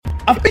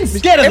I've been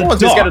scared of the Everyone's dog.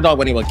 been scared of dog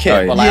when he was a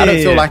kid, but like, I don't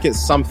feel like it's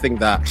something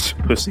that...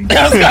 Pussy.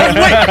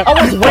 I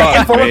was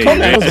waiting for a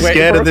comment. I was waiting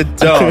Scared for of the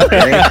dark.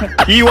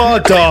 Eh? You are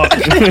dark.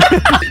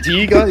 Do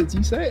you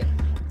say it?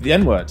 The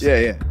N-word.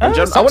 Yeah. I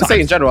wouldn't say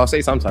in general, I'll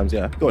say sometimes,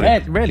 yeah. Go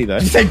on. Really though.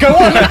 Say, go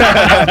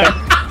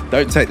on.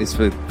 Don't take this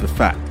for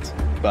fact,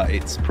 but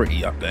it's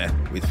pretty up there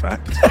with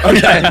fact.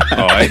 Okay.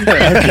 All right.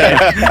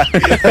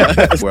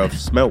 Okay. Where I've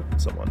smelt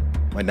someone,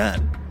 my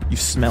nan. You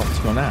smelt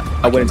your nan.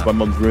 I went into my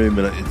mum's room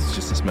and it's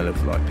just a smell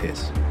of like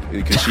piss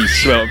because she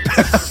smelled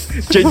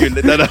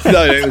genuinely. No, that's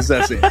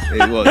it.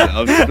 It was. I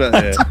was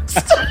yeah.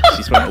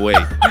 She smelled weed.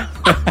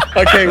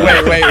 Okay,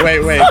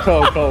 wait.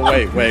 Cole,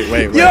 wait.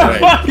 You're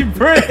fucking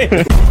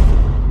prick.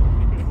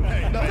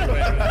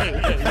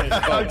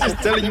 I'm just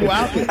telling you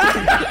what happened.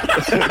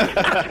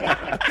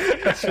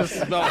 It's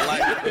just not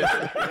like this.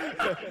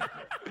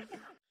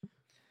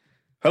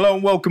 Hello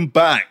and welcome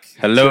back.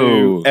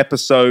 Hello. To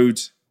episode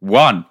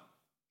 1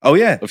 Oh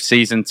yeah, of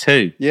season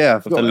 2 yeah.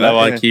 of the Low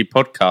IQ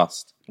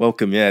podcast.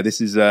 Welcome. Yeah, this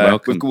is.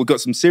 Welcome. We've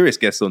got some serious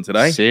guests on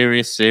today.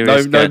 Serious.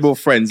 No guest. more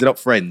friends. They're not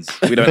friends.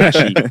 We don't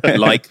actually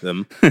like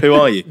them. Who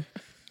are you?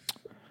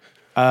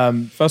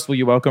 First of all,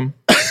 you're welcome.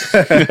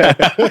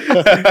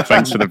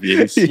 Thanks for the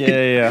views.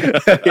 Yeah.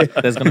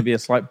 There's going to be a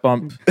slight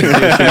bump.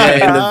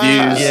 Yeah, in the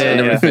views and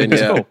Yeah. everything,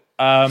 It's yeah.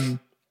 cool.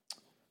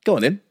 Go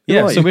on in.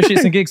 Yeah, so we're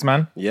ShxtsnGigs,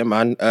 man. Yeah,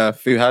 man.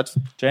 Fuhad,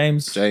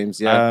 James,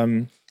 yeah.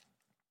 And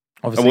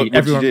Obviously,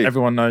 what do you do?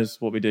 everyone knows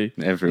what we do.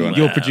 Everyone.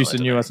 Your producer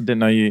knew us and didn't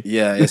know you.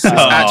 Yeah, it's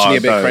actually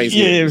a bit no. crazy.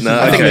 Yeah, it was No,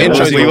 I think okay. the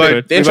intro's we a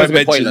won't, bit we won't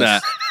mention pointless.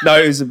 that.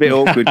 No, it was a bit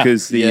awkward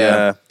because the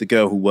Yeah. the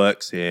girl who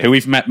works here, Who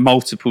we've met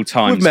multiple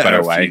times, we've met by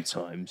her the a few way.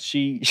 times.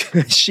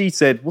 She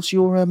said, "What's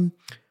your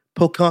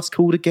podcast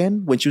called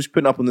again?" When she was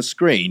putting up on the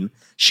screen,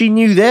 she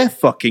knew their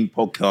fucking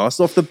podcast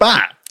off the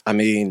bat. I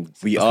mean,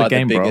 we That's are the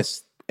game, the bro.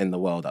 biggest in the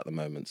world at the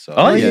moment. So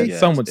Oh, yeah.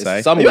 Some would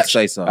say. Some would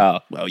say so. Oh,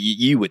 well,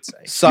 you would say.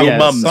 Some- Your yeah,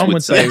 mums some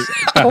would say.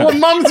 Our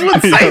mums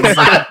would say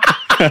that.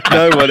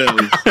 No one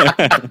else.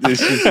 This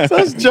is-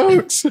 That's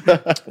jokes.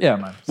 Yeah,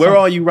 man. Where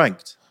are you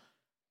ranked?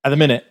 At the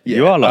minute?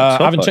 You are like I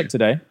top, haven't aren't checked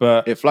today,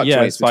 but It fluctuates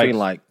yeah, it's between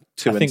like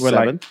 2 I and think we're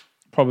 7. like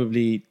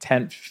probably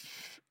 10th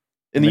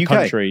In the UK?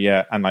 country,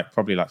 yeah, and like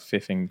probably like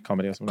 5th in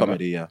comedy or something.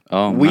 Comedy, yeah.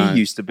 Oh, We no.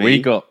 used to be.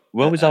 We got.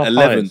 What was our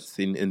 11th highest?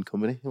 in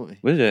comedy, weren't we?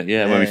 Was it?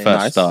 Yeah, when we Yeah, first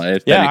nice.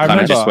 started. Yeah, then I it kind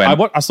remember. of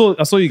just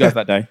went. I saw you guys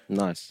that day.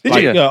 Nice. Did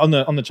Like, you? yeah, on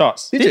the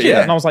charts. Did you?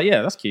 Yeah. And I was like,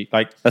 yeah, that's cute.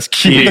 Like, That's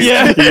cute.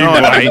 Yeah. You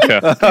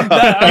wanker. You've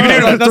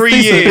been doing it for 3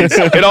 years.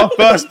 In our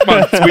first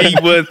month, we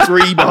were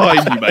 3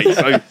 behind you, mate.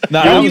 So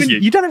No,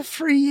 you've done it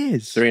for 3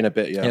 years. 3 and a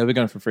bit, yeah. yeah, we're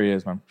going for 3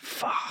 years, man.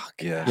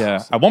 Fuck. Yeah.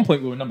 Yeah, at one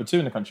point we were number 2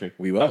 in the country.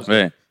 We were.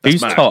 Really?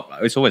 Who's mad. top?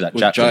 It's always that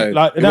With Jack. Joe.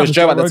 Like, It that was was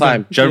Joe Joe at the Rogan.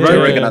 time. Joe Rogan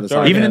Rogan at the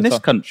time. Even yeah, in this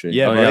top. country.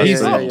 Yeah, Oh, bro,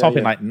 he's yeah, top in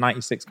yeah. like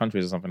 96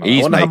 countries or something like He's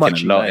I wonder how making much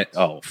a he lot. makes.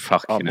 Oh,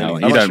 fucking hell.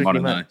 million. You How much don't want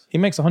to did he know. make? He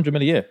makes 100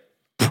 million a year.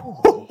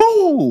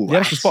 Oh, Yeah,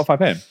 that's the Spotify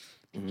pay him.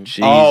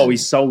 Oh, he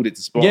sold it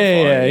to Spotify.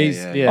 Yeah,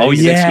 he's yeah. Oh,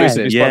 he's yeah,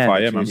 exclusive to yeah.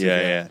 Spotify, yeah, man.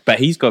 Yeah. But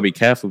he's got to be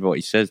careful with what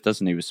he says,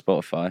 doesn't he, with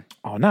Spotify?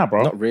 Oh, nah,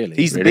 bro. Not really.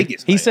 He's the Really?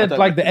 biggest. He mate. said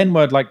like the N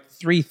word like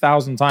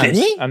 3,000 times, Did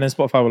he? and then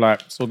Spotify were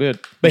like, "It's all good."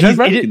 But Joe he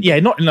Rogan? didn't.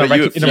 Yeah, not in a But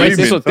you in a were racist.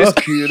 This fuming. was,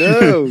 Fuck you,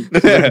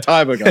 no.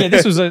 time ago. yeah,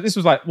 this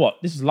was like what?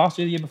 This was last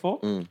year, the year before.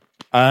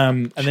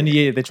 And then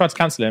they tried to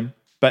cancel him,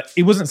 but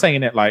he wasn't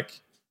saying it like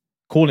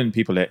calling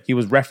people it. He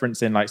was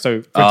referencing like,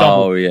 so for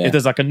example, yeah. if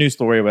there's like a news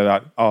story where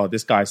like, oh,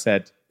 this guy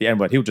said the N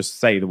word, he'll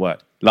just say the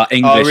word. Like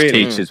English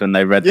really? teachers when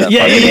they read that.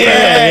 Yeah, fucking yeah,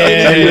 thing.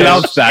 yeah, They yeah.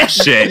 love that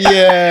shit.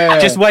 Yeah.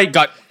 Just wait,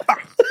 go.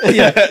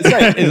 Yeah,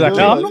 exactly.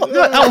 No,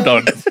 I'm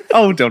not,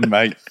 hold on,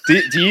 mate. Do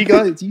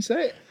you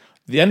say it?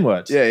 The N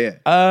word. Yeah.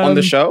 On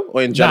the show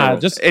or in general? Nah,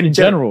 just in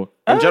general.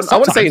 I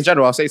wouldn't say in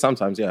general. I'll say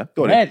sometimes, yeah.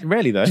 Go on.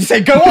 Really though.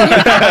 Say, go on.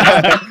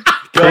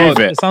 Prove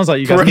it. It sounds like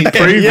you guys need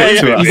Prove it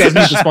to us. You guys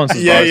need the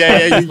sponsors.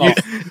 Yeah, bro. yeah.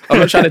 I'm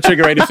not trying to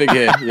trigger anything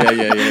here.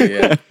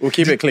 Yeah. We'll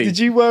keep it clean. Did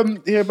you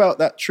hear about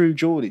that True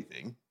Geordie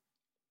thing?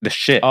 The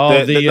shit.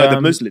 Oh, the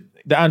Muslim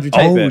thing. the Andrew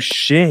Tate Oh bit.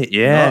 shit!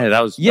 Yeah,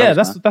 that was. Yeah, that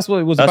was that's what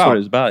it was that's about. what it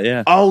was about.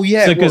 Yeah. Oh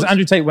yeah, So it because was.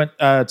 Andrew Tate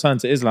turned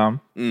to Islam,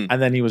 Mm.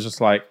 and then he was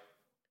just like,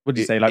 "What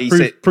did you say? Like, He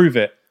prove, said- prove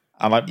it,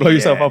 and like blow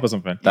yourself Yeah. up or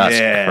something." That's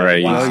Yeah,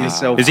 crazy. blow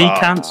yourself Is he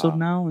up. cancelled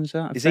now? Is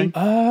that? a Is thing?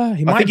 he?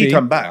 He might I think be. he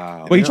come back.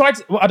 Wow. Well, he tried.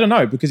 To, well, I don't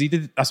know because he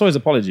did. I saw his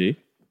apology,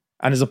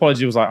 and his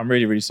apology was like, "I'm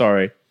really, really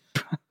sorry.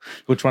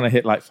 We're trying to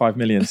hit like 5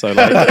 million, so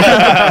like,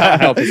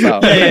 Help us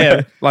out.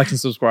 yeah, like and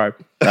subscribe."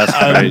 That's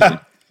crazy.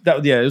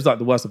 It was like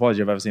the worst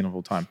apology I've ever seen of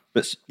all time.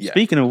 But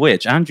speaking of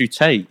which, Andrew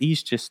Tate,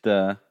 he's just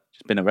been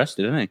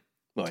arrested, isn't he?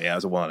 Well, yeah, it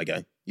was a while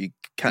ago. You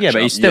catch Yeah, but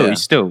up. he's still yeah.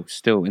 he's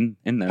still in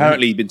there.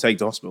 Apparently, he'd been taken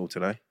to hospital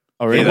today.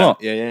 Oh, really? Yeah,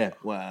 what? Yeah.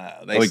 Wow.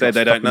 They Oh, he said got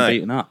they don't fucking know.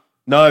 Beaten up.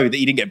 No, that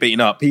he didn't get beaten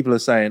up. People are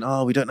saying,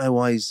 "Oh, we don't know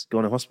why he's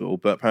gone to hospital,"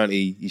 but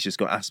apparently he's just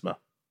got asthma.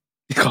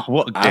 God,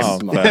 what a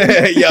Asthma.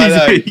 gift. Yeah, I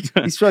know.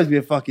 He's supposed to be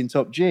a fucking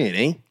top G, isn't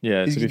he?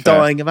 Yeah, He's to be fair.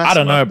 dying of asthma. I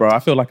don't know, bro.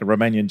 I feel like a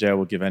Romanian jail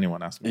would give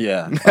anyone asthma.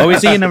 Yeah. Oh,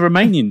 is he in a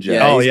Romanian jail?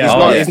 Yeah, Oh, he's, yeah. he's Oh,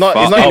 not, yeah. he's not,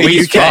 he's Fuck. not in Oh, the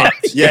he's UK.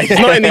 fucked. Yeah, he's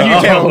not in the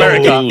UK or Oh,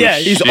 America. yeah,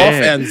 He's shit. off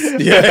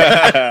ends.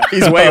 Yeah,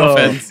 he's way off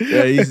ends.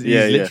 Yeah, he's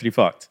Yeah. literally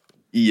fucked.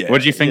 Yeah.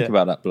 What do you think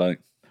about that bloke?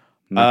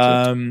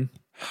 I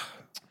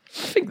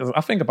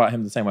think about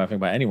him the same way I think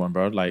about anyone,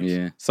 bro. Like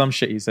some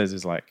shit he says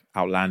is like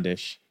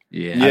outlandish.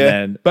 Yeah. And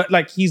then, but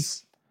like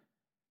he's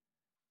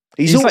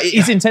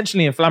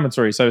intentionally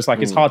inflammatory, so it's like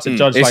it's hard to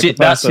judge.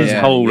 That's his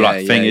whole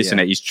thing, isn't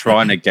it? He's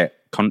trying to get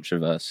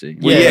controvery.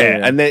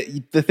 And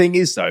the thing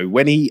is though,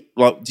 when he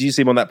did you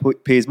see him on that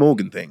Piers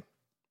Morgan thing?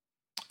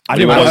 I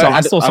didn't watch.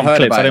 I saw some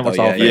clips. I didn't watch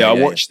the whole thing. I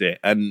watched it,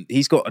 and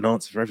he's got an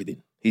answer for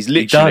everything. He's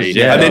literally,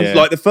 and then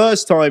like the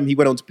first time he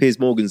went on to Piers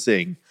Morgan's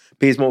thing,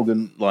 Piers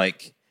Morgan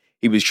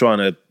he was trying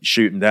to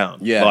shoot him down,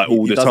 like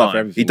all the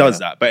time. He does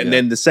that, but and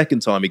then the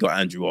second time he got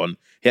Andrew on,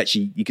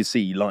 you could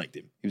see he liked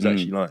him. He was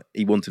actually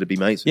he wanted to be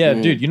mates with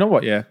him. Dude, you know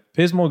what? Yeah,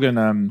 Piers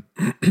Morgan.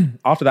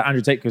 After that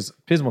Andrew Tate, because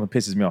Piers Morgan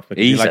pisses me off.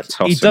 Because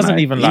he doesn't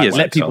even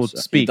let people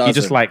speak. He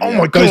just oh my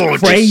god, goes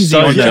crazy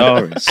on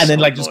them, and then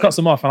just cuts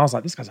them off. And I was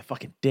like, this guy's a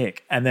fucking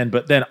dick.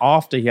 But then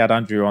after he had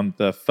Andrew on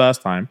the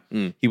first time,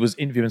 he was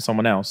interviewing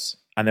someone else,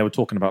 and they were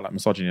talking about like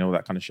misogyny and all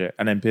that kind of shit.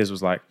 And then Piers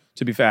was like,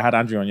 to be fair, I had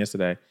Andrew on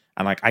yesterday.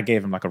 And I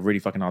gave him a really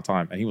fucking hard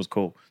time, and he was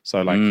cool.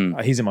 So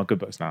he's in my good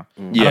books now.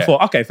 And I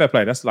thought, okay, fair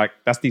play.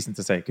 That's decent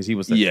to say because he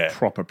was a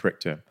proper prick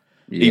to him.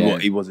 Yeah.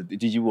 He was.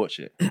 Did you watch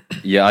it?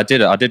 Yeah, I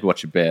did. I did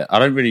watch a bit. I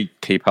don't really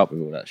keep up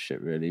with all that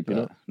shit, really.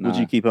 But what do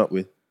you keep up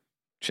with?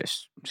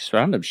 Just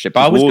random shit.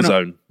 But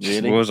Warzone,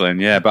 really?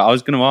 Warzone, yeah. But I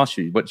was going to ask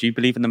you, what do you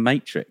believe in the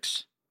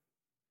Matrix?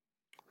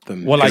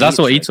 Because that's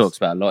what he talks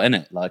about a lot,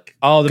 innit? Like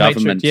the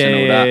governments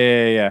Matrix.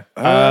 and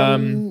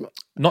all that.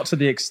 Not to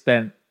the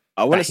extent.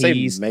 I want to say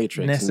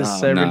Matrix.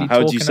 Necessarily.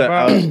 How do you say?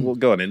 Well,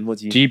 go on in. What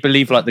do you? Do you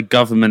believe like the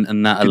government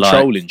and that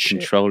controlling are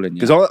controlling?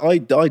 Because I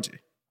do.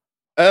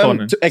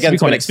 Again,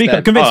 speak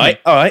on. Convince me.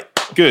 All right.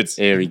 Good.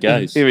 Here he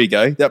goes. Here we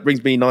go. That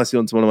brings me nicely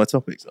onto one of my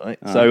topics. Right.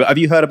 So, have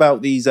you heard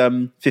about these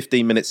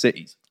 15-minute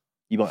cities?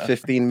 You might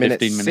 15-minute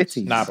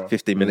cities. Nah, bro.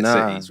 15-minute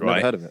cities. Right.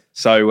 Never heard of it.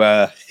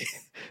 So,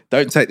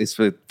 don't take this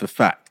for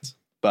fact.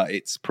 But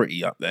it's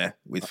pretty up there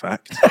with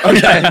fact.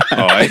 Okay.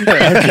 All right.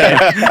 Okay.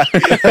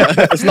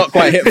 It's not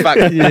quite hit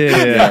fact.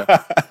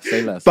 Yeah.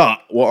 Say less.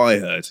 But what I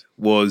heard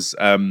was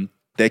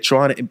they're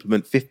trying to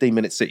implement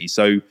 15-minute cities.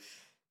 So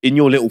in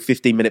your little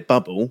 15-minute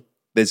bubble,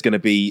 there's going to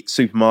be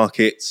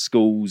supermarkets,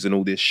 schools, and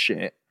all this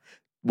shit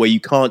where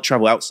you can't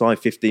travel outside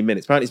 15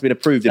 minutes. Apparently, it's been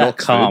approved in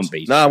Oxford. Can't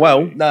be.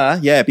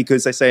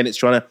 Because they're saying it's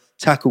trying to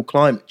tackle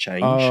climate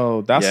change.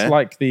 Oh, that's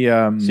like the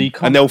so you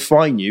can't, and they'll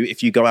fine you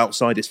if you go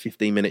outside this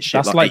 15-minute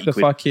shit. That's like the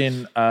quid.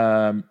 Fucking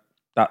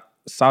that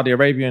Saudi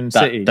Arabian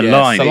city. The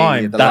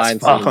line.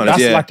 That's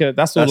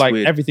all like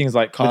weird. Everything's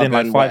like within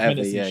like 5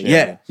 minutes.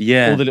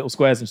 Yeah. All the little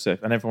squares and stuff,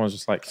 and everyone's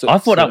just like. I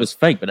thought that was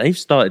fake, but they've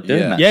started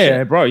doing that.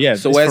 Yeah, bro. Yeah.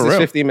 So where's this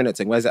 15-minute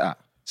thing? Where's it at?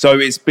 So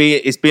it's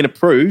been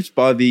approved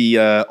by the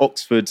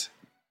Oxford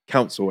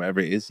Council, whatever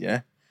it is,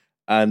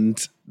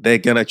 and they're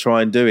gonna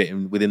try and do it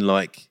within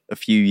like a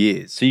few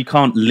years. So you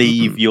can't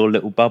leave your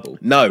little bubble.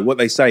 No, what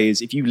they say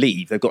is if you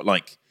leave, they've got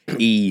like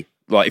if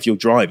you're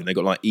driving, they've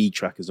got like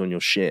trackers on your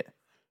shit,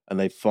 and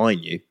they fine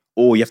you,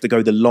 or you have to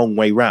go the long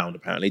way round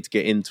apparently to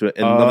get into it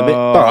another bit.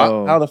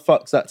 But how the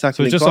fuck's that tackling?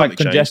 So it's just like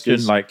congestion,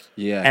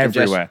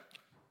 everywhere.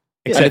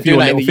 Except if you're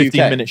like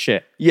 15-minute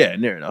shit. Yeah,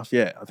 near enough.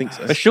 Yeah, I think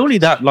so. But surely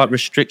that like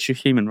restricts your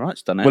human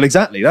rights, doesn't it? Well,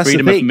 exactly. That's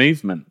freedom the thing. of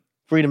movement.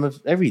 Freedom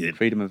of everything.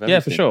 Freedom of everything.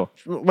 Yeah, for sure.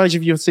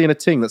 Imagine if you're seeing a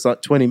ting that's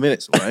like 20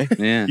 minutes away.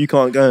 Yeah. You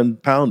can't go and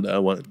pound her.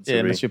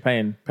 Unless you're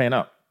paying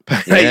up.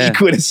 80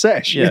 quid a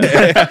sesh.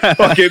 Yeah.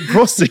 Fucking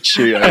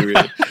prostitute over here. Do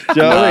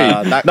you know what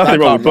I mean? Nothing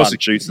wrong with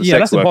prostitutes and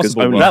sex workers.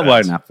 That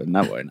won't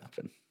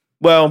happen.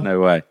 Well, no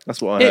way. That's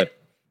what I heard.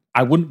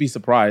 I wouldn't be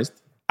surprised.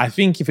 I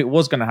think if it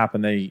was going to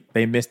happen,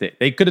 they missed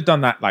it. They could have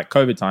done that like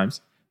COVID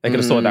times. They could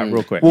have sorted that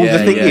real quick. Well,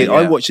 the thing is,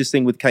 I watched this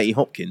thing with Katie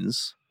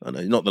Hopkins. I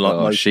know, not the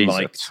most she's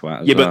liked. A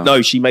twat as but well.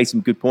 no, she made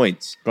some good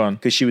points. Go on.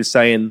 Because she was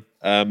saying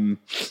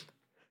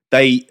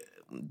the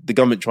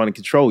government trying to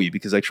control you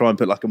because they try and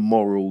put like a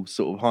moral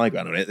sort of high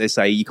ground on it. They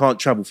say you can't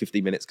travel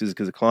 50 minutes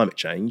because of climate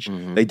change.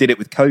 Mm-hmm. They did it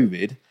with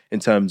COVID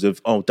in terms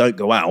of, don't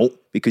go out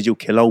because you'll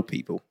kill old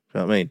people. You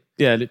know what I mean?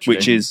 Yeah, literally.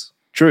 Which is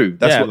true.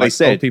 That's what they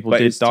said. Old people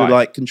did die. To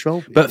like control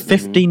people. But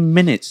 15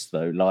 minutes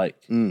though,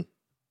 like,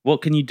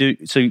 what can you do?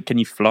 So can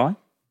you fly?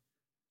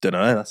 Don't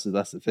know. That's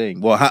the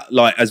thing. Well,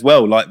 as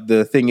well. Like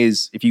the thing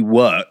is, if you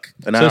work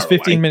an hour, so it's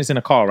 15 minutes in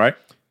a car, right?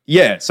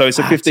 Yeah. So it's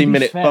a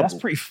 15-minute bubble. That's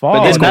pretty far.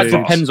 But then that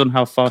depends on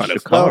how fast your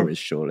car is,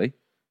 surely,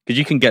 because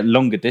you can get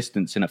longer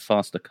distance in a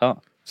faster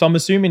car. So I'm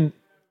assuming.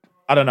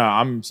 I don't know.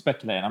 I'm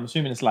speculating. I'm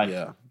assuming it's like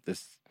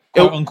this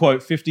quote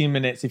unquote 15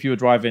 minutes if you were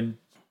driving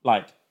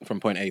like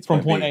from point A to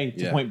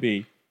point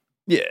B.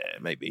 Yeah,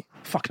 maybe.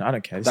 Fucking, I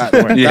don't care.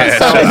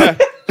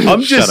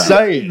 I'm just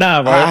saying.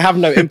 Nah, bro. I have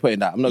no input in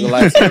that. I'm not gonna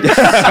lie to you.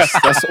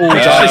 That's all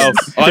jargon.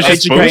 I'm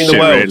educating the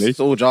world. Really. It's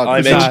all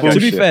jargon. To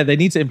be fair, they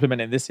need to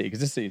implement it in this city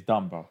because this city's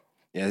dumb, bro.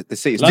 Yeah, the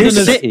city's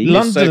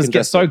Londoners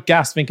get so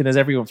gassed thinking there's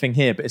everything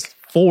here, but it's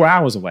 4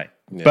 hours away.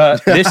 Yeah.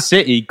 But this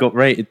city got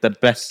rated the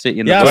best city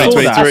in the world.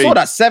 I saw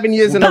that 7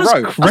 years in a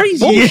row.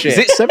 Crazy. Is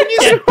it 7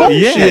 years in a row?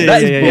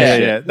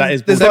 Yeah. That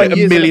is There's like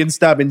a million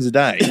stabbings a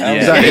day. Is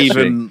that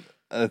even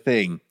a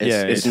thing.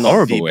 It's not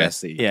horrible.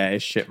 Yeah,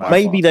 it's shit.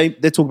 Maybe they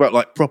talk about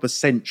like proper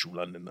central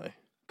London though.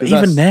 But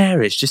even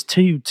there, it's just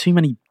too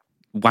many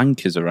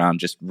wankers around,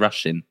 just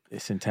rushing.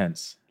 It's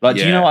intense. Like,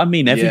 do you know what I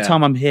mean? Every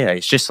time I'm here,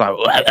 it's just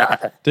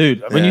like,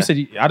 dude. When you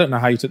said, I don't know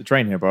how you took the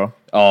train here, bro.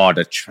 Oh,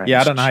 the train.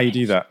 Yeah, I don't know how you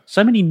do that.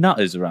 So many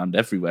nutters around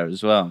everywhere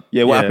as well.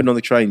 Yeah, what happened on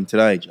the train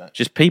today, Jack?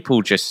 Just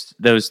people.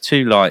 There was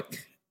two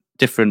like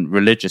different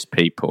religious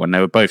people, and they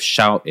were both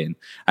shouting.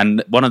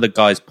 And one of the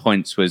guy's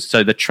points was,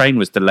 so the train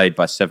was delayed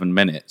by 7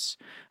 minutes,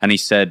 and he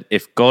said,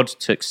 if God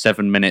took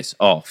 7 minutes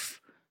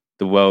off,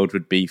 the world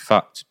would be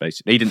fucked.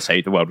 Basically, he didn't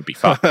say the world would be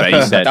fucked, but he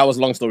said that was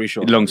long story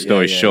short. Long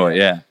story short,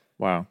 yeah.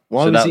 Wow.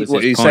 Why was he?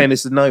 What, are you saying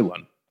this is no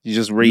one? You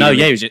just read? No,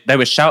 yeah, they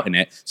were shouting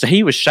it. So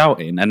he was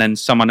shouting, and then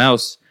someone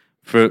else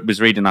was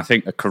reading, I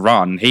think, the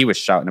Quran. And he was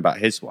shouting about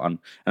his one,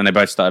 and they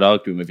both started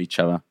arguing with each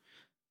other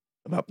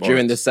about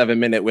during the 7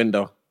 minute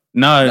window.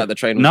 No, the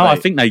train was no,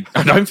 late.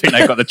 I don't think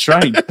they got the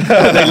train.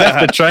 They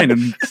left the train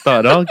and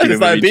started arguing.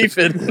 Started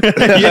beefing.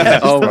 Yeah.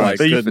 Oh my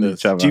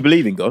goodness. Do you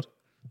believe in God?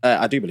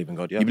 I do believe in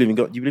God. Yeah. You believe in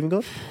God? You believe in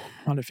God?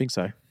 I don't think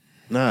so.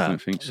 No, I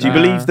don't think so. Do you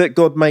believe that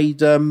God made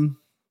the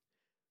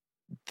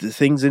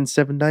things in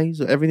 7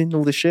 days, everything,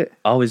 all this shit?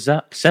 Oh, is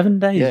that 7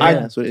 days? Yeah,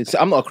 that's what it is.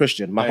 I'm not a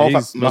Christian. My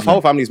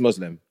whole family's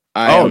Muslim.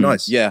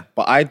 Nice. Yeah,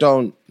 but I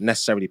don't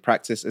necessarily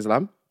practice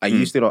Islam. I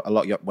used to a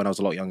lot when I was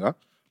a lot younger,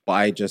 but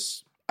I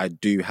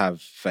do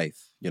have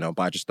faith, but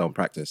I just don't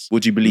practice.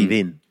 What do you believe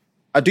in?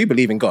 I do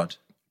believe in God,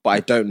 but I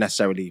don't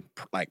necessarily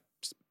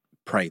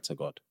pray to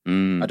God.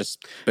 I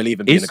just believe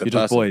in being a good person.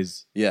 You're just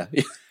boys. Yeah.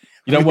 You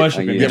don't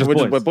worship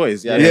him. We're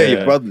boys. Yeah,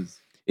 you're brothers.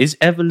 Is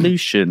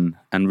evolution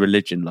and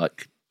religion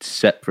like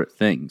separate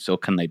things, or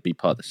can they be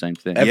part of the same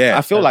thing? Yeah,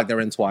 I feel like they're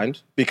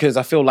entwined because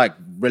I feel like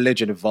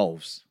religion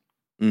evolves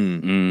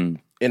in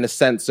the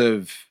sense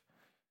of,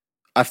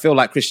 I feel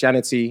like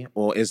Christianity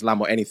or Islam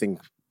or anything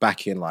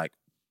back in like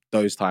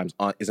those times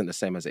isn't the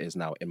same as it is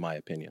now, in my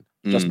opinion.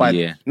 Just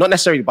by not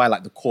necessarily by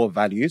like the core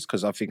values,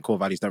 because I think core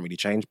values don't really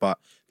change, but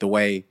the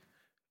way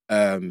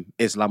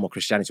Islam or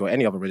Christianity or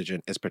any other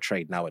religion is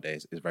portrayed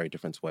nowadays is very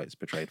different to what it's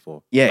portrayed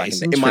for. Yeah, like,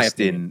 it's in my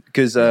opinion.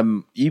 because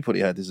you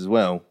probably heard this as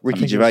well.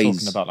 Ricky Gervais Gervais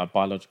talking about like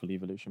biological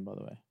evolution, by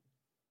the way.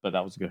 But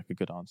that was a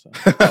good answer.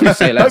 Don't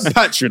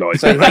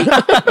patronise. I'm just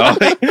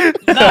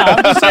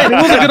saying it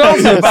was a good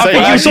answer. But I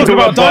think you were talking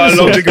about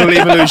biological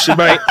evolution,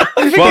 mate. I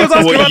think he was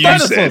asking about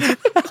dinosaurs.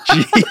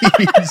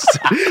 Jeez,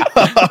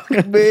 fuck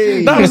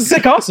me. That was a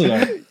sick answer,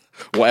 though.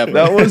 Whatever.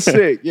 That was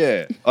sick,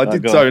 yeah. I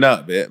did zone out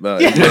a bit,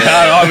 but...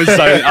 I was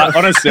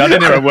honestly, I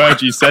didn't hear a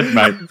word you said,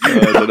 mate. I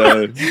don't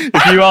know.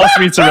 If you asked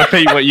me to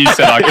repeat what you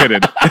said, I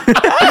couldn't.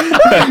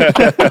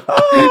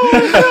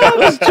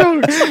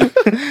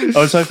 I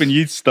was hoping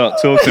you'd start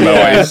talking about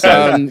what you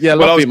said. Yeah,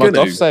 I was going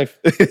to. Safe.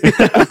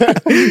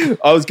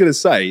 I was going to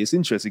say, it's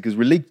interesting because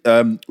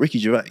Ricky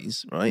Gervais,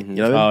 right? You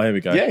know him? Oh, here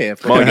we go. Yeah.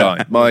 My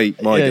guy. My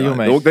guy. Your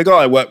mate. The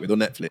guy I work with on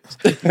Netflix.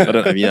 I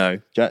don't know if you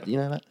know. Jack, you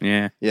know that?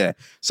 Yeah. Yeah.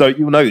 So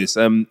you'll know this.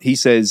 He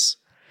says,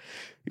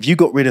 if you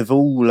got rid of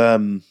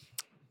all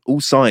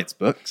science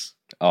books...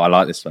 Oh, I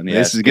like this one. Yeah,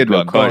 this is a good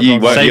one.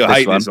 You'll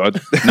hate this one.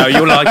 No,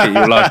 you'll like it.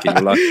 You'll like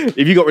it.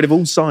 If you got rid of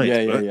all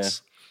science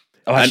books...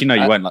 Oh, actually, no,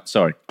 you won't like...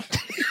 Sorry.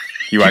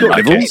 You got won't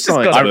rid like of all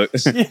science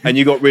books and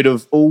you got rid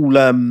of all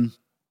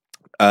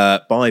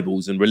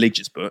Bibles and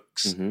religious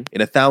books. In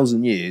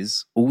 1,000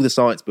 years, all the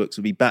science books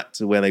would be back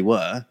to where they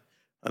were,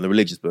 and the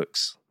religious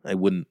books, they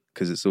wouldn't,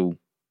 because it's all...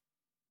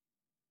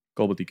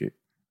 Gobbledygook,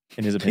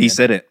 in his opinion. He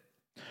said it.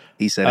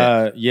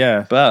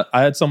 Yeah, but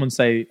I heard someone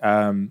say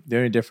the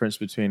only difference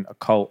between a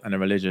cult and a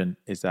religion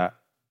is that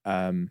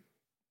in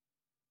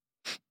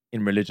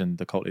religion,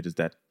 the cult leader's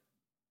dead.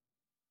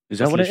 Is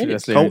that what it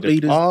is? Cult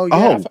leaders? Oh,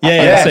 yeah.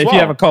 Yeah. So if you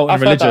have a cult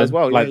in religion,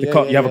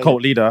 you have a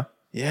cult leader.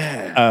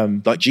 Yeah.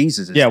 Like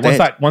Jesus is dead.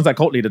 once that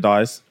cult leader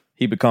dies,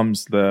 he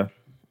becomes the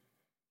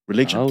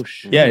religion. Oh,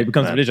 shit. Yeah, he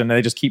becomes religion, and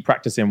they just keep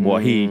practicing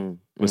what he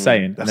was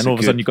saying. And then all of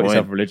a sudden, you've got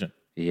yourself a religion.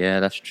 Yeah,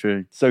 that's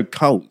true. So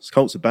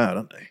cults are bad,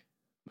 aren't they?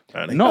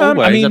 Not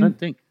always, I don't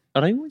think.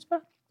 Are they always bad?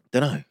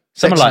 Don't know.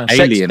 Someone like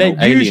Alien.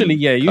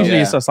 Usually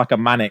it's just like a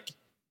manic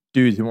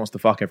dude who wants to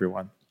fuck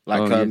everyone.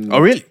 Like,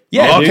 really?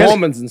 Yeah,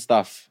 Mormons and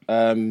stuff.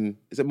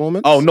 Is it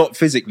Mormons? Oh, not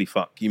physically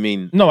fuck. You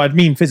mean? No, I'd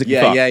mean physically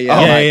fuck. Yeah.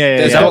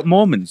 Is that what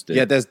Mormons do?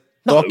 Yeah, there's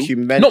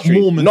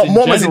documentaries. Not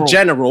Mormons in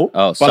general.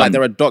 Oh, but like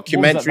there are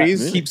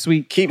documentaries. Keep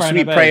sweet,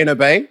 pray and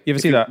obey. You ever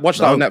see that? Watch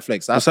that on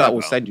Netflix. That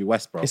will send you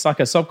west, bro. It's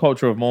like a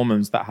subculture of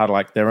Mormons that had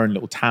like their own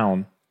little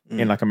town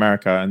in like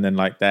America, and then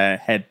like their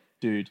head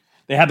dude.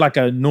 They had like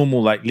a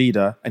normal like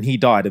leader, and he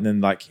died, and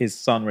then like his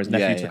son or his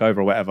nephew took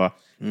over or whatever.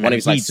 When he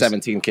was like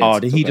 17 kids. Oh,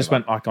 he just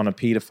went like on a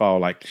pedophile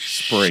like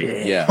spree.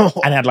 Shit. Yeah.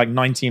 And had like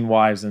 19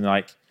 wives, and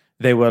like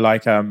they were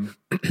like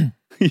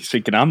He's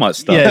thinking I might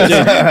start. Yeah,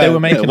 dude, they were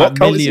making like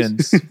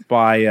millions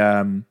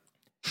by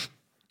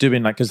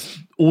doing like, because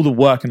all the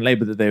work and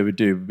labor that they would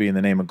do would be in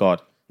the name of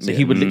God. So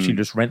he would literally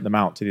just rent them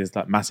out to these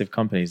like massive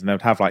companies, and they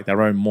would have like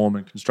their own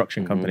Mormon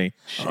construction company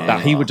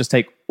that he would just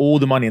take all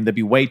the money, and they'd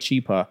be way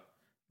cheaper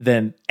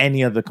than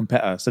any other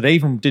competitor. So they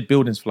even did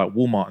buildings for like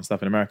Walmart and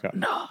stuff in America.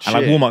 And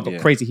like Walmart got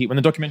crazy heat when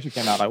the documentary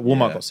came out. Like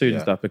Walmart got sued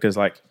and stuff because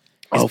like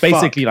it's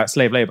basically like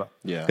slave labor.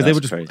 Yeah, because they were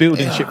just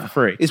building shit for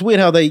free. It's weird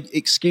how they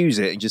excuse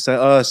it and just say,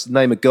 "Oh, it's the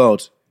name of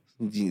God."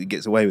 He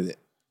gets away with it.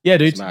 Yeah,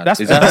 dude, that's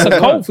a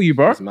cult for you,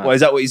 bro. Well,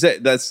 is that what he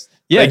said?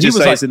 They just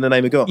say it's in the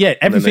name of God. Yeah,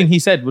 everything he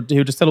said, he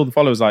would just tell all the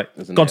followers like,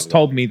 "God's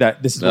told me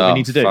that this is what we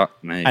need to do."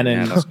 And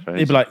then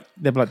they'd be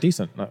like,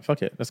 "Decent, like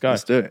fuck it, let's go,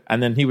 let's do it."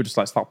 And then he would just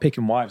like start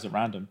picking wives at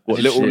random.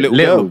 What little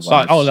girls?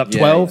 Like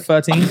 12,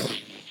 13.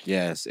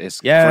 Yes,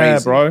 it's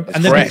crazy, bro.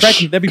 And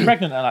they'd be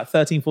pregnant at like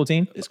 13,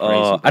 14. It's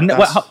crazy. And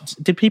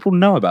did people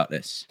know about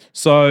this?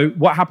 So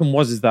what happened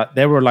was that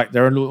they're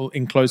a little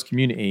enclosed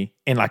community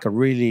in like a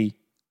really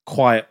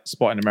quiet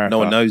spot in America. No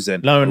one knows then.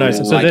 No one knows.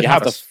 So they'd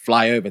have to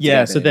fly over.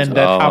 So then they'd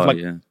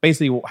have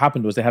basically what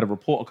happened was they had a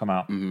reporter come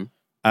out, and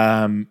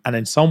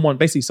then someone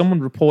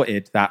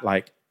reported that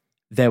like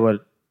there were.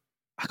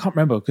 I can't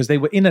remember because they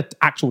were in an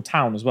actual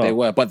town as well. They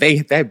were, but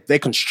they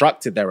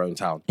constructed their own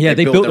town. Yeah,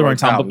 they built their own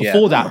town. But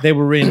before that, they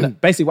were in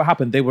basically what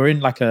happened. They were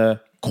in like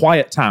a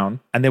quiet town,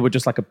 and they were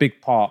just like a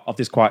big part of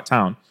this quiet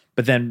town.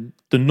 But then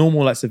the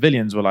normal like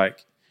civilians were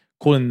like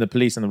calling the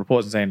police and the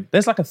reporters and saying,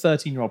 "There's like a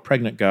 13-year-old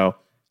pregnant girl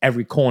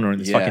every corner in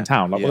this fucking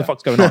town. Like, what the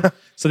fuck's going on?"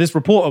 So this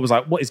reporter was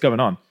like, "What is going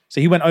on?" So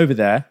he went over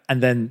there,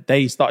 and then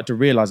they started to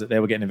realize that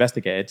they were getting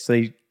investigated. So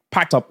they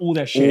packed up all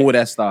their shit, all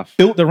their stuff,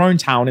 built their own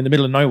town in the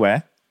middle of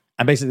nowhere.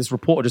 And basically this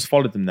reporter just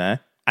followed them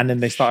there. And then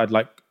they started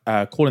like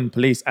calling the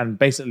police. And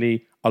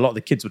basically a lot of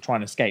the kids were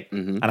trying to escape.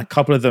 And a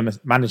couple of them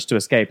managed to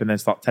escape and then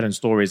start telling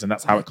stories. And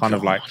that's how it kind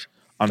of like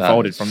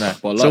unfolded from there.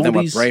 Well, a lot of them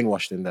were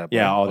brainwashed in there. Bro.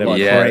 Yeah, they were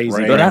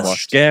crazy. But that's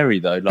scary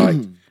though. Like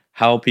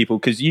how people,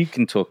 because you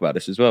can talk about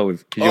this as well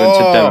because you're into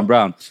Darren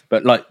Brown.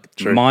 But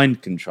like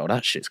mind control,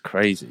 that shit's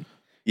crazy.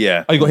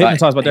 Yeah. Oh, you got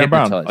hypnotized by Darren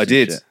Brown? I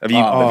did. Have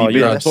you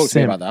been? Talk to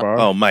me about that. Bro.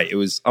 Oh, mate, it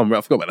was. I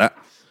forgot about that.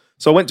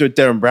 So I went to a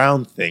Darren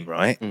Brown thing,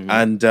 right?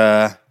 And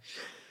I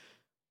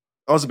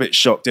was a bit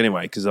shocked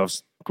anyway because I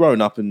was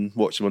growing up and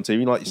watching him on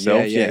TV like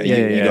yourself.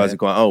 You guys are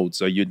quite old,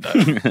 so you'd know.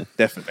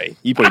 Definitely.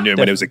 You probably knew him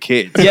when he was a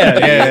kid.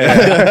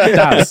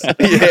 Daz.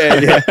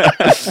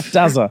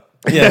 Dazza.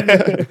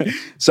 Yeah.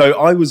 So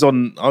I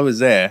was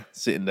there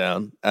sitting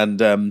down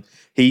and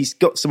he's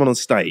got someone on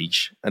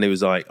stage and he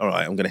was like, "All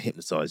right, I'm going to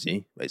hypnotize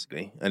you,"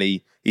 basically. And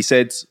he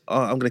said,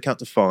 "I'm going to count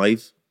to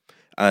 5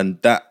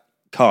 and that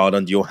card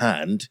under your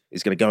hand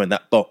is going to go in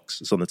that box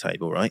that's on the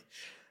table, right?"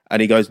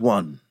 And he goes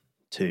 1,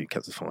 2,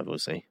 counts to 5,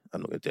 obviously.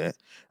 I'm not going to do it.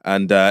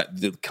 And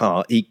the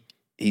card,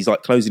 he's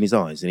like closing his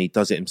eyes and he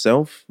does it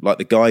himself. Like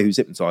the guy who's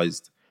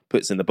hypnotized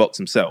puts in the box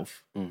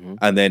himself.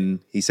 And then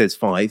he says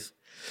 5.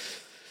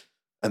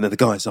 And then the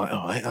guy's like,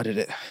 "All right, how did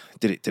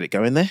it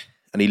go in there?"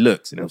 And he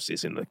looks and obviously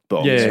it's in the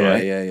box,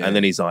 right? Yeah. And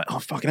then he's like, "Oh,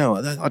 fucking hell,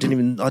 I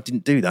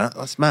didn't do that.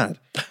 That's mad."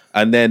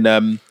 And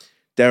then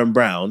Darren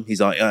Brown, he's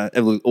like,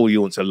 all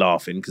you want to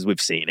laughing because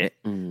we've seen it.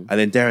 And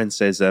then Darren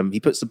says, he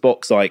puts the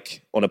box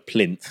like on a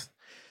plinth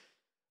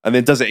and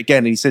then does it again.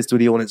 And he says to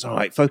the audience, "All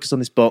right, focus on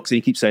this box." And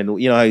he keeps saying,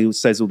 he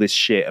says all this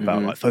shit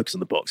about like, focus on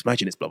the box.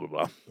 Imagine it's blah, blah,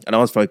 blah. And I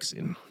was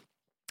focusing.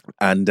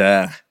 And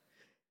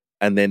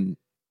then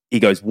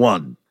he goes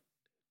 1,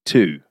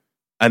 2.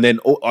 And then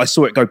I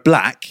saw it go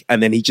black.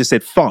 And then he just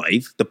said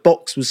 5. The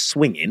box was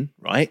swinging,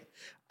 right?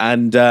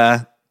 And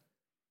I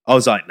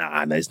was like,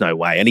 "Nah, there's no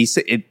way." And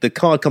the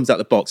card comes out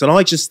the box, and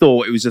I just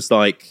thought it was just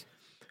like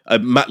a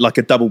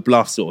double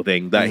bluff sort of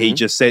thing that he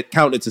just said,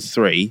 counted to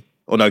 3,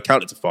 or no,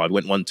 counted to 5,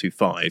 went 1, 2,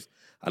 5,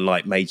 and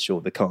like made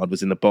sure the card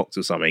was in the box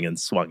or something and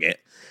swung it.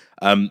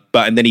 And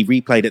then he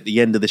replayed at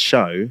the end of the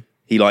show.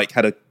 He like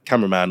had a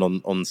cameraman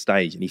on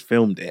stage and he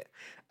filmed it.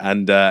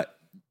 And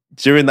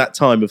during that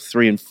time of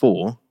 3 and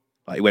 4,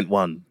 like it went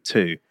 1,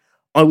 2,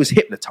 I was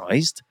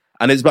hypnotized,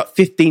 and it was about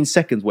 15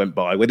 seconds went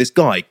by where this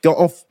guy got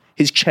off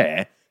his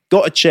chair.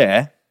 Got a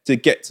chair to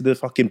get to the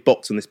fucking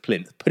box on this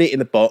plinth, put it in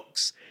the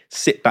box,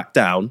 sit back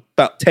down.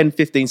 About 10,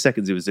 15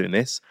 seconds he was doing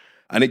this.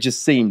 And it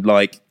just seemed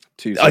like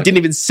I didn't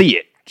even see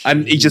it.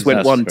 And he just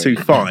went 1, 2,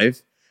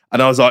 5.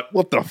 And I was like,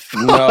 "What the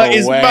fuck? That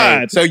is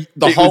mad." So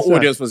the whole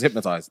audience was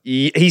hypnotized.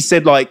 He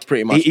said like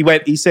pretty much.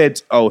 He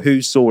said, "Oh,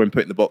 who saw him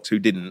put in the box, who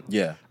didn't?"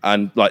 Yeah.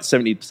 And like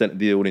 70% of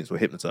the audience were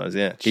hypnotized.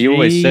 Yeah. He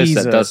always says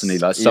that, doesn't he?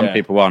 Like some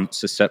people aren't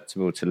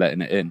susceptible to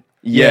letting it in.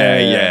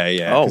 Yeah.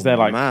 Because they're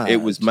like, mad.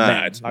 It was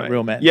mad, like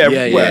real men. Yeah.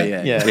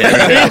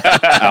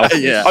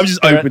 Yeah. I'm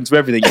just open to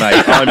everything,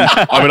 mate.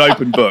 I'm an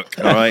open book.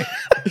 All right.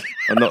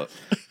 I'm not.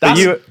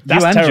 You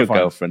and your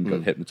girlfriend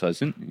got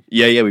hypnotized, didn't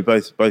you? Yeah. We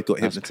both got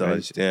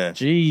hypnotized. Crazy. Yeah.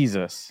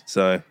 Jesus.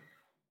 So,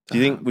 do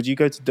you think? Would you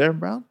go to Darren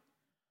Brown?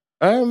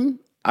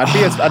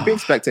 I'd be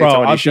expecting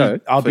on your show.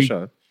 I'll be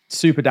sure.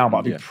 Super down, but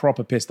I'd be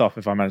proper pissed off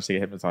if I managed to get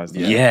hypnotized.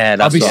 Yeah,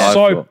 that's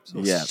I'd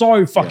be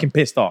so fucking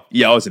pissed off.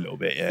 Yeah, I was a little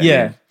bit.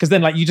 Yeah, because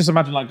then like you just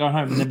imagine like going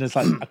home and then there's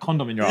like a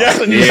condom in your ass.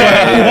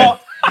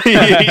 What?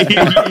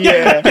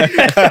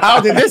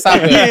 How did this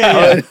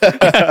happen?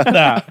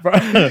 Nah,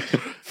 bro.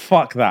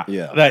 Fuck that.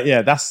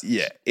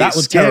 That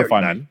was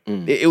terrifying,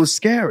 man. It was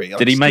scary.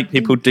 Did he make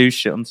people do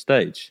shit on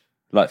stage?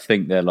 Like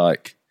think they're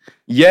like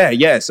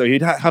Yeah. So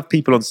he'd have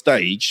people on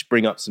stage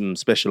bring up some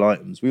special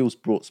items. We always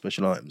brought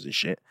special items and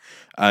shit.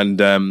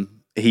 And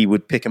he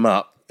would pick them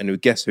up and he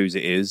would guess whose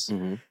it is.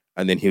 Mm-hmm.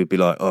 And then he would be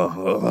like, and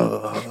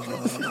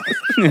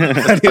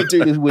he would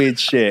do this weird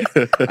shit.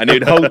 And he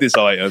would hold this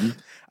item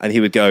and he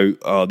would go,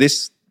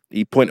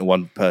 he'd point at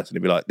one person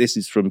and be like, this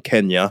is from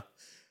Kenya,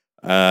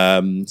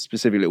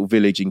 specific little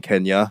village in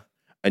Kenya.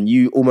 And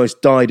you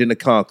almost died in a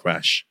car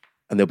crash.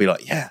 And they'll be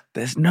like, yeah,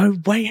 there's no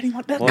way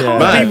anyone that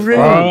can't be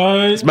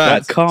real. It's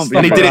mad. That can't be.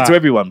 And he did it to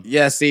everyone.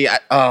 Yeah, see,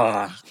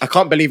 I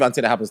can't believe it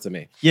until it happens to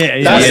me.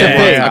 Yeah. That's the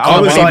thing. I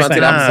was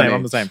like,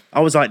 I'm the same. I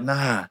was like,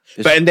 nah.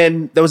 And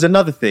then there was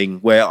another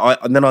thing where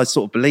I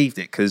sort of believed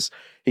it because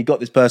he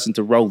got this person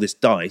to roll this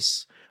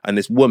dice and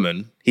this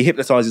woman, he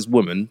hypnotized this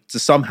woman to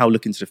somehow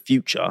look into the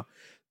future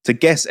to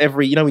guess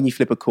every, when you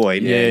flip a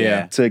coin.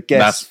 Yeah. To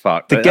guess. That's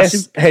fucked. To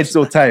guess heads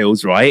or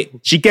tails, right?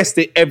 She guessed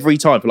it every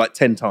time for like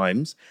 10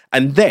 times.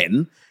 And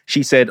then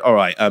she said, all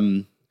right,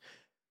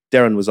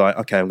 Darren was like,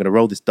 okay, I'm going to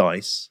roll this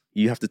dice.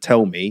 You have to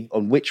tell me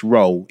on which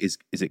roll is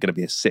it going to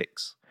be a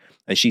 6?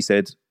 And she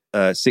said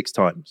 6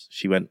 times.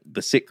 She went,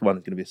 the 6th one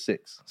is going to be a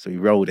 6. So he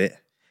rolled it.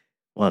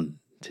 1,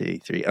 2,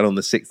 3. And on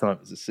the 6th time, it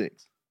was a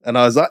 6. And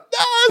I was like,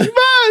 that's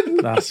mad.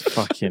 That's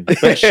fucking.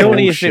 But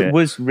surely, if it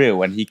was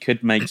real and he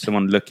could make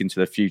someone look into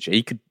the future,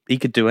 he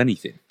could do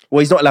anything. Well,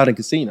 he's not allowed in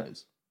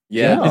casinos.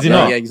 Yeah, is he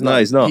not? Yeah, he's not. No,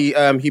 he's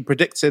not. He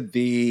predicted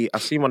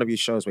I've seen one of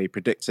his shows where he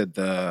predicted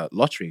the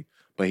lottery,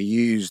 but he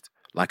used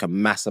like a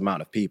mass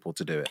amount of people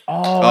to do it.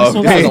 Oh,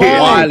 that was a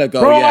while ago.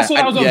 Bro, I saw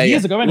that was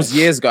years ago. It was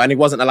years ago, and he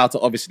wasn't allowed to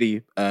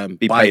obviously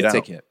buy a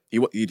ticket.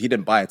 He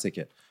didn't buy a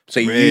ticket. So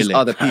he used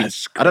other people.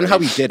 I don't know how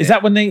he did it. Is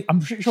that when I'm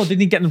pretty sure,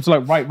 didn't he get them to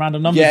like write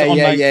random numbers on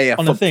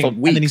the thing?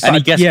 And then he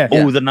guessed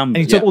all the numbers. And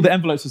he took all the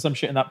envelopes or some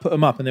shit and that, put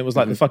them up, and it was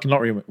like the fucking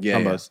lottery numbers. Yeah.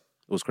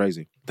 It was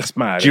crazy. That's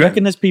mad. Do you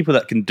reckon there's people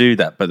that can do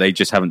that, but they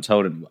just haven't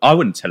told anyone? I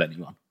wouldn't tell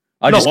anyone.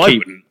 I just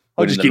keep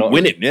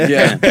winning.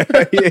 Yeah.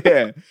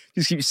 Yeah.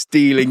 Just keep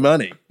stealing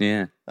money.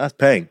 Yeah. That's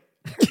paying.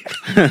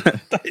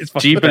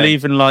 Do you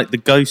believe in like the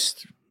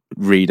ghost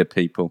reader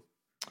people?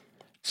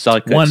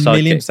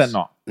 1,000,000%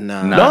 not.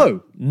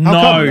 No,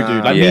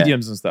 dude. Like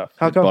mediums and stuff.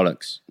 How come?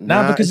 Bollocks.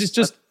 Because it's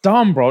just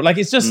dumb, bro. Like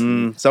it's just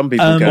some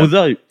people can.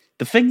 Although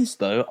the thing is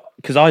though,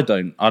 because I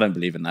don't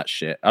believe in that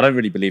shit. I don't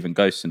really believe in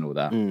ghosts and all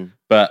that.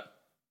 But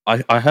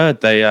I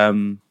heard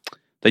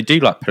they do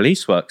like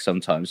police work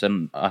sometimes,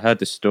 and I heard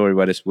this story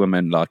where this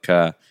woman like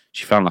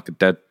she found like a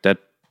dead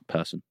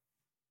person.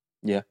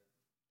 Yeah.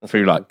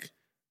 Through like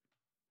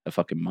a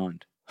fucking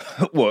mind.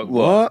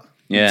 What?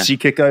 Yeah. Did she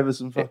kick over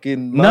some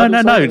fucking... No.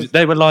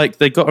 They were like,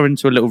 they got her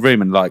into a little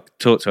room and like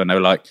talked to her and they were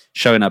like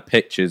showing her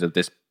pictures of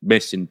this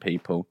missing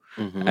people.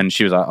 Mm-hmm. And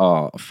she was like,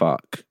 oh,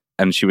 fuck.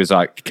 And she was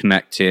like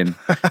connecting.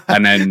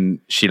 And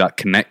then she like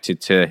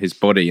connected to his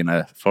body in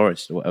a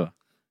forest or whatever.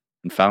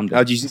 And found him.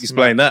 How do you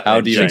explain that?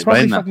 How do you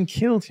explain that? She fucking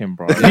killed him,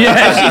 bro.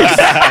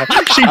 Yeah,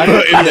 she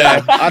put him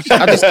there. I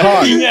just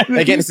can't.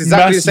 Again, it's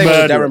exactly the same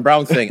with the Darren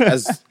Brown thing.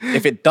 As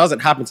if it doesn't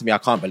happen to me, I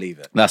can't believe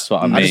it. That's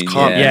what I mean. I just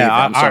can't believe it.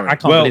 I'm sorry. I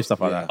can't believe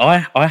stuff like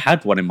that. I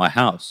had one in my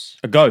house.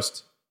 A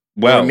ghost?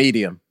 Or a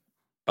medium?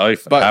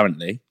 Both,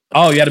 apparently.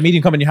 Oh, you had a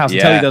medium come in your house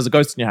and tell you there's a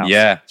ghost in your house?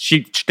 Yeah.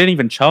 She didn't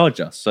even charge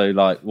us. So,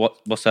 like,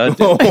 what's her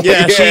deal?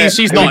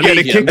 She's not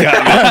getting a kick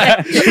out.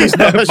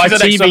 My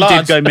TV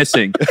did go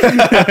missing.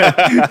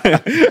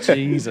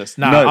 Jesus.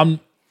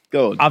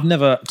 I've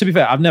never, to be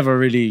fair, I've never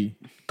really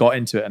got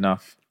into it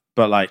enough.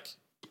 But, like,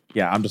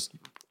 I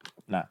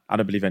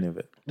don't believe any of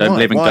it. Don't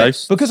believe in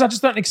ghosts? Because I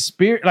just don't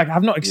experience, like,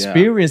 I've not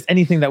experienced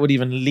anything that would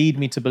even lead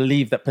me to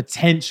believe that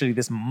potentially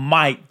this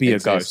might be a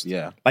ghost.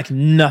 Yeah. Like,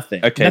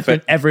 nothing. Okay,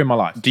 nothing ever in my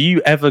life. Do you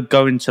ever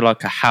go into,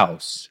 like, a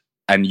house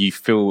and you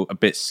feel a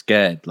bit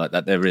scared, like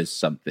that there is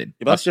something?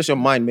 Yeah, but that's just your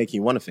mind making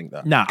you want to think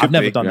that. Nah, I've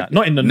never done that.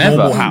 Not in the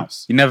normal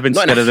house. You've never been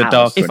scared of the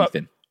dark or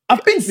anything?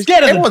 I've been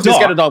scared of the dark. Everyone's been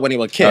scared of the dark when you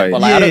were a kid, but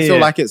like, I don't feel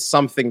like it's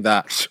something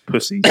that...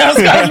 Pussy.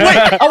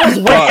 I was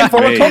waiting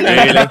for a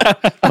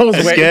comment. I was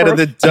scared of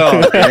the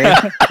dark.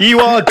 Eh? You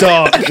are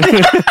dark.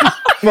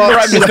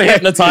 Right, Mr.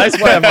 Hypnotized,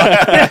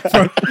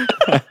 whatever.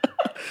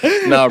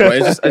 No, bro,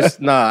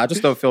 I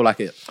just don't feel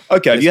like it.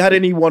 Okay, have you had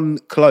anyone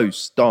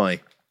close die?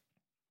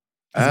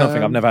 There's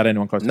nothing. I've never had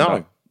anyone close to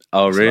die.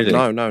 Oh, really?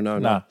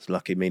 No. It's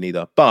lucky, me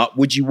neither. But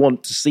would you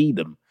want to see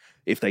them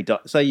if they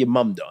died? Say your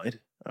mum died,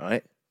 all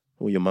right?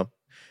 Or your mum.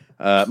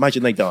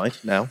 Imagine they died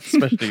now.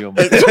 Especially your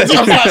mum.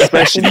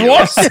 Especially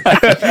what?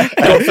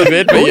 God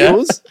forbid, but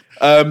yours.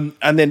 And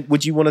then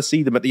would you want to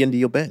see them at the end of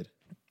your bed?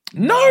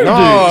 No, dude.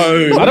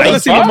 I don't want to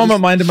see my mum at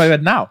my end of my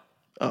bed now.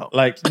 Oh.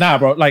 Like, nah,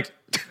 bro. Like,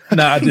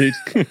 nah, dude.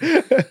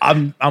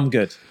 I'm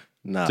good.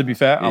 Nah. To be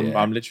fair,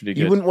 I'm literally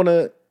good. You wouldn't want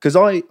to... Because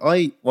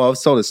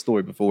I've told a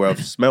story before where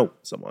I've smelt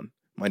someone,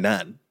 my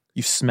nan.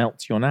 You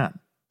smelt your nan?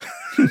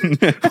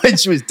 When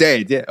she was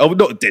dead, yeah. Oh,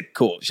 not dead,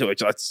 court.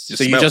 I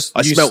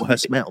smelt her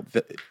smell.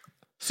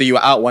 So you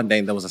were out one day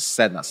and there was a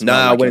scent that smelled.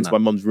 I went into my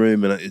mum's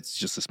room and it's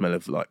just the smell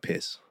of like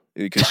piss.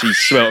 because she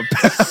smelled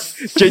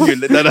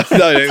genuinely. No,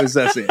 it was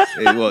that's it.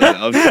 It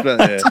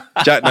was.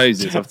 Jack knows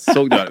this. I've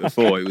talked about it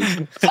before. It was.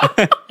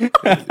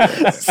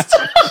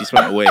 She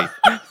smelled away.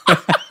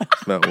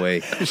 Smelled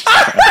away.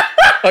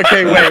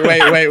 Okay,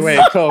 wait.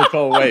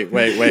 Cole, wait.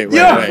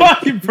 You're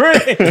fucking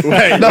pretty.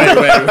 Wait.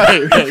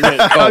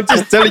 I'm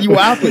just telling you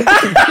what happened.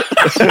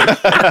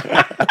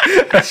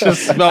 It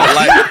just smelled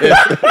like this.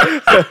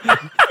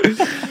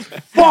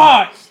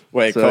 Fuck.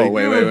 Wait, Cole,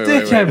 wait.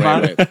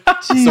 Man.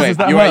 Jesus,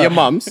 so you were at your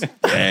mum's.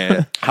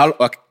 Yeah. How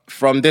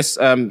from this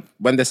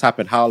when this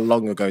happened? How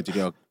long ago did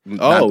your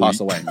nan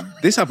pass away?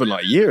 This happened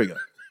like a year ago.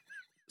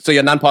 So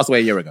your nan passed away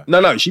a year ago?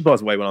 No, she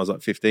passed away when I was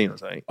like 15 or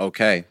something.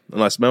 Okay.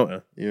 And I smelt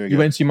her a year ago. You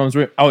went to your mum's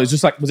room. Oh, it's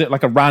just like, was it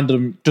like a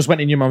random, just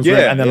went in your mum's room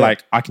and then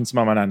like, I can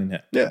smell my nan in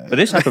here. Yeah. But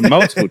this happened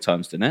multiple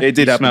times, didn't it? It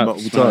did happen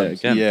multiple times.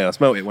 Again. Yeah, I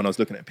smelt it when I was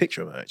looking at a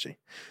picture of her, actually.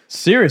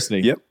 Seriously?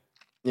 Yep.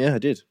 Yeah, I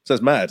did. So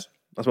it's mad.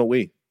 I smell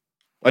weed.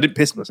 I didn't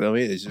piss myself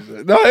either.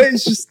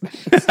 It's just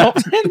stop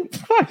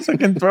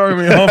fucking throwing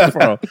me off,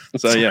 bro.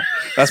 So yeah,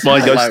 that's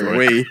my ghost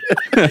story.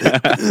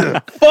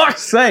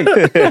 Fuck's sake!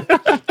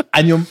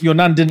 And your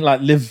nan didn't like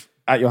live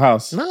at your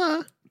house?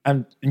 Nah.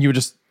 And you were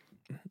just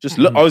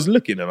look. I was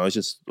looking, and I was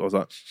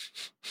like,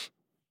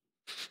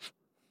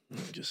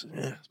 it's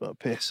about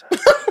piss.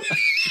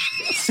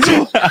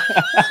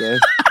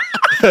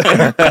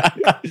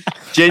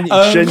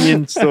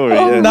 Genuine story.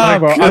 Yeah. No,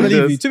 bro, I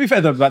believe you. To be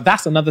fair though, like,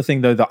 that's another thing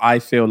though that I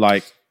feel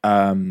like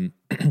like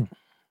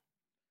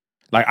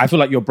I feel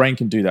like your brain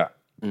can do that.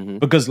 Mm-hmm.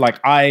 Because like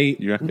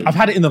I've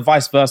had it in the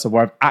vice versa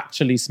where I've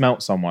actually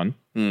smelt someone,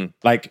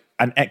 like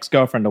an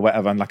ex-girlfriend or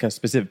whatever, and like a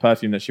specific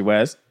perfume that she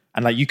wears.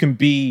 And like you can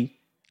be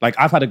like,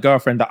 I've had a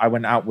girlfriend that I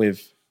went out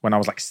with when I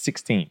was like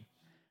 16.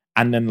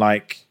 And then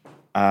like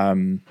I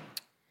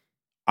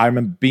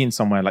remember being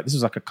somewhere, like this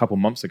was like a couple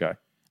months ago.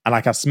 And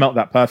like I smelt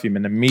that perfume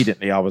and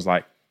immediately I was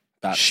like,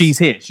 she's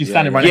here. She's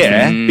standing right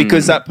next to me.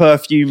 Because that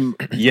perfume.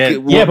 But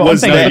I'm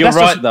saying you're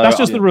right though. That's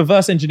just the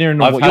reverse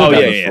engineering of what you've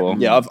done before.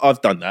 Yeah, I've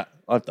done that.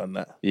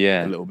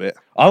 Yeah, a little bit.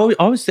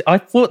 I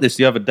thought this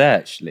the other day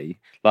actually.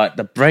 Like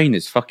the brain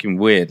is fucking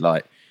weird.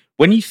 Like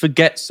when you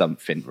forget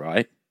something,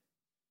 right?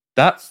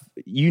 That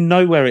you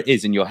know where it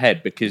is in your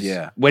head because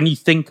when you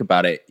think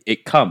about it,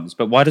 it comes.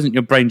 But why doesn't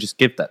your brain just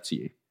give that to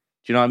you? Do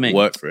you know what I mean?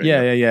 Work for it.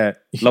 Yeah.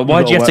 Like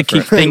why do you have to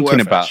keep thinking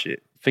about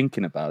it?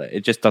 Thinking about it, it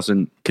just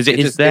doesn't because it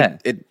is there.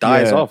 It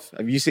dies off.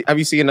 Have you seen?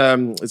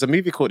 There's a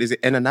movie called Is it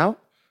In and Out?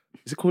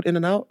 Is it called In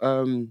and Out?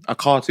 A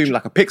cartoon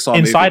like a Pixar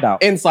Inside movie.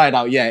 Out. Inside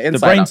Out. Yeah. Inside the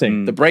brain Out.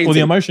 thing. The brain or thing.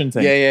 the emotion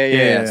thing.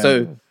 Yeah.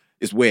 So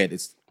it's weird.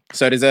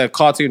 So there's a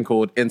cartoon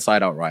called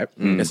Inside Out, right?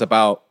 It's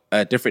about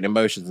different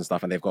emotions and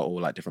stuff, and they've got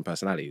all like different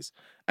personalities.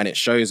 And it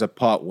shows a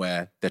part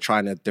where they're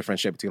trying to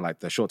differentiate between like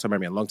the short-term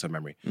memory and long-term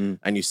memory.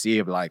 And you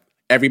see like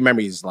every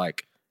memory is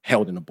like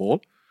held in a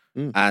ball.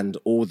 And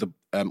all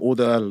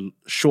the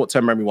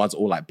short-term memory ones are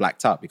all like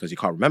blacked out because you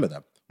can't remember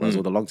them. Whereas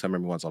all the long-term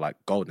memory ones are like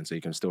golden, so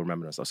you can still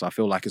remember them stuff. So I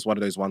feel like it's one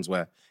of those ones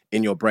where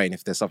in your brain,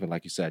 if there's something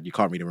like you said, you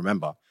can't really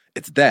remember.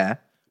 It's there,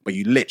 but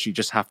you literally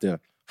just have to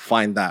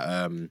find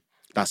that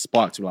that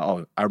spark to like,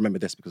 oh, I remember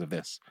this because of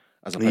this,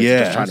 as opposed to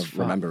just trying to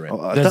remember it.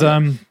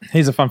 There's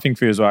here's a fun thing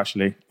for you as well,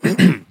 actually,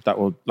 that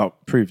will like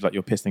prove that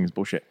your piss thing is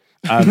bullshit.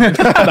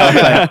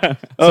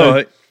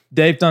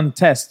 They've done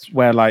tests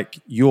where like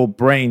your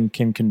brain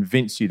can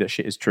convince you that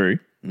shit is true,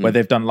 where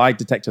they've done lie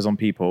detectors on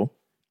people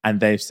and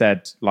they've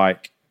said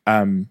like,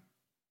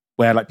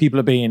 where like people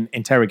are being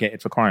interrogated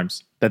for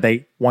crimes that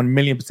they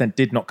 1,000,000%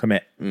 did not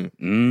commit.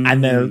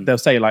 And they'll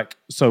say like,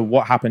 so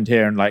what happened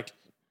here? And like,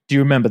 do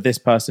you remember this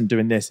person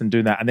doing this and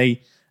doing that? And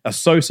they are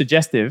so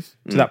suggestive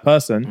to that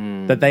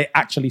person that they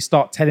actually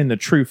start telling the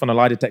truth on a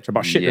lie detector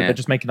about shit that they're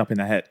just making up in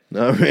their head.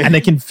 Oh, really? And they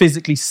can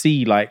physically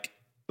see like,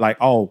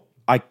 oh,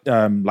 I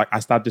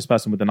stabbed this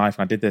person with a knife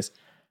and I did this,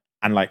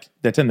 and like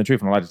they're telling the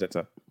truth on a lie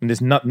detector, and there's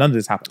none of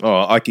this happened.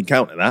 Oh, I can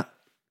counter that.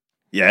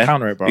 Yeah,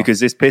 counter it, bro. Because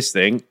this piss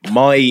thing,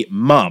 my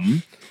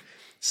mum,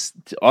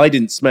 I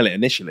didn't smell it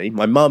initially.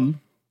 My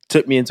mum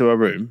took me into her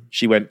room.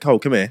 She went, "Cole,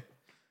 come here."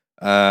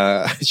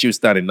 She was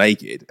standing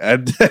naked,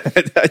 and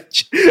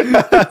that's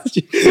not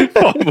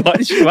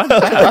a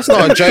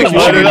joke.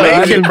 I knew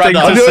it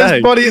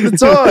was funny at the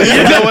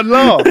time. No one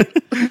laughed.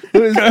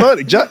 It was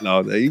funny. Jack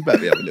laughed. You better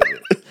be having a little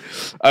bit.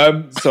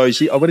 So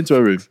I went into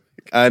her room,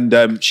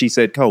 and she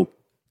said, "Cole,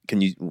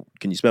 can you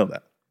smell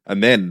that?"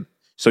 And then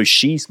so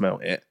she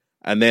smelled it,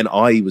 and then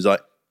I was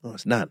like, "Oh,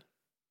 it's Nan."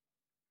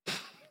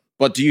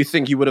 But do you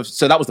think you would have?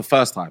 So that was the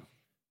first time.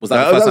 Was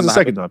that the first time? The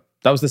second time.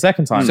 That was the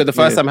second time. So the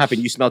first time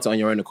happened, you smelt it on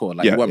your own accord,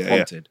 like you weren't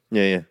prompted.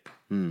 Yeah.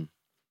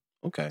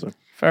 Okay,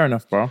 fair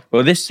enough, bro.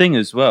 Well, this thing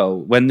as well.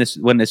 When this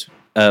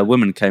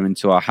woman came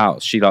into our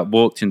house, she like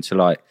walked into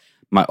like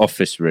my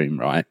office room,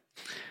 right?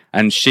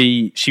 And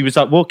she was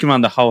like walking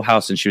around the whole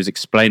house and she was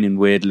explaining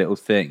weird little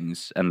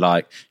things. And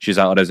like, she was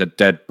like, oh, there's a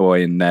dead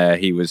boy in there.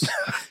 He's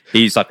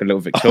like a little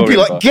Victorian. I'll be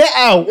like, boy. Get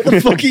out. What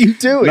the fuck are you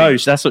doing? No,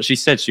 that's what she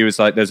said. She was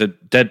like, there's a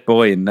dead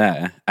boy in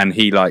there and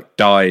he like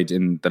died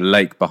in the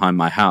lake behind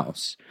my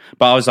house.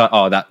 But I was like,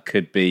 oh, that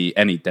could be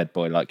any dead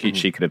boy. Like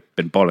she could have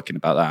been bollocking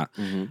about that.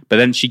 But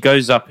then she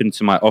goes up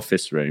into my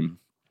office room.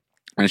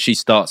 And she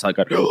starts like,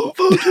 oh,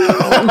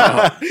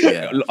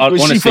 yeah.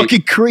 Was she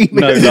fucking creepy?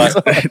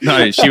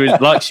 No, she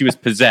was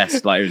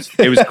possessed. Like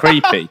it was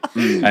creepy.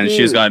 And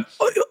she was going,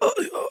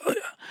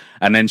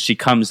 and then she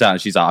comes out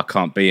and she's like, I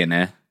can't be in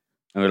here.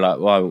 And we're like,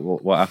 why?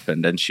 What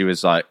happened? And she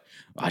was like,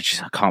 I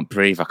can't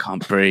breathe.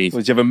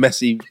 Did you have a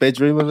messy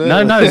bedroom?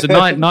 No, it was a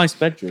nice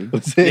bedroom.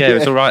 It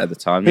was all right at the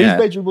time. Whose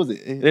bedroom was it?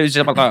 It was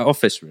just like an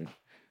office room.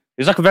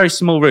 It was like a very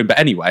small room, but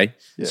anyway.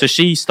 Yeah. So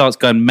she starts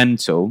going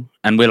mental,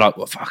 and we're like,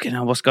 "Well, fucking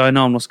hell, what's going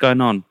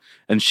on?"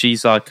 And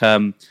she's like,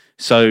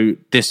 "So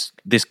this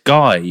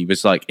guy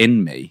was like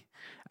in me,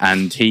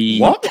 and he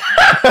what?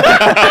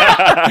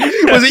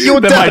 Was it your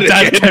dad? My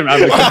dad came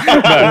around.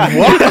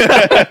 What?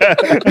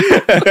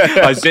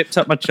 I zipped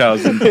up my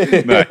trousers.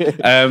 No.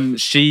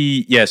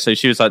 So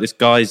she was like, "This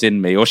guy's in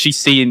me," or she's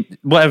seeing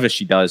whatever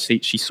she does.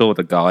 She saw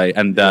the guy,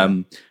 and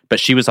but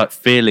she was like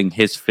feeling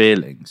his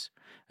feelings.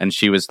 And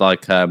she was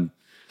like,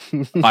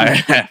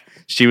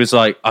 she was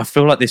like, I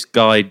feel like this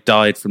guy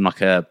died from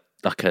like a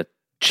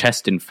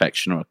chest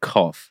infection or a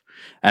cough.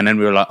 And then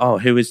we were like, oh,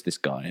 who is this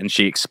guy? And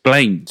she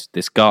explained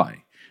this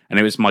guy. And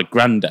it was my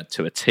granddad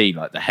to a T,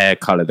 like the hair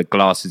color, the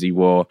glasses he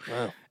wore,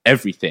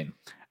 everything.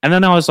 And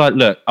then I was like,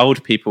 look,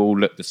 old people all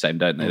look the same,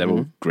 don't they? They're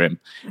all grim.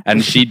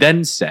 And she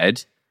then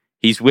said,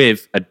 he's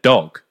with a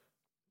dog,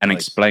 and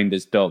explained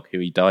his dog who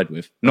he died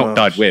with. Not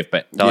died with,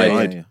 but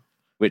died. Yeah.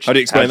 Which, how do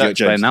you explain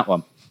that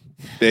one?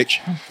 Bitch.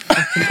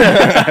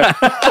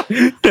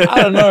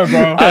 I don't know,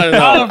 bro. I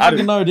don't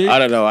fucking know, dude. I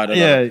don't know.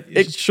 Yeah,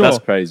 sure. That's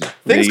crazy.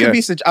 Things can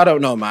be I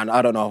don't know, man.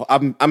 I don't know.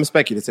 I'm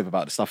speculative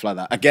about stuff like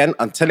that. Again,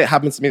 until it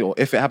happens to me, or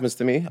if it happens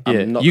to me,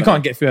 I'm not. You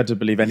can't get Fuad to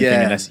believe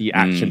anything unless he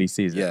actually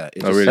sees it. Yeah,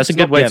 really. That's a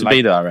good way to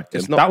be, though. I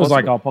reckon that was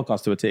like our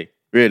podcast to a T.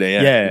 Really?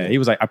 Yeah. He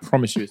was like, I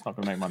promise you, it's not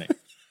going to make money.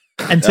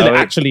 Until it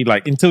actually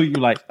until you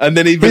and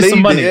then he here's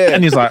some money, it,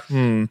 and he's like,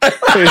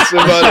 here's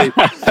some money.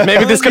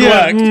 Maybe this could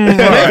work.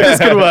 Maybe this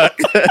could work.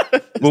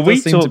 Well, we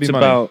talked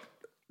about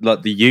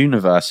like the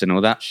universe and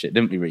all that shit,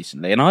 didn't we,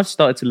 recently? And I've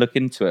started to look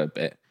into it a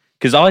bit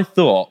because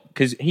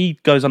he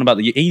goes on about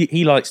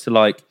he likes to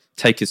like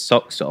take his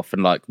socks off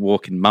and like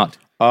walk in mud.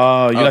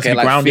 Oh, you like to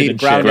be grounded and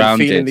shit.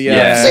 Grounded.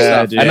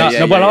 Yeah.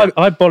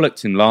 I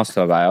bollocked him last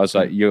time. I was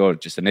like, you're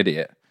just an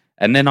idiot.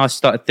 And then I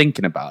started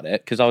thinking about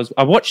it because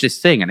I watched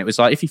this thing and it was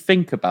like, if you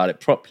think about it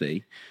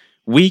properly,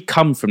 we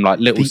come from like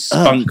little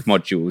spunk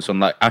modules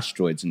on like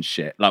asteroids and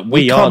shit. Like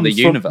we are the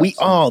universe. We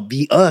are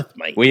the Earth,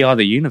 mate. We are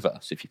the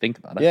universe, if you think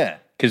about it. Yeah.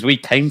 Because we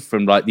came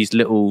from like these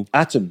little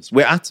atoms.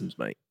 We're atoms,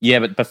 mate. Yeah,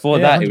 but before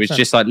that, 100%. It was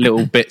just like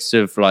little bits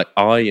of like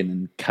iron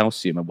and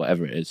calcium or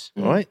whatever it is.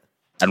 Right.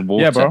 And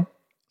water. Yeah, bro.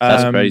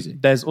 That's crazy.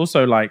 There's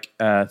also like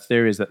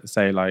theories that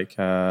say like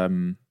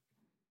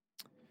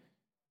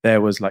there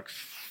was like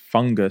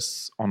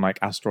fungus on like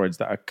asteroids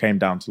that came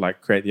down to like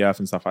create the Earth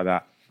and stuff like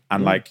that.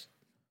 And like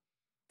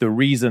the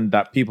reason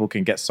that people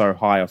can get so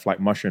high off like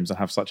mushrooms and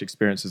have such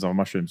experiences on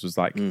mushrooms was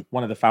like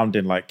one of the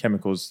founding like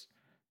chemicals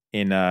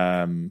in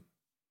the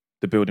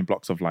building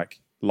blocks of like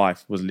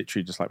life was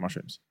literally just like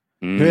mushrooms.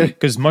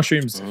 Because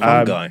mushrooms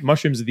are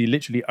the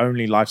literally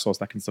only life source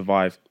that can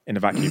survive in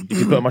a vacuum. You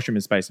can put a mushroom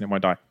in space and it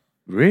won't die.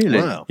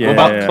 Really? Wow. Yeah, what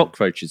about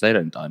cockroaches? They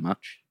don't die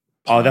much.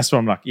 Oh, that's what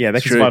I'm like. Yeah, they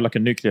can survive like a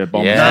nuclear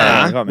bomb.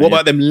 Yeah. What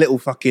about them little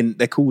fucking?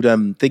 They're called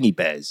thingy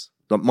bears,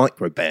 like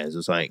micro bears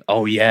or something.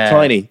 Oh yeah,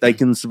 tiny. They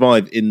can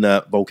survive in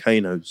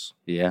volcanoes.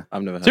 Yeah,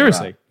 I've never heard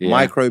seriously of that.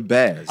 Micro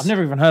bears. I've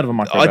never even heard of a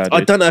micro bear.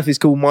 I don't know if it's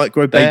called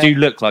micro bear. They do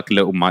look like a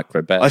little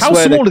micro bear. How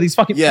small are these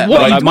fucking? Yeah,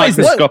 what like is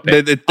this?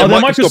 Microscopic. They're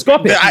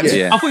microscopic.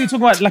 Yeah. I thought you were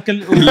talking about like a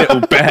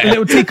little bear, a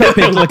little teacup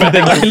pig looking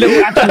thing, like a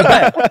little actual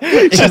bear.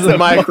 It's just a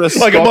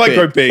microscopic, like a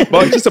micro pig,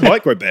 like just a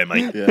micro bear,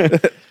 mate. Yeah.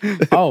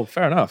 Oh,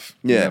 fair enough.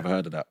 Yeah, I've never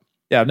heard of that.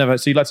 Yeah, I've never.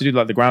 So you like to do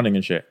like the grounding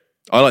and shit?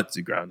 I like to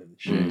do grounding and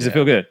shit. Does it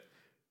feel good?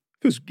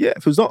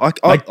 It feels not.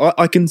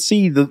 I can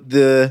see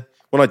the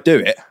when I do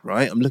it,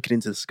 right? I'm looking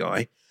into the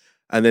sky,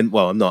 and then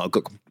I'm not. I've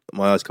got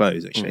my eyes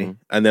closed actually,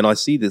 and then I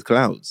see the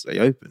clouds. They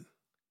open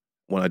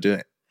when I do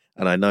it,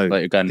 and I know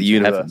like the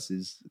universe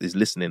is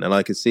listening, and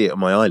I can see it on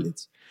my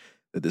eyelids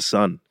that the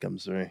sun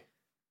comes through.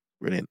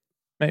 Brilliant,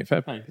 mate.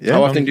 Fair play. Yeah,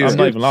 how often do you? I'm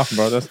not even laughing,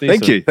 bro. That's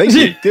Thank you.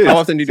 Good. How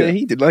often do you do it?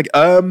 He did like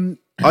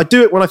I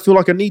do it when I feel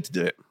like I need to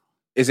do it.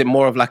 Is it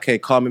more of like a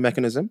calming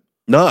mechanism?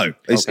 No,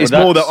 it's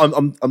more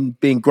that I'm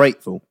being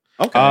grateful.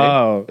 Okay.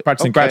 Oh,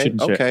 practicing gratitude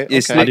and shit. Okay.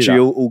 It's literally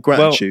all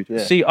gratitude.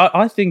 Well, see,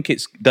 I think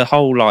it's the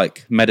whole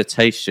like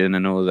meditation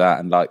and all that,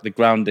 and like the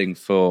grounding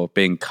for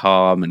being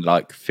calm and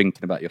like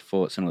thinking about your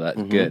thoughts and all that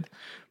is good.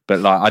 But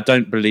like, I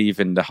don't believe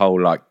in the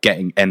whole like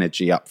getting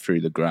energy up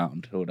through the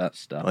ground, all that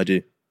stuff. I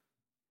do.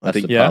 That's I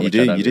think the part you which I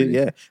do. don't You do. really-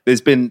 Yeah.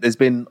 There's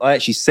been. I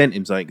actually sent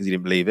him something because he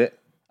didn't believe it,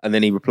 And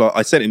then he replied,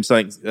 I sent him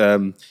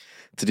something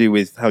to do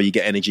with how you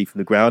get energy from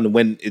the ground. And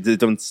when they've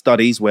done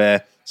studies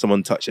where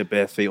someone touched their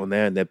bare feet on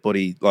there and their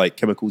body, like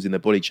chemicals in their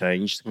body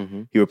changed,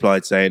 he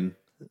replied saying,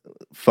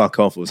 fuck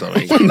off or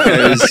something.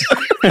 That's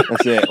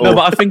it. Or, no,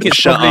 but I think it's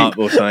shut up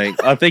or something.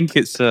 I think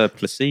it's a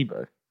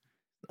placebo.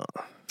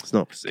 It's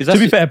not placebo. To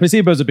be fair,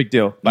 placebo is a big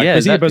deal. Like,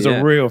 placebo is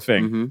a real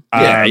thing.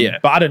 Mm-hmm.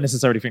 But I don't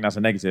necessarily think that's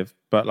a negative.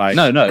 But like,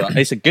 no,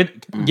 it's a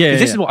good.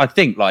 This is what I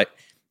think. Like,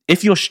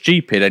 if you're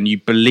stupid and you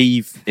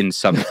believe in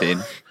something.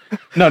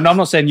 No, I'm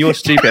not saying you're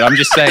stupid. I'm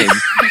just saying.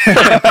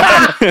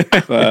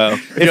 Well,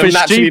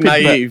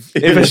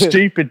 if a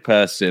stupid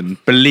person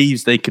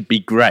believes they could be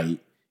great,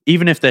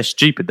 even if they're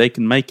stupid, they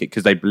can make it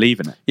because they believe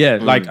in it. Yeah,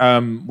 like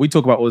we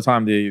talk about all the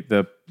time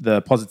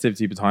the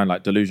positivity behind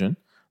like delusion.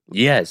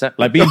 Yeah,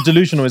 exactly. Like being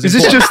delusional is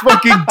important. Is this just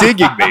fucking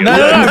digging me? No.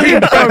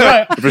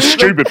 Right. If a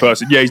stupid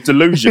person, he's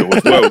delusional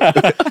as well.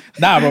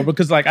 Nah, bro,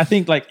 because like I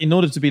think like in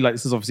order to be like,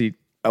 this is obviously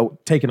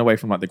taken away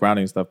from like the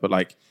grounding and stuff, but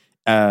like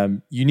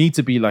you need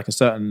to be like a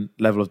certain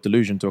level of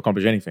delusion to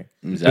accomplish anything.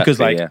 Exactly, because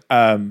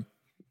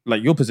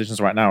like your positions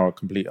right now are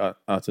complete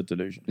utter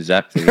delusion.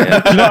 Exactly.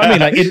 Yeah. You know what I mean?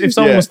 Like if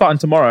someone was starting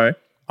tomorrow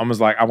and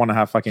was like, I want to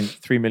have fucking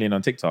 3 million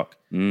on TikTok,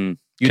 you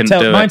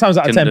tell 9 times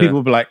out of 10 people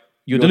will be like,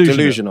 you're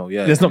delusional.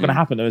 Yeah, that's not going to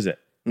happen, though, is it?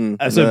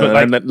 But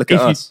like, look at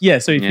us.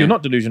 If you're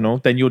not delusional,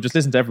 then you'll just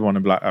listen to everyone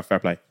and be like, fair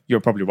play. You're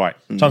probably right.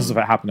 Chances of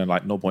it happening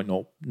like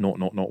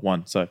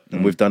 0.0001. So,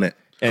 and we've done it.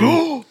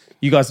 And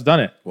you guys have done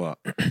it. What?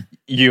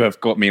 You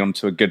have got me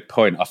onto a good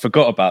point. I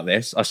forgot about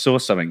this. I saw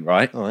something,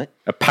 right? All right.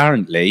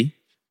 Apparently,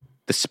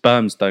 the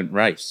sperms don't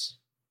race.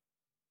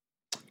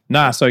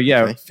 Nah, so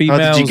females.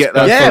 How did you get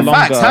that? Yeah,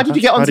 facts. How did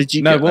you get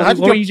on? What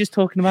were you just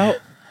talking about?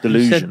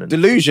 Delusion.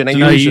 Delusion. And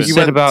you said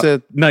went about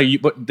to...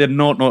 but the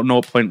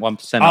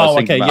 0.1%. Oh,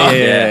 okay,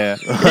 yeah.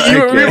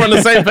 We were on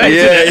the same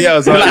page. Yeah. I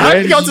was like, how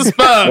did you get onto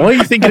sperm? Why are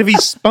you thinking of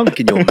his spunk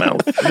in your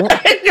mouth?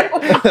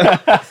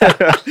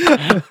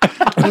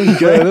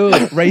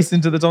 Race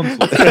into the tonsil.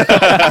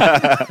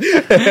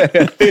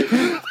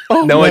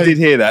 I did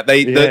hear that.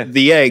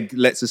 The egg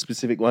lets a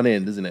specific one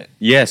in, doesn't it?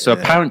 Yeah. So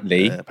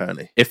apparently,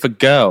 if a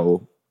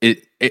girl,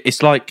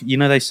 it's like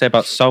they say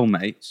about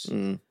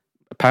soulmates.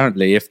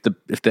 Apparently, if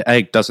the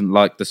egg doesn't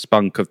like the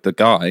spunk of the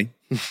guy,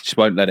 she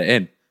won't let it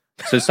in.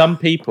 So some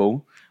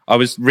people, I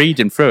was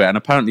reading through it, and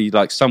apparently,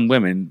 like some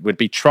women would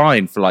be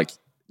trying for like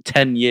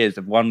 10 years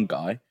of one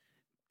guy,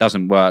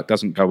 doesn't work,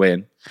 doesn't go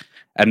in,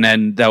 and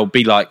then there'll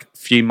be like a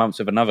few months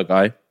of another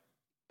guy,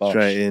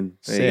 straight in.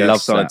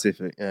 Loves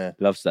scientific,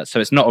 loves that.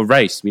 So it's not a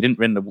race. We didn't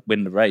win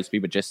the race. We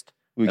were just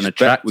an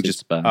attractive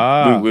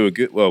sperm. We were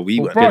good. Well, we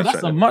were. Bro,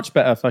 that's a much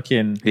better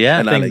fucking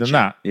thing than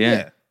that.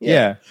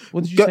 Yeah.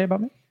 What did you say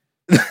about me?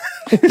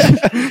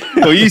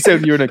 Well, you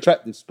said you're an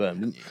attractive sperm,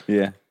 didn't you?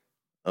 Yeah.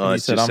 Oh, he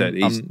said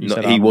he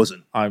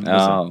wasn't.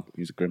 He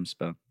was a grim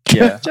sperm.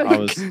 Yeah, I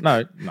was.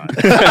 No.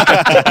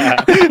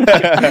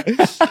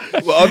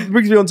 Well, it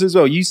brings me on to as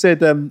well. You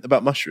said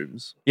about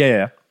mushrooms.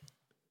 Yeah.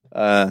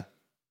 I've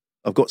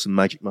got some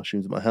magic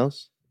mushrooms at my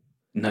house.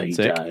 No, you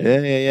don't.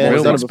 Yeah.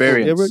 Real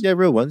experience. Yeah,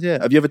 real ones.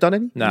 Yeah. Have you ever done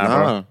any?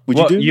 Nah. Would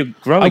you do? You're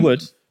growing. I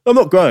would. I'm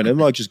not growing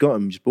them. I just got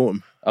them. Just bought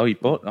them. Oh, you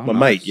bought? Oh, my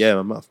mate.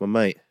 Yeah, my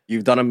mate.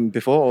 You've done them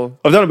before? Or?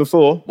 I've done them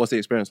before. What's the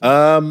experience?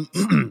 I've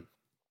done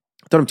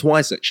them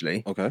twice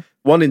actually. Okay.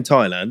 One in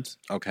Thailand.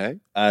 Okay.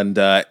 And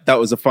that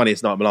was the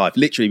funniest night of my life.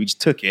 Literally, we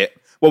just took it.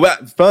 Well,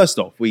 first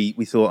off, we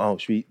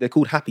thought, they're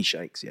called happy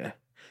shakes, yeah.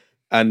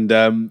 And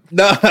no.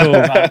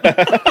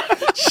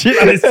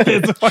 Shit,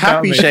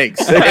 happy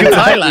shakes in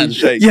Thailand.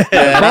 Shakes. Yeah,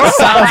 that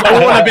sounds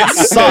all a bit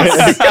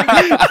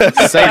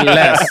sus. Say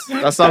less.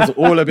 That sounds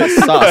all a bit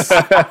sus.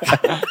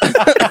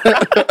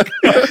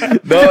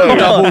 No,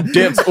 double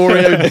dipped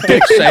Oreo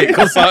dick shake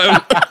or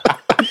something.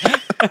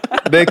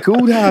 They're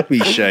called happy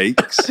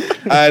shakes,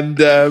 and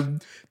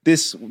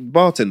this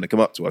bartender come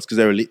up to us because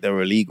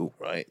they're illegal,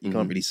 right? You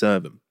can't really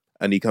serve them.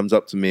 And he comes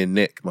up to me and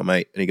Nick, my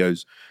mate, and he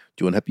goes,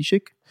 "Do you want happy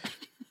shake?"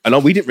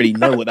 And we didn't really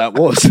know what that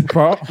was.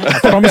 Bro, I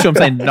promise you I'm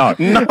saying no.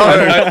 We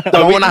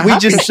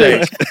just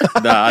shake.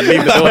 Nah, I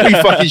leave it. We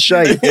fucking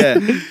shake, yeah.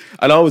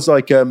 And I was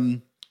like,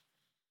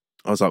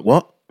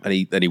 what?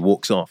 And then he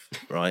walks off,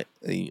 right?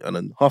 And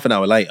then half an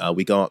hour later,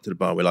 we go up to the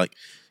bar. We're like,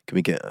 "Can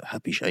we get a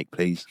happy shake,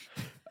 please?"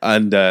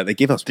 And they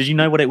give us. Did you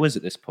know what it was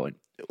at this point?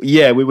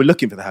 Yeah, we were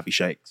looking for the happy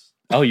shakes.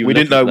 Oh, we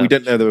didn't know. We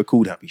didn't know they were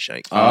called happy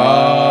shakes.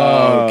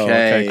 Oh,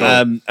 okay.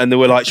 Cool. And they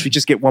were like, "Should we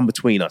just get one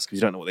between us because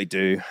you don't know what they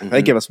do?" Mm-hmm.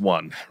 They give us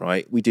one,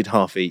 right? We did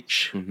half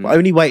each, but I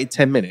only waited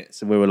 10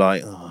 minutes, and we were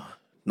like, "Oh,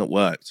 not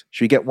worked.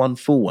 Should we get one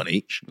full one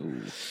each?"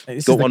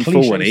 Got one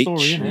full one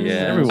each,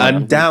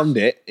 and downed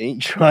it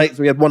each, right?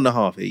 So we had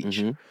 1.5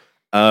 each.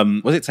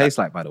 What did it taste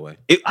like, by the way?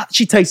 It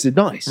actually tasted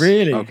nice.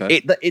 Really?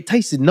 Okay. It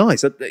tasted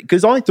nice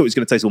because I thought it was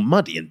going to taste all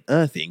muddy and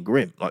earthy and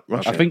grim, like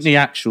Russian. I think the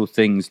actual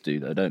things do,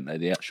 though, don't they?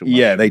 The actual.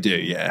 Yeah, they do.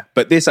 Yeah,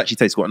 but this actually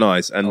tastes quite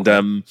nice. And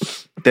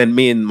then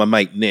me and my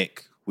mate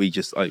Nick, we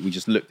just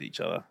looked at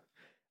each other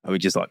and we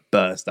just like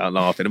burst out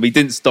laughing, and we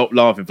didn't stop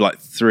laughing for like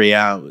 3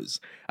 hours.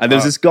 And there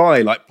was this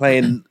guy like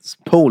playing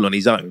pool on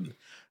his own.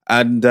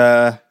 And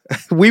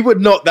we were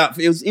not that.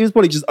 He was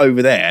probably just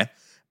over there,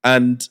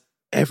 and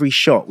every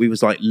shot we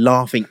was like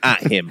laughing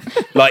at him,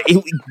 like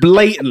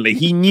blatantly.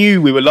 He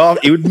knew we were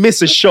laughing. He would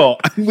miss a shot,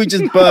 and we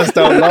just burst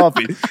out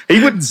laughing. He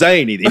wouldn't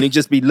say anything. He'd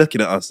just be looking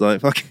at us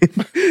like fucking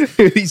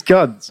these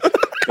cunts.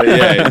 But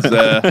yeah,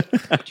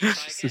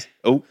 it's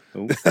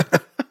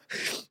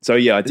So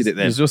yeah, I did it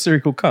then. Is your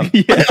cereal called Cunt?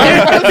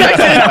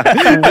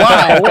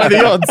 Wow, what are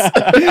the odds?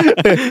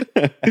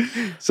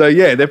 So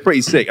yeah, they're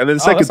pretty sick. And then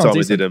the second time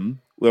I did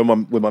them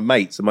with my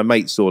mates, and my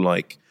mates saw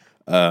like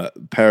a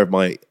pair of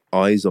my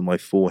eyes on my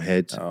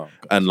forehead,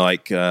 and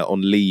like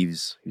on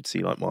leaves, you'd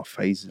see like my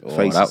face.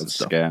 That would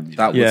scare me.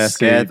 That would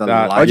scare the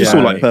life. I just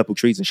saw like purple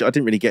trees and shit. I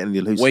didn't really get any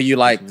hallucinations. Were you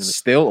like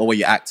still, or were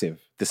you active?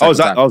 I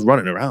was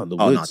running around the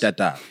woods. Oh no, dead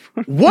dad.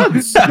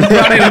 Once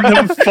running in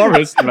the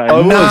forest, man. I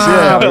was,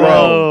 yeah.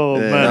 Oh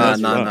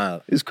man,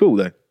 no. It's cool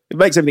though. It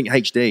makes everything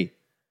HD.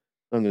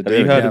 Have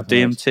you heard of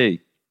DMT?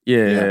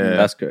 Yeah.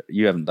 That's good.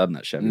 You haven't done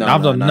that shit. No,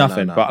 I've done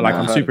nothing, but like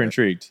I'm super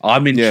intrigued.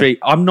 I'm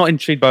intrigued. I'm not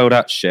intrigued by all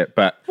that shit,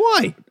 but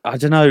why? I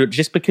don't know.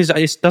 Just because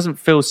it doesn't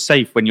feel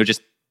safe when you're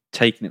just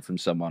taking it from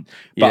someone.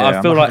 But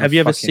I feel like, have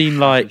you ever seen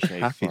like?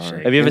 Have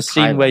you ever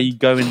seen where you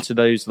go into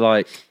those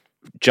like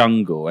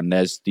jungle and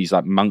there's these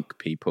like monk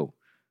people?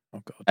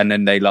 Oh god! And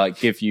then they like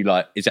give you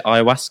like, is it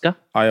ayahuasca?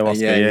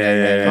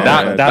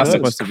 Yeah. That's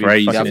supposed to be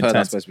crazy. I've heard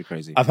that's supposed to be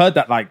crazy. I've heard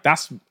that like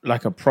that's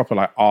like a proper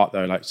like art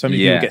though. Like so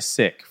many people get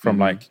sick from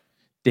like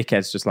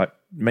dickheads just like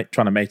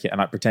trying to make it and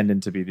like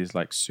pretending to be these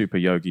like super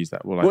yogis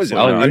that will like. What is it?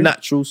 A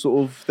natural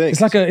sort of thing.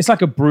 It's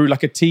like a brew,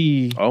 like a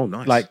tea. Oh,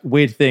 nice. Like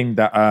weird thing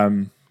that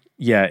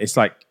it's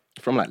like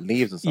from like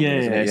leaves or something.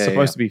 Yeah, it's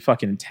supposed to be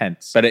fucking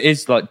intense. But it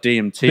is like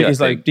DMT. It's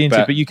like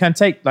DMT, but you can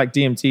take like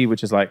DMT,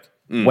 which is like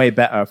way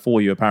better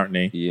for you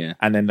apparently. Yeah.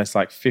 And then there's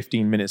like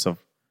 15 minutes of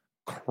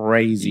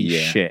crazy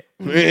shit.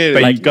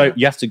 Really? But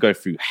you have to go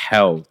through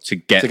hell to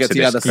get to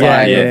the other this.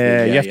 side.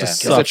 Yeah, you have to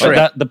suffer.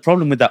 But the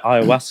problem with that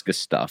ayahuasca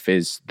stuff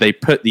is they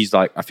put these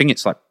like, I think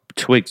it's like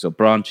twigs or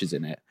branches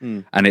in it,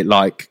 and it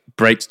like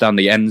breaks down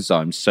the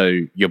enzymes so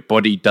your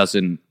body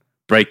doesn't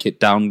break it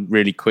down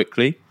really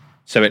quickly.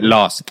 So it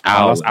lasts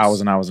hours.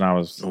 Hours and hours and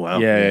hours. Oh, wow.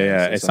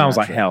 Yeah. It sounds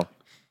like hell.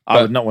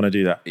 I would not want to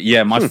do that.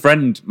 Yeah, my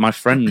friend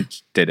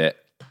did it,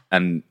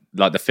 and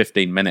like the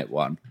 15-minute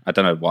one. I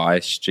don't know why,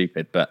 it's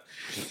stupid, but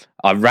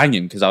I rang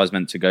him because I was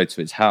meant to go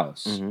to his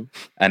house,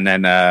 and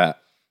then I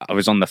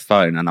was on the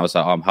phone, and I was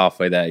like, I'm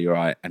halfway there. You're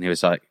right, and he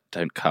was like,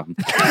 "Don't come."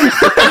 And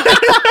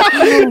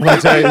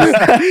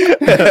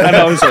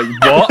I was like,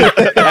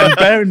 "What?" And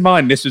bear in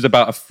mind, this was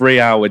about a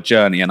 3-hour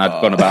journey, and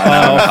I'd gone about an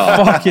hour and a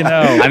half. Fucking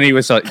hell! And he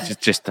was like,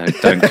 "Just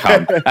don't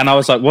come." And I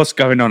was like, "What's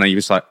going on?" And he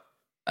was like,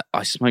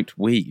 "I smoked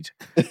weed."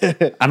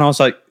 And I was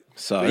like,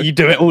 "So you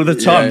do it all the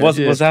time?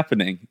 What's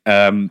happening?"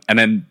 And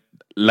then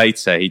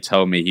later, he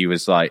told me he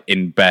was like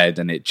in bed,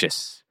 and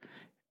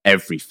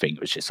everything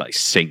was just like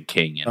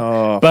sinking.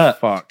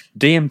 Fuck.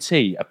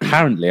 DMT,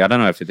 apparently, I don't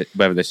know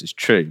whether this is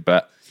true,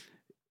 but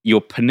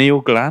your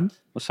pineal gland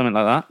or something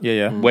like that.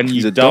 Yeah. When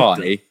you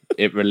die,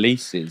 it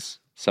releases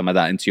some of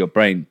that into your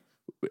brain,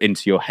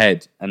 into your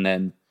head, and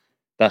then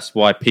that's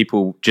why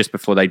people just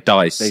before they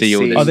die see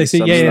all this. Oh, they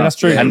see. Yeah, that's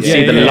true. And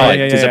see the light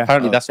because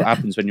apparently that's what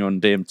happens when you're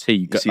on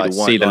DMT. You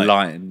see the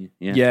light. And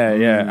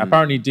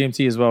Apparently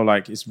DMT as well.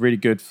 Like it's really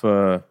good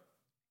for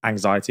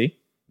anxiety.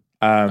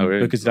 Really?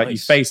 Because like you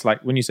face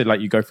like when you said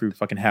like you go through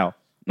fucking hell,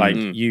 like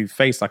you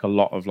face like a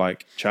lot of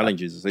like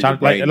challenges,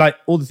 like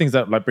all the things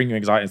that like bring you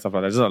anxiety and stuff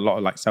like that. There's a lot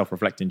of like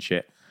self-reflecting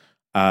shit,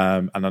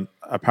 and then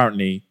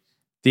apparently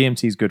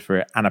DMT is good for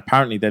it, and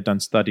apparently they've done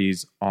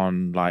studies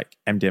on like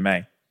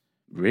MDMA,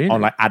 really,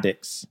 on like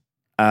addicts,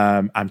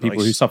 and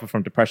people who suffer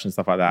from depression and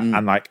stuff like that,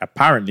 and like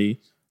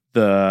apparently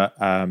the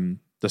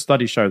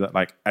studies show that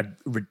like a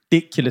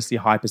ridiculously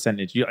high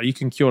percentage you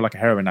can cure like a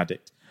heroin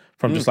addict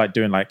from just like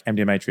doing like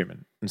MDMA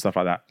treatment and stuff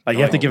like that. Like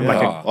you have to give them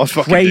like a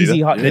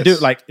crazy high. They do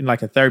it like in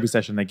like a therapy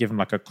session. They give them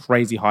like a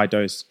crazy high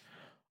dose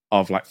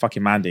of like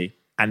fucking Mandy,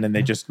 and then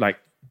they just like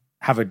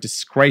have a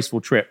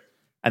disgraceful trip,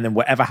 and then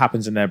whatever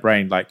happens in their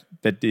brain, like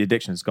the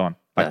addiction's gone.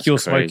 Like That's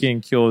cures crazy.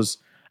 smoking, cures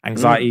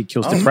anxiety,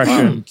 cures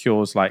depression,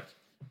 cures like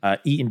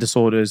eating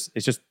disorders.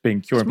 It's just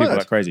been curing people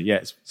like crazy.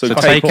 Yeah. So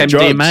take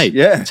MDMA.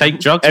 Yeah. Take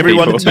drugs.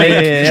 Everyone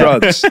take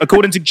drugs,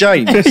 according to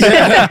James.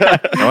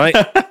 Right.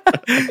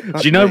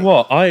 Do you know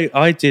what?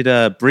 I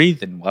did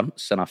breathing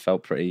once, and I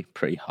felt pretty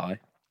high.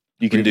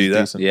 You can do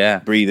that. Decent. Yeah.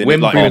 Breathing.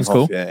 Wim Hof's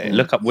cool.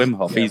 Look up Wim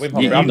Hof. Wim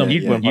Hof.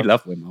 You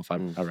love Wim Hof, I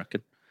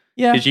reckon.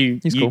 Yeah.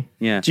 He's cool.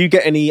 Yeah. Do you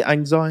get any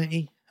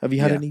anxiety? Have you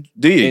had any?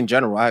 Do you? In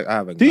general, I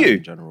have anxiety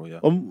in general, yeah.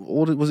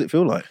 What does it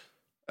feel like?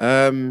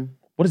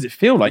 What does it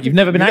feel like? You've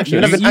never been anxious.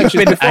 You've never been anxious.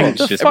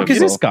 What the fuck is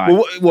this guy?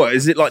 Well, what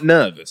is it like?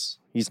 Nervous?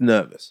 He's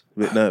nervous. A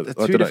bit nervous.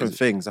 They're two different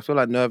things. I feel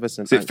like nervous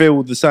and Does it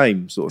feel the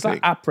same sort It's of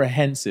like thing?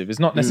 apprehensive. It's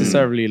not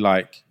necessarily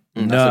like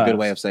That's a good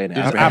way of saying it.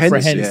 It's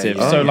apprehensive.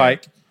 Yeah. So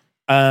like,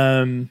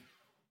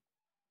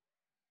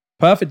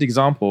 perfect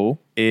example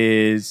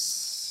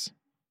is,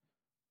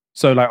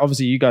 so like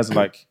obviously you guys are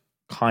like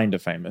kind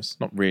of famous,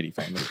 not really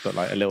famous, but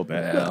like a little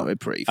bit. Yeah, we're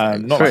pretty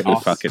famous. Not pretty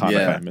like fucking kind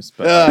of famous,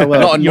 but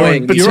not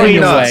annoying.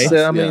 Between us,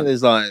 I mean,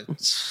 there's like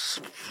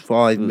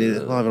 5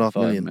 million, 5.5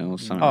 million. Mil,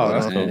 something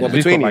that's like cool. that.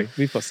 Well,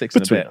 we've got 6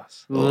 between and a bit.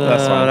 us.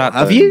 That's fine.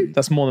 Have you?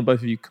 That's more than both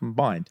of you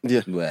combined.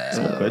 Yeah.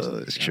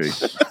 That's true.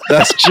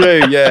 That's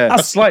true. Yeah.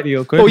 That's slightly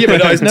awkward. Oh yeah,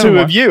 but that's two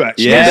of you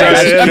actually. Yeah,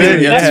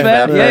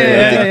 That's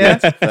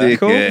fair. Yeah.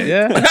 Cool.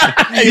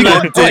 Yeah. You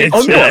got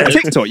on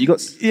TikTok. You got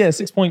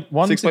 6.1, 6.1,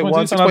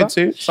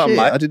 6.2, 6.2, something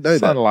like. I didn't know that.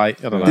 something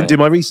like. I don't know. Didn't do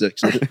my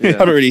research. I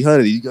haven't really heard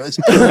of these guys.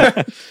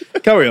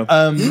 Carry on.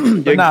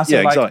 But nah, so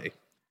like, anxiety.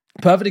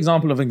 perfect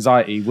example of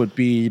anxiety would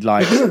be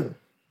like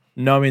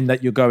knowing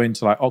that you're going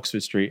to like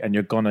Oxford Street and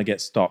you're gonna get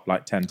stopped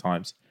like 10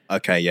 times.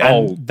 Okay, yeah.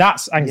 And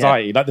that's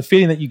anxiety. Like the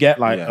feeling that you get,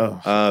 like,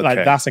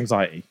 like that's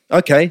anxiety.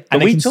 Okay,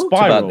 And we we talked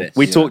spiral. about this.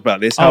 we talked about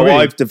this. Oh, How really?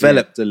 I've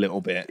developed a little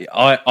bit.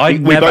 I We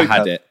never both had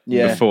have. it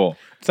Yeah. before.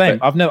 Same.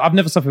 I've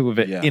never suffered with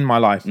it in my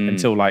life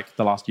until like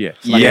the last year.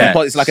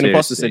 It's like an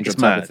imposter seriously.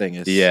 syndrome type of thing.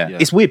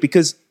 It's weird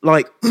because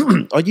like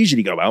I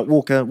usually go out,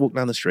 walk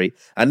down the street,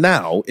 and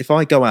now if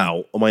I go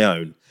out on my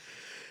own,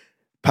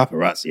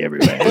 paparazzi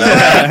everywhere.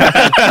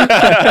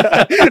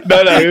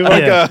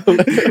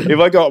 If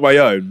I go on my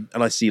own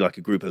and I see like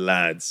a group of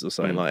lads or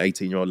something like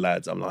 18-year-old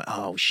lads, I'm like,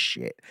 oh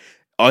shit.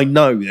 I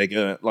know they're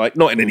gonna like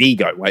not in an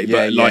ego way,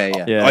 but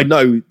like I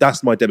know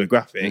that's my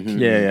demographic.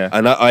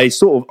 And I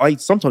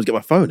sometimes get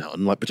my phone out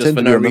and like pretend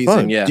to be on the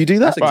phone. Do you do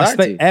that? That's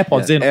exactly.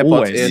 AirPods in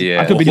always.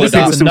 Yeah. I could be People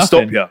listening to still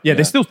nothing. stop you. Yeah,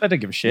 they don't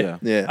give a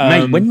shit.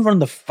 Mate, when you're on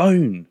the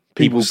phone,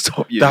 people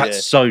stop you.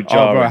 That's so Oh,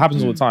 jarring. bro, it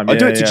happens all the time. I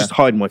do it to just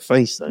hide my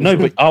face though. No,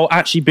 but I'll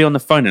actually be on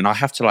the phone and I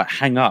have to like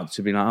hang up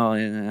to be like, oh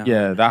yeah.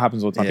 Yeah, that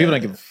happens all the time. People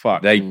don't give a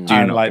fuck. They do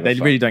And, not like give a they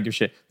fuck. really don't give a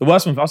shit. The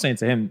worst one I was saying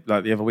to him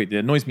like the other week, it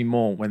annoys me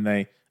more when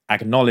they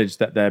acknowledge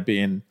that they're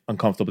being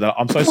uncomfortable. They're like,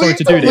 I'm so sorry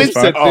to do this,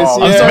 bro. I'm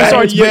so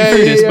sorry to put you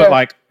through this, but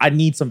like I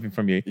need something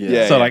from you.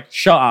 So like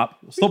shut up,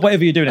 stop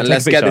whatever you're doing and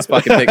let's take a get picture.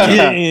 this fucking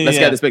picture. Let's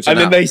get this picture. And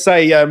now. then they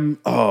say,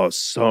 "Oh,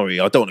 sorry,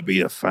 I don't want to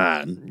be a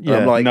fan." Yeah.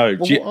 I'm like, No,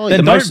 Then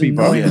the most don't be,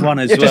 bro. annoying one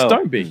as Yeah, well. just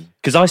don't be.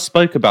 Because I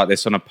spoke about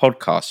this on a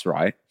podcast,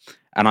 right?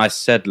 And I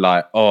said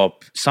like, oh,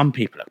 some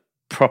people are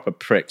proper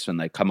pricks when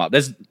they come up.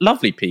 There's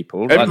lovely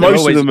people. Like,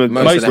 most of them are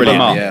most of them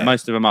brilliant, are. yeah.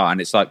 Most of them are, and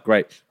it's like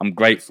great. I'm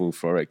grateful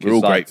for it. 'Cause, We're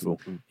all like, grateful.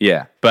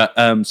 Yeah, but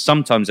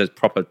sometimes there's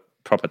proper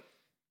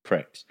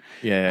pricks.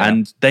 Yeah.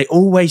 And they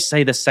always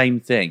say the same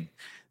thing.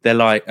 They're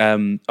like,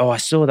 oh, I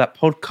saw that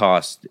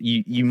podcast.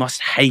 You must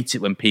hate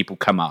it when people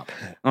come up.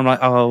 I'm like,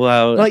 oh,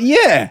 well. Like,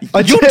 yeah,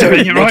 you're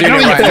doing it right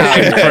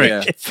now.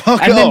 Yeah.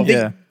 Fuck And off.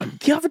 then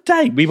the other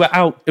day, we were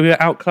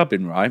out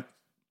clubbing, right?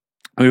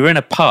 And we were in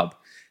a pub.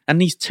 And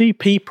these two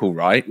people,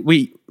 right?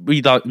 We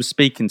like were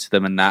speaking to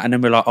them and that. And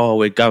then we're like, oh,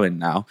 we're going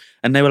now.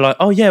 And they were like,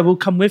 oh, yeah, we'll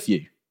come with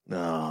you.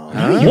 No,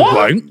 You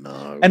won't.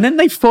 No. And then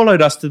they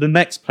followed us to the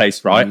next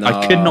place, right? No.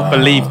 I could not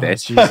believe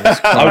this.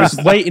 I was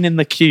waiting in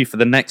the queue for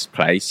the next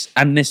place,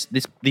 and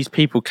these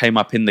people came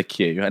up in the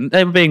queue, and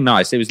they were being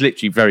nice. It was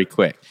literally very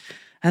quick.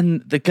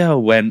 And the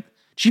girl went,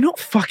 "Do you not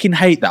fucking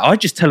hate that? I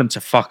just tell them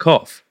to fuck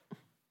off."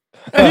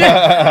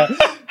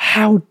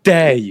 How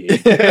dare you?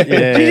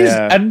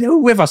 And they were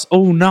with us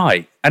all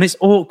night. And it's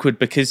awkward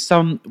because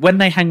when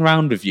they hang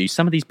around with you,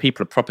 some of these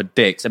people are proper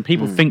dicks and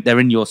people think they're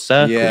in your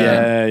circle.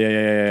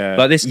 Yeah.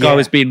 Like this guy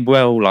was being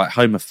like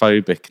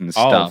homophobic and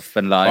stuff.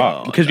 And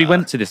like, because we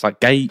went to this like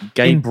gay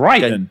in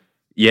Brighton.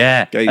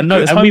 Yeah. And no,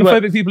 there's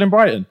homophobic people in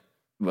Brighton.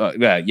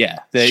 Yeah.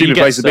 Stupid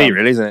place to be,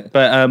 really, isn't it?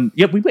 But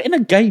we were in a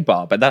gay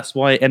bar, but that's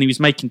why. And he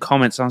was making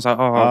comments. And I was like,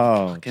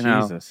 oh fucking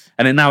hell. Jesus.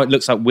 And then now it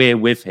looks like we're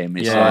with him.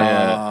 It's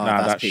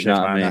That's peak, shit,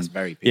 man. man. That's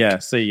very peak. Yeah.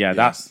 See,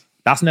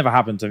 that's never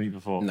happened to me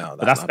before. No,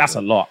 but that's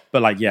a lot.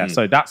 But like,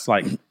 so that's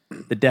like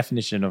the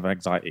definition of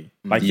anxiety.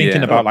 Like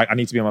thinking about like I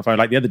need to be on my phone.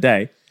 Like the other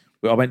day,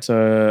 I went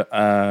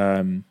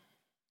to.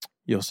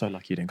 You're so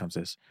lucky you didn't come to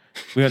this.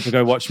 We went to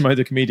go watch Mo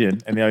the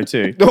Comedian in the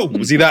O2. Oh,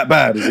 was he that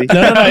bad? Is he?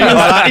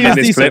 No. He was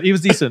decent. He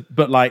was decent.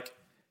 But like,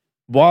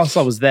 whilst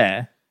I was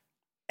there,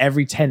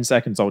 every 10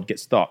 seconds I would get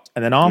stopped.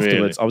 And then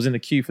afterwards, I was in the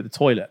queue for the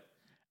toilet.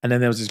 And then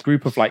there was this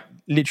group of like,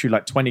 literally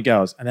like 20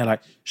 girls. And they're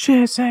like,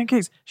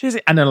 ShxtsnGigs.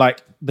 And then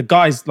like, the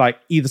guys like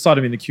either side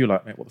of me in the queue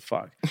like, mate, what the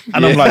fuck?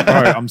 And I'm like, bro,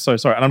 I'm so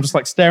sorry. And I'm just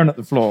like staring at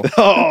the floor,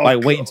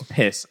 waiting to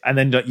piss. And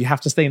then you have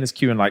to stay in this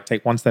queue and like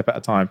take one step at a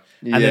time.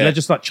 And then they're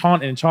just like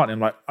chanting and chanting. I'm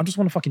like, I just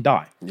want to fucking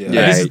die. Like,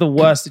 this is the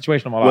worst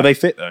situation of my life. Were they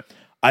fit though?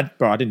 I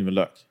didn't even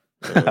look.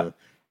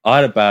 I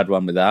had a bad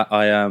one with that.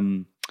 I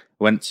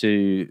went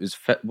to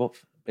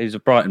it was a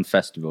Brighton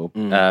festival.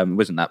 It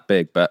wasn't that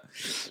big, but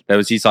there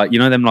was these like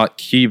them like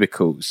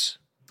cubicles.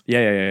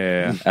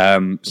 Yeah.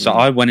 So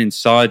I went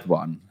inside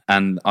one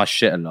and I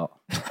shit a lot.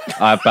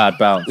 I have bad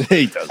bowels.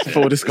 He does.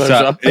 Full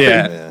disclosure.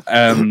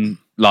 So,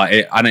 like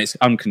it, and it's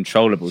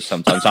uncontrollable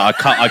sometimes.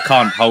 Like, I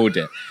can't hold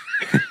it.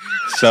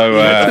 So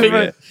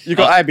you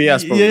got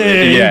IBS,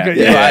 probably.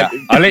 Yeah.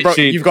 I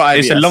literally, you've got IBS.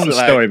 It's a long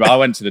story, but I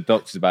went to the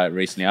doctors about it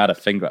recently. I had a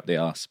finger up the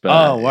arse. But,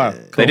 oh wow,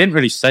 cool. They didn't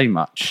really say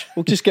much.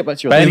 We'll just get back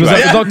to your. But was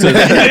that the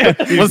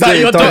doctor? Was that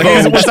your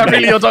doctor? Was that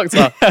really your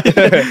doctor?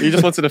 He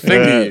just wanted to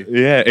finger you.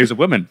 Yeah, it was a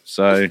woman.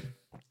 So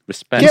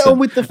Respect. Get on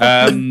with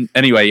the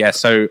anyway, yeah,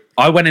 so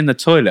I went in the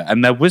toilet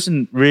and there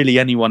wasn't really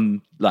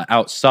anyone like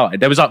outside.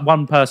 There was like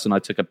one person I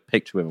took a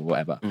picture with or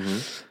whatever.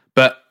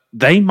 But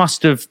they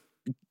must have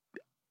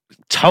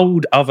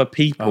told other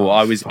people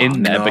I was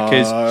in there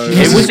because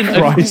it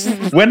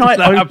wasn't when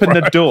I opened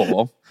the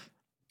door,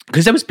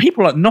 because there was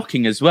people like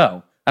knocking as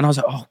well. And I was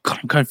like, oh God,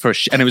 I'm going for a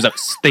shit. And it was like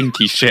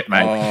stinky shit,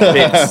 man.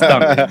 It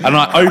stunk. And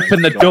I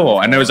opened the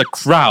door and there was a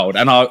crowd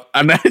and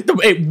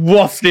it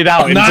wafted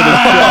out into the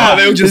crowd.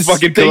 They were just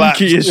fucking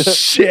stinkiest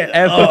shit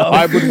ever.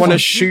 I would want to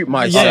shoot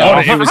myself.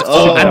 Yeah, it was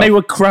and they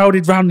were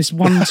crowded round this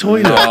one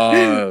toilet.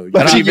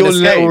 Imagine your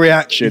little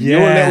reaction,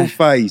 your little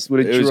face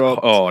would have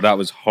dropped. Oh, that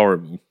was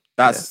horrible.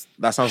 That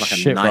sounds like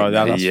shit, a nightmare.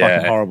 Bro. That's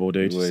fucking horrible,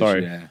 dude. Was,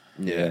 Sorry.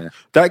 Yeah.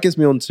 That gets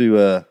me on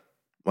to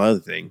my other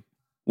thing.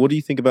 What do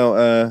you think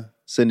about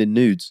sending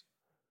nudes?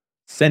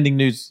 Sending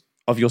nudes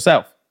of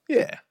yourself?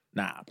 Yeah.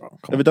 Nah, bro.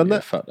 Ever done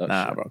that?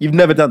 Nah, bro. You've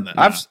never done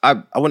that?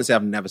 I wouldn't say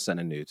I've never sent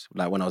a nude.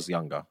 Like when I was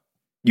younger.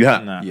 You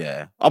have? Nah.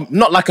 Yeah. I'm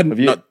not like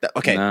a...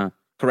 okay, Nah.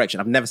 correction.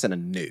 I've never sent a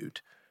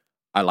nude.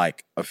 I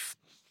like...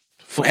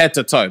 head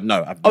to toe.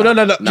 No. No.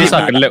 Just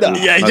like a little...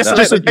 Yeah, just a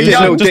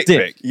little dick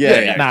pic.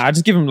 Yeah. Nah, I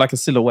just give him like a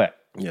silhouette.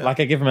 Yeah. Like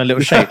I give him a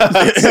little shape.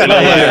 Like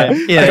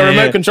a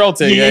remote control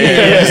thing.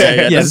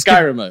 Yeah. The Sky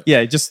remote.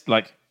 Yeah, just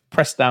like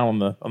press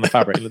down on the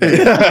fabric.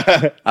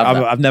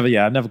 I've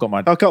never got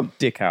my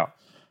dick out.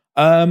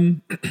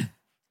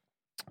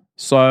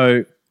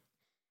 So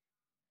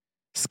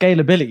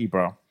scalability,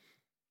 bro.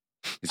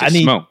 Is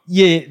it small?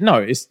 Yeah, no,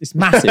 it's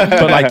massive,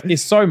 but like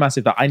it's so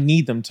massive that I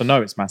need them to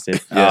know it's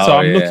massive. So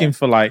I'm looking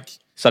for like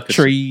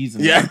trees.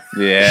 And Yeah.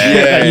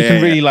 that you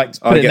can really like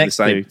put it next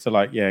to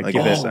like give it.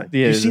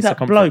 Yeah, you see that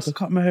bloke? I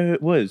can't remember who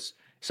it was.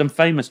 Some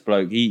famous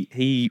bloke.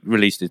 He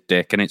released his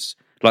dick, and it's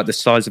like the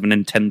size of a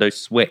Nintendo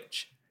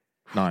Switch.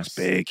 Nice,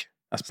 big.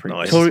 That's pretty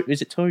nice.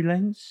 Is it Tory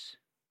Lanez?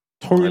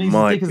 Tory It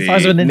might Lanez's dick is the be.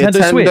 size of a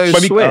Nintendo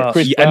Switch.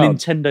 Chris Yeah, Brown.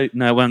 Nintendo.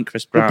 No, it wasn't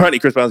Chris Brown. Apparently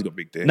Chris Brown's got a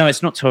big dick. No,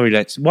 it's not Tory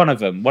Lanez. One of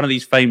them. One of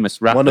these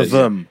famous rappers. One of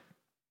them.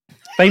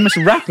 Famous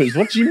rappers.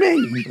 What do you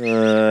mean?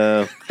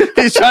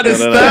 He's trying to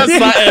stir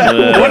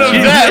something. One of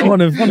them.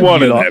 One of them.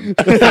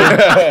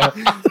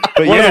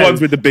 But one of the ones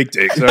with the big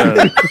dicks.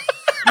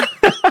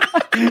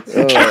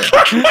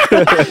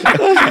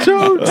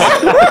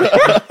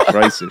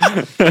 Racist.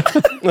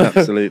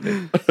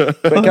 Absolutely.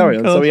 But carry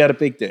on. So he had a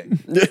big dick.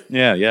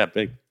 Yeah,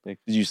 big. Did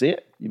you see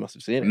it? You must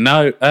have seen it.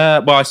 No,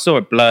 well, I saw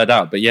it blurred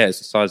out, but yeah, it's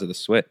the size of the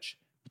Switch.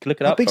 You can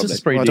look it up. It's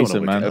pretty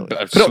decent, man.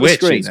 A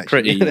Switch is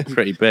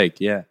pretty big,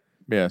 yeah.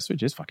 Yeah,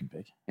 Switch is fucking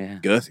big. Yeah.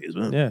 Girthy as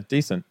well. Yeah,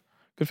 decent.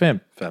 Good for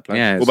him. Fair play.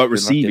 Yeah, What about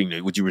receiving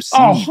it? Would you receive?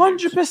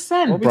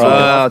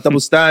 100%, double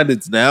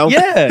standards now.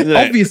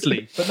 Yeah,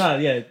 obviously. But no,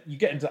 yeah, you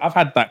get into. I've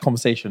had that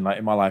conversation like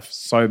in my life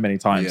so many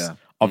times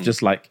of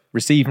just like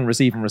receiving.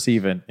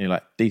 And you're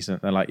like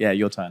decent. They're like, yeah,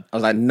 your turn. I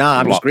was like, nah,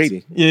 I'm just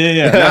greedy.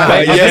 Yeah.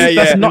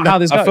 That's not how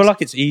this goes. I feel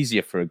like it's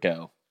easier for a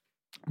girl.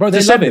 Bro,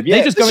 they love it.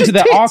 They just go into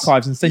their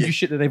archives and send you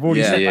shit that they've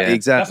already sent. Yeah,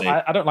 exactly.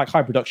 I don't like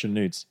high production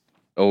nudes.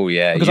 Oh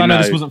yeah, because I know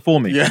this wasn't for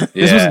me. Yeah.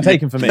 This wasn't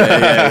taken for me.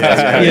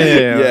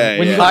 Yeah.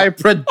 When you High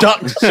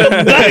production,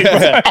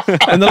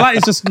 and the light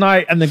is just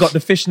night, and they got the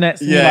fishnets.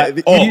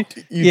 And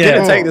you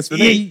didn't take this for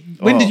me.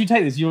 When did you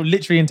take this? You're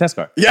literally in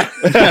Tesco. Yeah,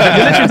 you're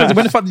literally in Tesco.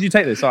 When the fuck did you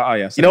take this? Oh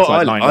yeah, you know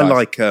what? I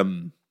like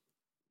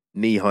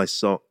knee-high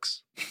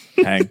socks.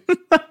 Pang,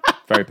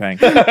 very pang.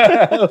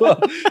 I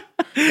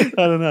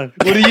don't know.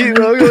 What do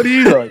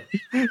you like?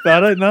 I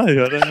don't know.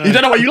 You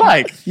don't know what you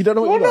like. You don't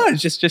know what you like.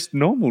 It's just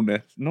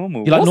normalness.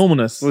 Normal. You like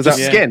normalness? Was that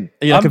skin?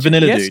 Are you like a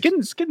vanilla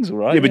dude? Skin's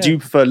alright. Yeah, but do you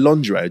prefer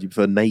lingerie or do you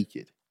prefer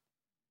naked?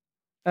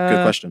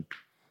 Good question.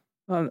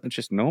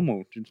 Just normal.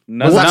 What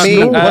does that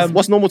mean?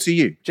 What's normal to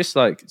you? Just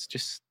like it's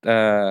just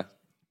no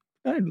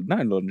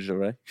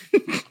lingerie.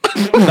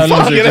 No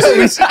lingerie.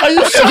 Are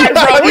you sure,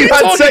 bro? We've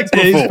had sex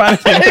before.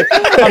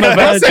 I'm a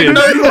virgin.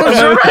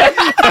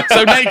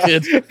 So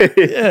naked.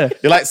 Yeah,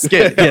 you like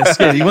skin. Yeah,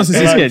 skin. He wants to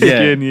see skin.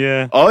 Skin,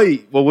 yeah.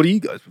 Well, what do you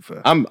guys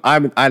prefer?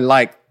 I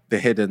like the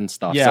hidden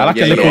stuff. Yeah, I like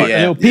a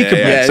little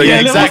peekaboo. So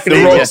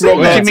exactly. What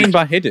do you mean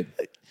by hidden?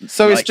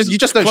 So it's just you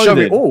just don't show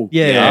it all.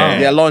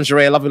 Yeah,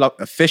 lingerie. I love like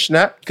a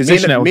fishnet because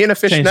me and a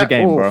fishnet change the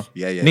game, bro.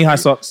 Yeah. Knee-high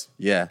socks.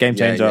 Yeah, game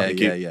changer.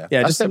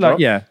 Yeah. Just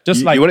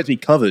like you want it to be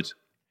covered.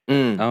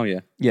 Oh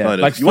yeah.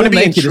 Like you want to be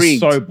naked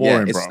intrigued. is so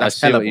boring, bro. I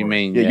see what you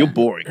mean. Yeah, you're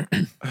boring.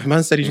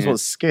 Man said he just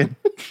wants skin.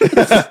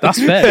 That's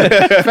fair.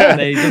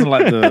 He doesn't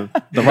like the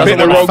Pick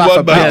the wrong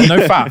one, yeah, no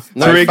faff.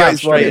 No faff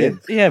straight in.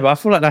 Yeah, but I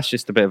feel like that's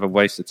just a bit of a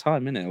waste of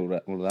time, isn't it? All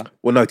of that.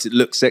 Well, no, because it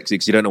looks sexy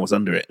because you don't know what's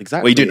under it.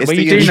 Exactly. Well, but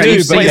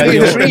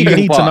you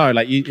need to know.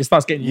 Like you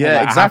start getting.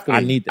 Yeah, exactly.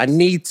 I need this. I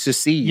need to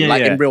see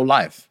like in real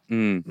life.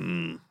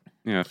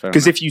 Yeah, fair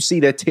because if you see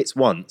their tits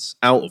once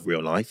out of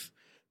real life,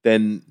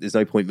 then there's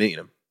no point meeting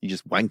them. You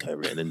just wank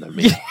over it and then don't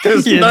mean it.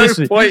 There's no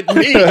point in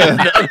me.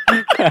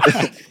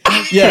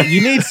 Yeah,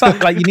 you need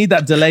something like you need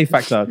that delay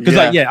factor because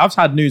I've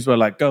had news where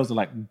like girls are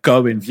like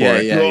going for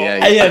it,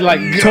 and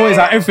like toys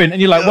out everything, and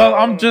you're like, well,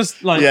 I'm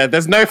just like,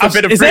 there's no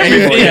forbidden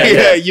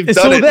fruit. You've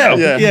it's done all it.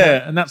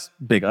 There, and that's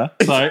bigger.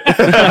 So so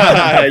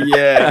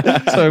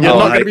you're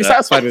not going to be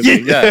satisfied with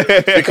me,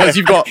 because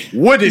you've got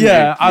wood in you.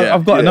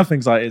 I've got enough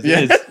anxiety.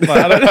 Like,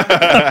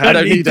 I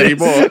don't need any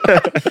more.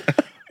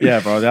 Yeah,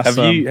 bro. That's,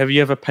 have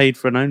you ever paid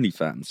for an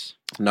OnlyFans?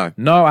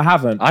 No, I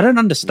haven't. I don't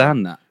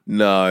understand that.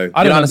 No,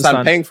 I don't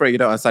understand paying for it. You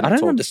don't understand. I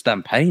don't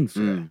understand paying for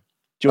it. Do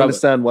you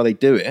understand why they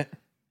do it?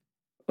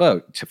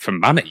 Well, for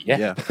money,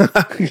 yeah.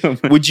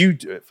 Would you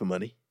do it for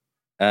money?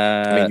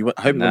 I mean,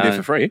 I hope you would do it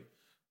for free.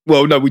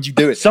 Well, no. Would you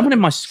do it? Someone in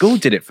my school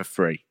did it for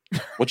free.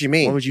 What do you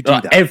mean? Why would you do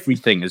that?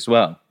 Everything as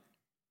well.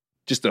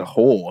 Just a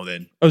whore,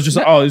 then. It was just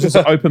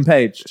an open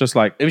page, just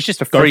like it was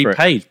just a free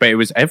page, but it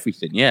was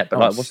everything. Yeah, but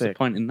like, what's the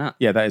point in that?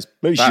 Yeah, that is.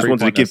 Maybe she just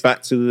wanted to give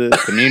back to the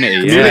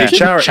community.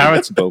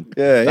 Charitable.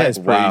 Yeah, that is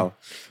wow.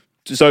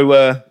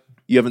 So,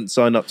 you haven't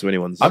signed up to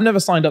anyone's? I've never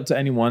signed up to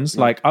anyone's.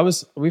 Like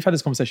we've had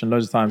this conversation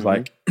loads of times.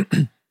 Like,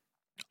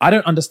 I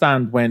don't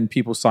understand when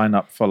people sign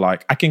up for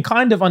like. I can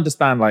kind of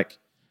understand like,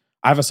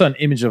 I have a certain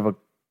image of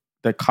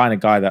the kind of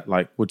guy that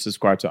like would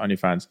subscribe to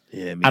OnlyFans.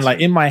 Yeah, and like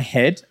in my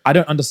head, I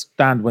don't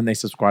understand when they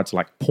subscribe to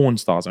like porn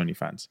stars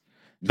OnlyFans.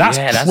 That's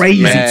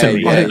crazy to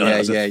me. I didn't know that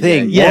was a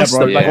thing. Yeah,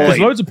 bro. Because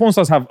loads of porn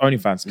stars have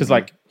OnlyFans. Because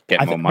like,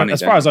 get more money.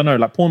 As far as I know,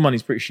 like porn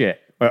money's pretty shit,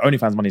 but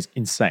OnlyFans money is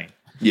insane.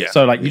 Yeah.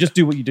 So like, you just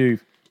do what you do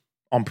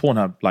on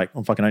Pornhub, like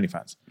on fucking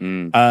OnlyFans.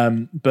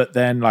 But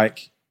then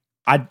like,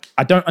 I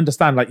don't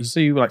understand. Like you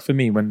see, like for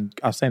me, when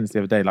I was saying this the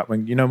other day, like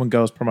when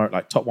girls promote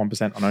like top 1%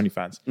 on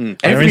OnlyFans,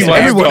 everyone's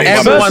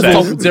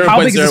top 0.01. How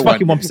big is this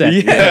fucking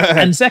 1%? Yeah.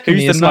 And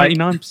secondly, it's like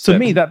to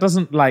me that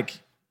doesn't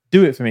like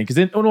do it for me because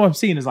all I'm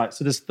seeing is like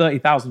there's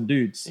 30,000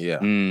 dudes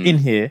in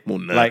here, more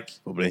than that, like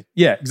probably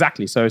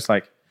exactly. So it's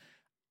like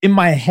in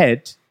my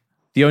head,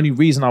 the only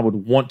reason I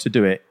would want to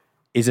do it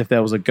is if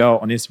there was a girl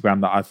on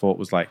Instagram that I thought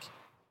was like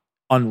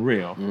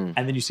unreal, and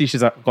then you see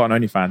she's got an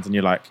OnlyFans, and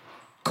you're like.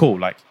 Cool,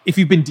 like if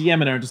you've been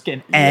DMing her and just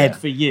getting aired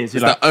for years,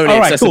 you're like, all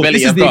right, cool.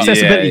 This is the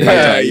accessibility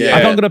factor.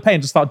 I'm not going to pay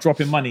and just start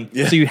dropping money,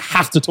 so you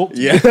have to talk to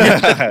me.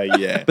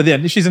 But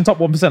then if she's in top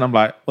 1%, I'm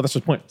like, well, that's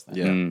just pointless.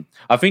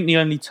 I think the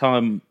only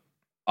time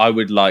I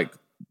would like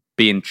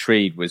be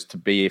intrigued was to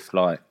be if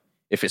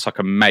it's like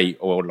a mate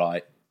or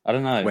like I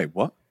don't know. Wait,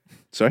 what?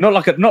 Sorry, not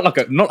like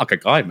a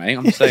guy mate.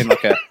 I'm saying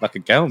like a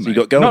girl mate. So you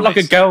got girl not mates?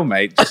 Like a girl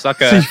mate, just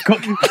like a.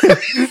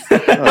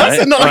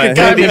 That's not like a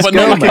guy mate, but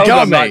not like a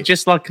girl mate.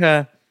 Just like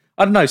a.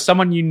 I don't know,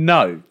 someone you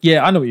know.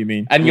 Yeah, I know what you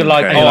mean. And you're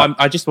like,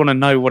 I just want to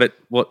know what's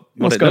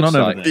going on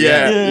like. over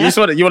there.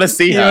 You want to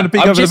see her. You want to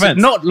peek over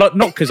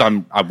not because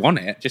I want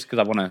it, just because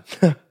I want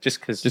to.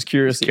 Just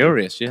curious.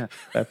 Curious, yeah.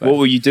 What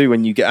will you do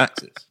when you get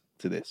access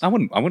to this? I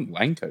wouldn't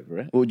wank over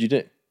it. What would you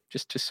do?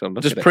 Just sort of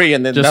look just at pre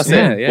and then that's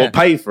it. Yeah. Well,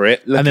 pay for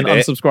it, and then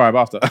unsubscribe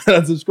after.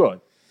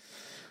 Unsubscribe.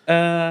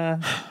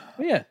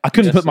 Yeah, I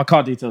couldn't put my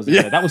card details in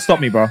there. That would stop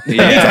me, bro. I hope they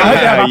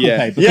have Apple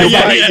Pay.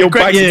 You're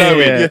back to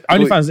knowing.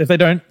 OnlyFans, if they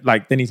don't,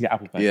 like, they need to get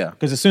Apple Pay. Yeah.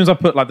 Because as soon as I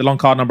put like the long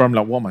card number, I'm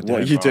like, what am I doing?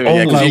 What are you doing? What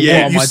am I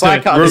doing? As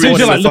soon as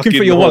you're like looking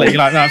for your wallet, you're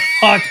like, no,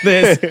 fuck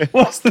this.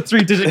 What's the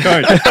 3-digit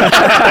code?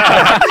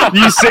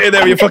 You sitting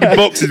there with your fucking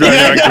boxes around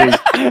your ankles,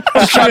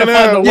 just trying to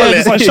find the wallet.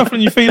 Just like shuffling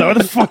your feet. Like,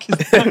 what the fuck is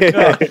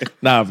that?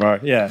 Nah, bro.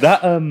 Yeah.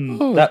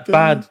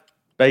 That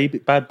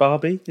Bad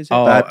Barbie, is it?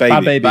 Bad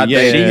Baby.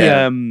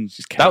 Yeah.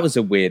 That was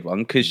a weird one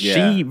because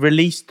she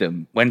released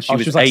them when she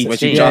was 18. When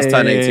she just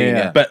turned 18,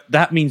 yeah. But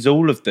that means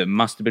all of them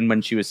must have been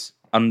when she was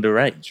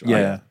underage, right?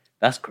 Yeah.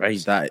 That's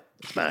crazy. And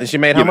she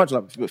made how much?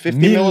 Like 50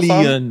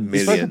 million?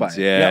 Millions,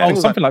 yeah.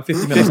 Something like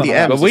 50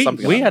 million. But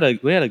we had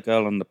a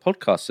girl on the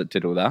podcast that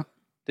did all that,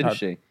 didn't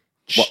she?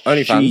 What,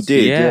 OnlyFans? She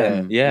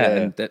did, yeah.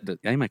 And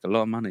they make a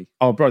lot of money.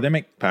 Oh, bro, they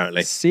make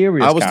apparently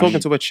serious. I was talking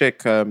to a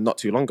chick not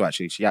too long ago.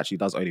 Actually, she actually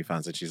does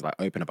OnlyFans and she's like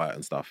open about it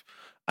and stuff.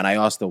 And I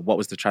asked her what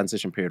was the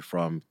transition period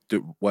from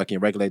working a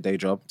regular day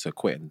job to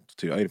quitting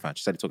to OnlyFans.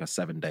 She said it took her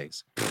 7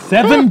 days.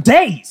 7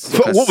 days.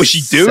 What was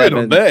she doing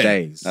on there? 7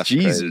 days. That's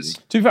Jesus.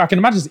 To be fair, I can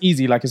imagine it's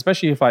easy. Like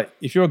especially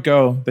if you're a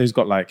girl who's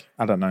got like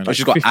I don't know. Like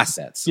she's got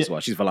assets as well.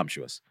 She's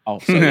voluptuous. Oh,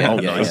 so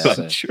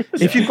nice.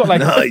 If you've got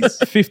like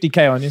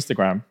 50k on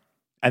Instagram.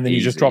 And then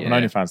you just drop an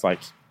OnlyFans, like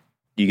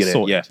you get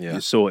sorted. it. Yeah,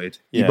 you're sorted.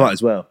 You might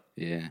as well.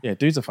 Yeah.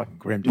 Dudes are fucking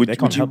grim. Dude.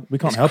 We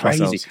can't help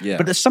ourselves. Yeah.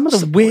 But there's some of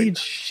the weird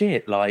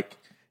shit, like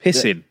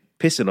pissing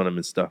on them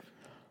and stuff.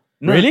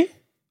 Really?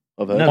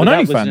 On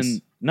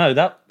OnlyFans? No,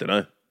 don't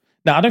know.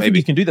 No, I don't think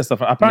you can do that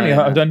stuff. Apparently,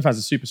 OnlyFans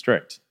is super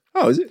strict.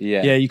 Oh, is it?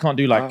 Yeah, you can't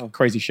do like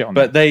crazy shit on.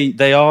 But there.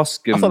 they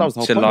ask them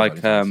to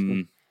like.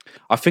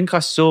 I think I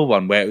saw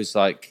one where it was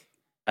like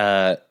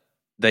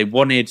they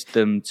wanted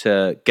them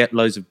to get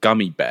loads of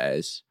gummy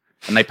bears.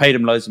 And they paid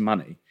him loads of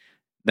money.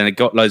 Then they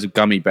got loads of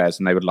gummy bears,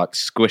 and they would like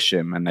squish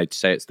him, and they'd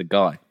say it's the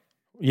guy.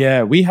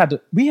 Yeah, we had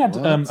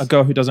a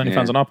girl who does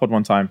OnlyFans on our pod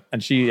one time,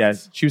 and she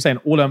was saying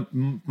all her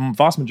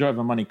vast majority of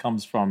her money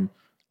comes from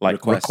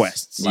like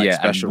requests. Like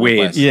and weird.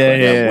 requests.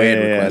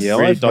 Weird requests. Yeah,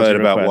 Really I've dodgy heard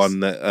about requests. one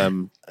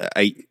that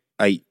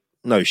ate.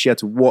 No, she had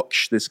to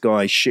watch this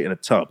guy shit in a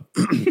tub,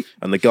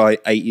 and the guy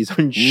ate his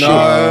own shit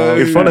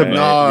in front of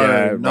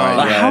her.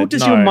 How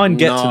does your mind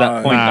get to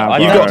that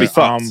point? You've got to be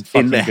fucked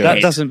in there.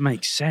 That doesn't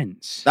make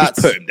sense. Just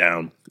put him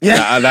down.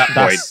 Yeah, at that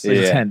point, That's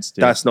intense,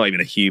 dude. that's not even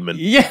a human.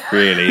 Yeah.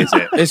 Really, is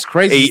it? It's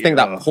crazy to think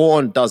that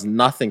porn does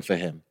nothing for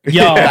him.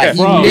 Yeah,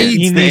 bro.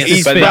 He needs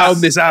He's this. found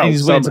this out.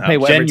 He's willing to pay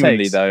whatever it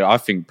Genuinely, takes. though, I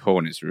think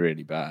porn is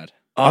really bad.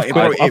 I've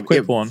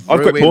quit porn.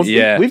 I've quit porn.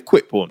 Yeah. We've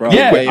quit porn. Bro,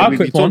 Yeah, I've we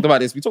quit porn. talked about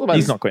this. We talked about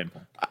He's this. not quitting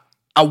porn.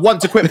 I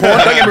want to quit porn.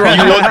 Don't get me wrong.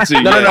 You want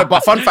to, No. yeah.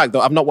 But fun fact though,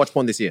 I've not watched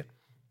porn this year.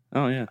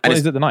 Oh, yeah. What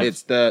is it, the 9th?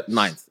 It's the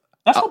 9th.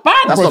 That's not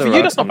bad, bro. For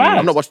you, that's not bad.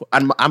 I'm not watching.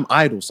 I'm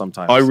idle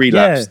sometimes. I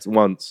relapsed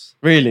once.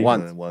 Really?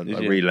 Once. I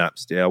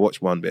relapsed. Yeah, I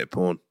watched one bit of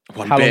porn.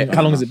 How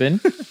long has it been?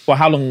 Well,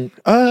 how long?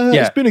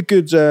 It's been a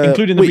good,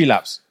 Including the week.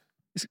 relapse.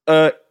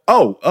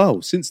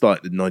 Since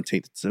like the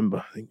 19th of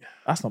December, I think.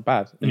 That's not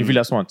bad. And you've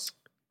relapsed once.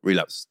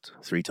 Relapsed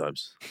 3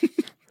 times,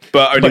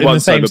 but only But in one the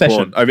same sober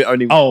session? porn.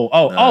 Only,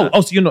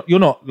 So you're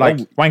not like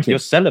wanking. You're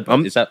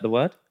celibate. Is that the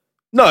word?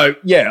 no,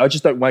 yeah, I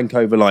just don't wank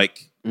over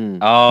like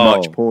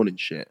much porn and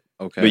shit.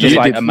 Okay. But Just you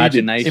like did-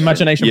 imagination.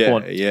 Imagination Yeah,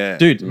 porn. yeah.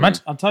 Dude,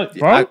 I'm telling you,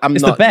 bro, I'm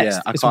it's not- the best.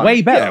 yeah, I It's can't.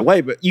 way better. Yeah,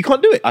 wait, but you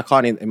can't do it. I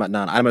can't even.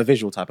 No, I'm a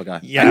visual type of guy.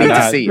 Yeah, I need nah,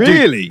 to see. dude. it.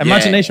 Really?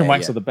 Imagination Yeah,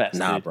 wanks yeah. are the best.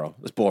 Nah, dude. bro,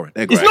 it's boring.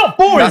 They're It's great. not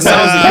boring. That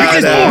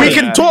sounds bro. We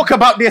can talk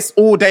about this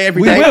all day,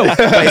 every We day. will.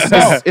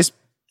 But it's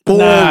boring.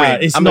 Nah,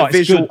 it's I'm not. a It's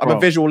visual. good, I'm a bro.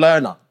 visual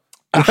learner.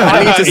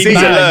 I need to see Nah,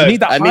 it. you need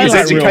that I need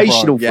highlight to reel, bro.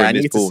 educational for Yeah, I him,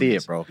 need it's to see boring.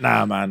 it, bro.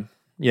 Nah, man.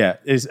 Yeah,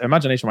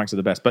 imagination wanks are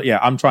the best. But yeah,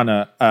 I'm trying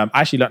to. I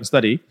actually learned to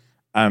study.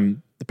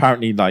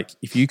 Apparently, like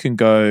if you can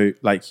go,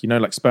 like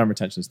like sperm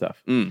retention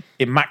stuff,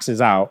 it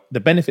maxes out. The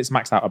benefits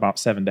max out about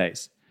 7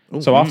 days.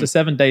 So after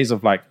 7 days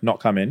of like not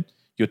coming,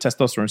 your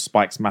testosterone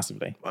spikes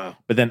massively. Wow.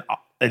 But then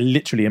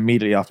literally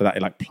immediately after that,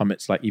 it like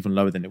plummets like even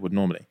lower than it would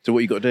normally. So what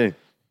you got to do?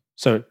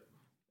 So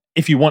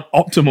if you want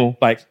optimal,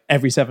 like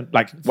every 7,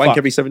 like Wank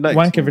every 7 days.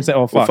 wank every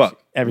 7,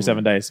 fuck. every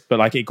 7 days. But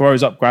like it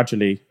grows up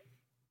gradually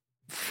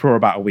for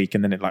about a week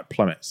and then it like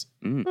plummets.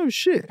 Oh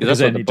shit! Because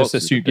what then the you just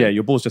boxers assume, do.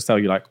 your balls just tell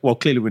you like, well,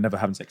 clearly we're never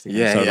having sex again.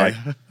 Yeah, so yeah. like,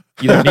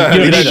 you don't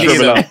need You to need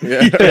shrivel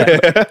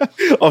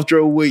up. After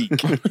a week.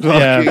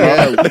 Yeah,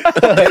 bro.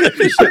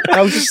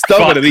 How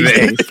stubborn are these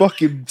me. little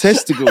fucking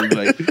testicles,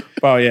 mate?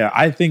 Bro, yeah,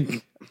 I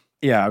think,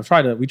 yeah,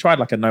 we tried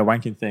like a no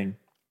wanking thing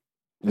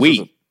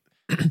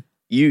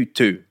You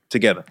two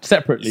together.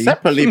 separately.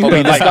 But we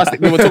discussed it.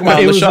 We were talking about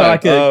it It on the was show.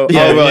 like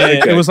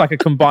okay. it was like a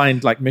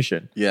combined like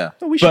mission. Yeah.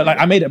 But like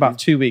I made it about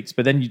 2 weeks,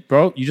 but then you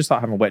just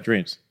start having wet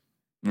dreams.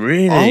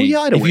 Really? Oh yeah,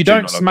 I If you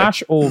don't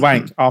smash or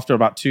wank after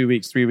about 2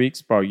 weeks, 3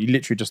 weeks, bro, you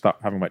literally just start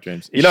having wet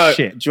dreams. It's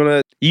shit. Do you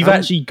want to? You've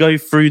actually go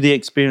through the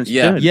experience.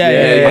 Yeah. doing it. Yeah.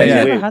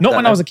 Never had Not that.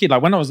 when I was a kid.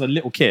 Like when I was a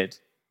little kid,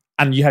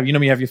 and you have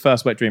your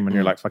first wet dream when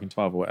you're like fucking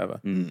 12 or whatever.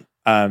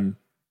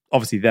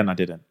 Obviously, then I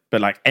didn't.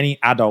 But like any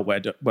adult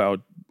wet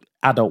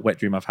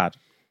dream I've had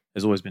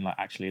has always been like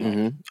actually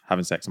like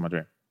having sex in my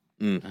dream.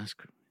 That's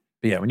cool.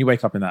 But yeah, when you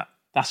wake up in that,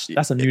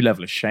 that's a new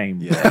level of shame.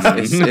 Yeah,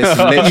 it's You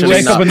literally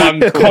wake up in nuts.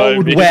 that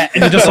cold, wet,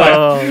 and you're just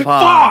like,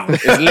 fuck.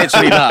 It's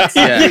literally nuts.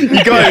 Yeah.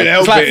 You go and help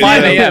It's like it,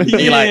 5 yeah. a.m.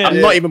 You're like, I'm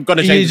not even going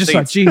to You're change the just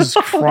like, seats. Jesus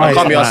I Christ.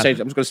 can't be asked to man. change.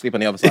 I'm just going to sleep on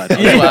the other side.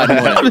 That's what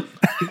I do.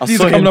 I These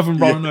saw are coming him. off and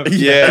rolling over.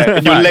 Yeah,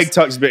 and your leg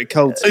touches a bit of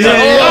cold.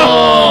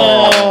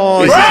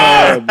 Oh, This is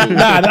horrible.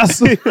 Nah, that's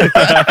the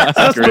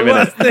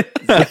worst thing.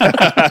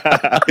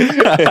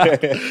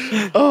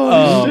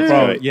 Oh,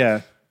 bro,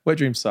 yeah. Wet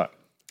dreams suck.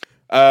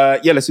 Yeah,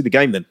 let's do the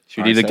game then.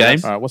 Should we do the game?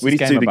 All right, what's We this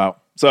need to game do the-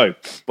 about? So,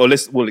 we'll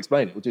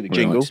explain it. We'll do the We'll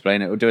jingle.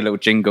 explain it. We'll do a little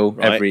jingle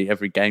Right.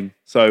 every game.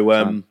 So,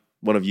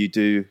 one of you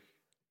do,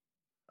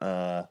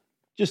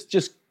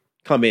 just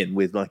come in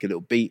with like a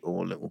little beat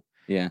or a little.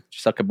 Yeah,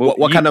 just like a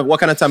what kind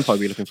of tempo are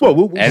we looking for?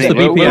 Well, we'll Anything.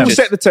 we'll BPM.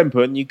 set the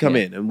tempo and you come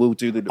in and we'll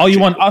do the. Oh, you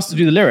want us to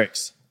do the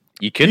lyrics?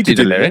 You could do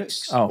the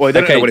lyrics. Oh, Well, they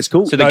don't know what it's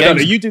called. So the No,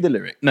 game's- you do the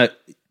lyric. No,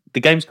 the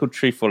game's called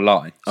Truth or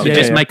Lie. So Yeah,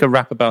 just yeah. make a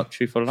rap about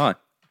truth or lie,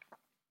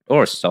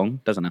 or a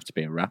song. Doesn't have to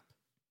be a rap.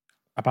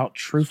 about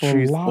truth or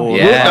Truth lie? or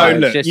Yeah, No,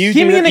 look, just- you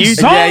Give do me an the- you-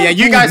 example. Yeah,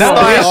 you guys No,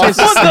 start it it's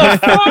off. just-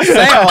 What the fuck?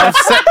 Say it off.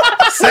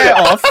 Say it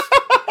off.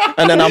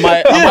 And then I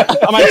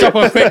might drop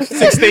a quick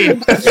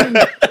 16.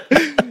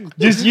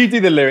 Just you do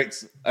the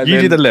lyrics. and You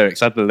then- do the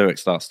lyrics. Add the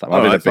lyrics last time.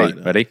 I'll do Alright, the beat.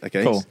 fine. Ready?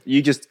 Okay. Cool.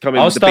 You just come in.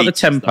 I'll with start the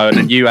beats and tempo and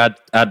then you add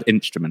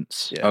instruments.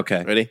 stuff.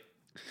 Okay. Ready?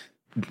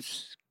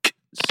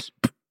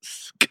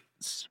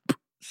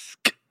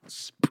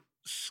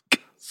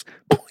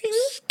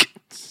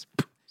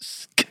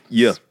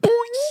 Yeah.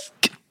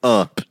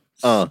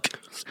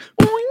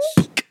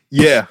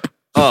 Yeah.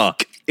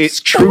 It's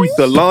truth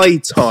or lie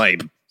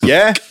time.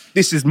 Yeah?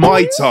 This is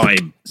my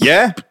time.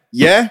 Yeah?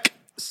 Yeah?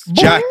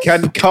 Jack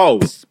and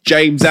Cole.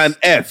 James and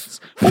F.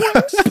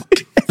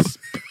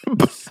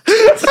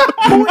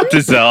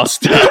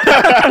 Disaster.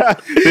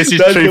 This is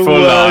That's truth the or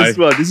lie. worst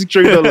one. This is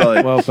truth or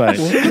lie. Well played.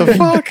 the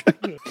fuck?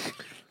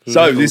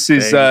 So this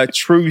is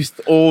truth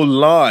or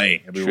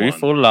lie. Everyone.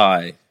 Truth or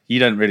lie. You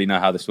don't really know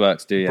how this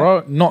works, do you?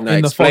 Bro, not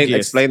in the foggiest.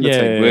 Explain the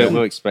thing.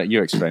 We'll explain.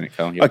 You explain it,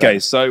 Carl. Okay,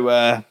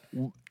 so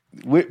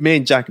me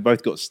and Jack have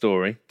both got a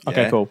story.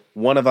 Okay, cool.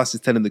 One of us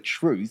is telling the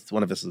truth.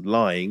 One of us is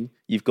lying.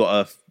 You've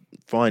got to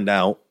find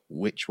out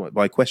which one,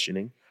 by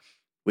questioning,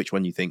 which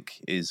one you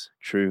think is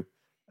true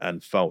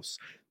and false.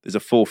 There's a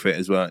forfeit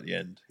as well at the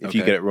end. If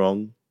you get it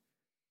wrong,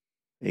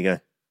 there you go.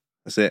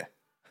 That's it.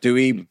 Do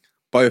we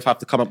both have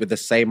to come up with the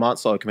same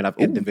answer, or can we have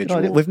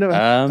individual? We've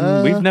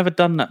never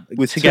done that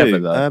together,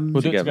 though.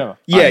 We'll do it together.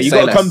 Yeah, you've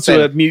got to come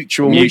to a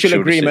mutual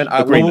agreement.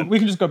 Well, we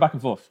can just go back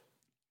and forth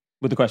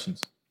with the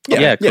questions.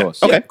 Yeah, of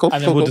course. Okay, cool.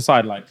 And then we'll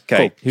decide, like,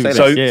 okay. Cool.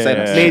 So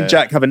me and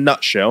Jack have a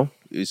nutshell.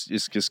 It's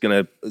just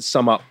going to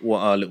sum up what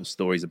our little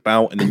story's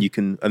about, and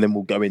then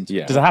we'll go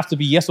into. Does it have to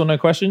be yes or no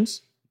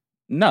questions?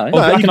 No,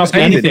 I can ask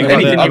anything.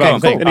 Anything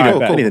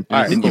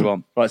you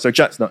want. Right. So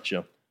Jack's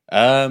nutshell.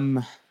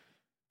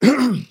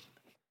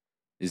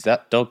 Is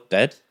that dog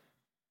dead?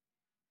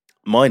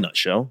 My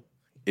nutshell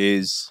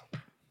is,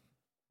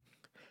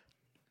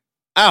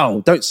 ow,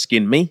 don't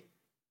skin me.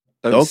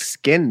 Don't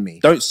skin me.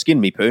 Don't skin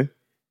me, Pooh.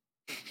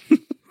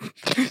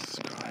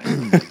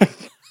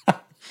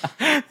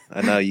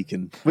 And now you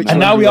can. And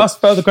now we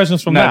ask further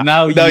questions from that.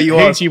 Who do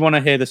you want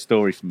to hear the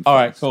story from? All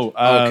right, cool.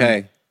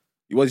 Okay.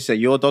 What did you say?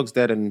 Your dog's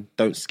dead and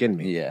don't skin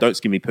me. Yeah. Don't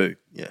skin me, Pooh.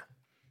 Yeah.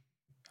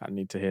 I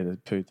need to hear the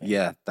Pooh thing.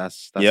 Yeah,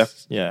 that's cool.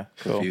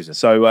 confusing.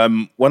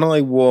 So when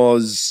I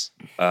was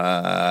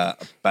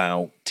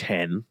about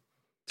 10,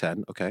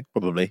 okay,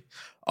 probably,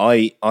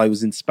 I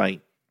was in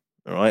Spain.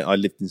 All right, I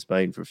lived in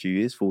Spain for a few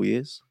years, 4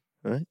 years.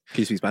 All right.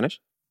 Can you speak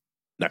Spanish?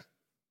 No,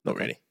 not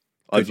really.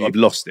 I've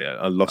lost it.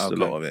 I lost a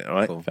lot of it. All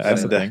right. Cool.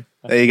 That's the thing.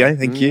 There you go.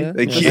 Thank you.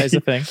 Thank you. That's the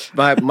thing.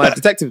 My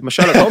detective, my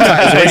Sherlock Holmes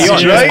is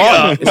already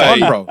on. It's on,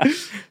 bro.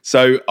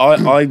 So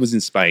I was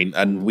in Spain,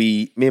 and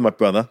me and my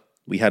brother,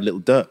 we had little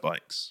dirt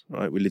bikes.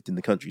 Right, we lived in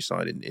the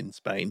countryside in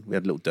Spain. We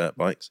had little dirt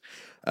bikes,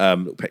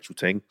 little petrol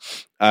thing,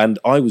 and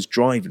I was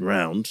driving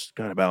around,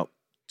 going about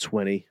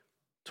 20,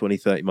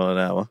 30 mile an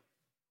hour.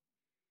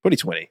 Probably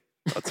 20,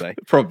 I'd say.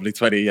 Probably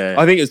 20. Yeah.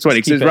 I think it was 20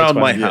 because it was around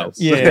my house.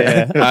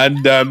 Yeah.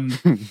 And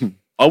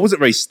I wasn't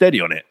very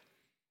steady on it.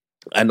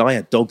 And I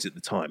had dogs at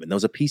the time, and there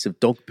was a piece of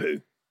dog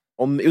poo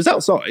it was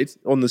outside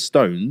on the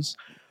stones,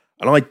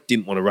 and I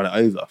didn't want to run it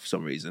over for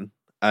some reason.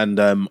 And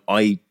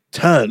I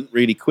turned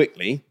really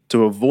quickly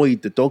to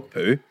avoid the dog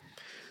poo,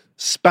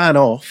 span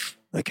off,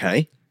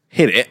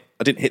 hit it.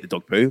 I didn't hit the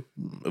dog poo,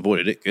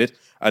 avoided it, good.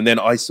 And then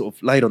I sort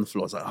of laid on the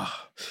floor. I was like,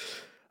 oh.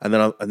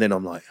 And then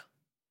I'm like,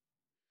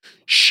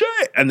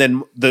 shit. And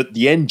then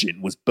the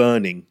engine was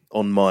burning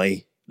on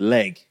my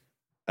leg,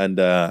 and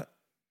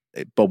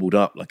it bubbled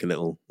up like a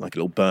little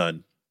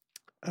burn,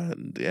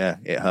 and yeah,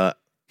 it hurt.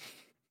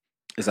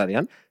 Is that the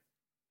end?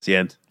 It's the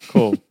end.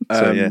 Cool.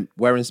 So,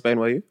 where in Spain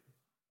were you?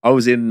 I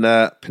was in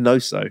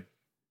Penoso.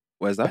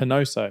 Where's that?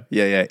 Penoso.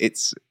 Yeah.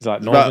 It's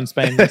like northern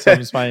Spain,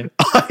 southern Spain.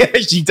 I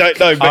actually don't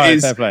know,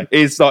 but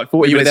it's like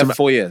 40 You were minutes. there for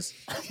 4 years.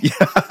 Yeah,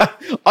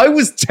 I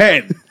was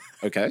 10.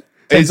 Okay.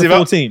 10 to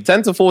 14.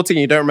 10 to 14.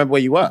 You don't remember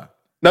where you were?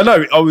 No.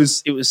 It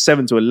was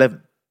 7 to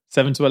 11.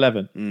 7 to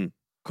 11. Mm.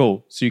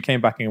 Cool. So you came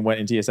back and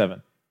went into year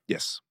 7.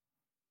 Yes.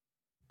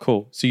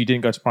 Cool. So you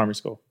didn't go to primary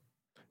school?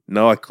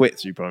 No, I quit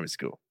through primary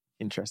school.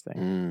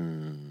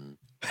 Interesting.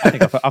 I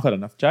think I've had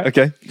enough, Jack.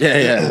 Okay.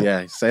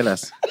 Yeah. Say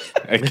less.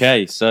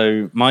 Okay,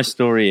 so my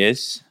story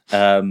is,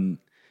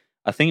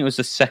 I think it was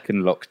the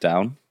second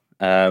lockdown.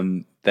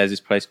 There's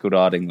this place called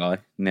Ardingly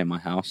near my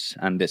house,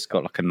 and it's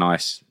got like a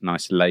nice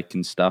lake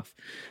and stuff.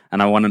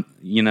 And I want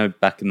to,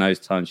 back in those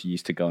times, you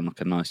used to go on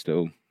like a nice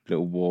little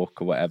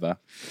walk or whatever.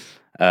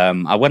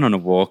 I went on a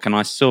walk and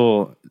I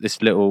saw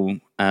this little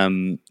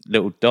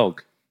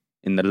dog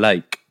in the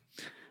lake.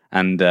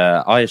 And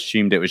I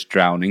assumed it was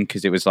drowning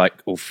because it was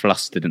like all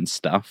flustered and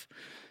stuff.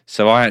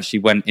 So I actually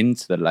went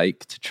into the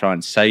lake to try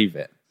and save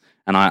it.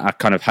 And I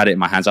kind of had it in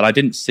my hands. And I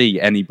didn't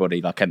see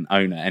anybody, like an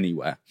owner,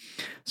 anywhere.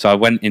 So I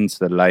went into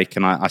the lake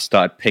and I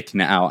started picking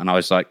it out. And I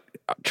was like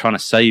trying to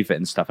save it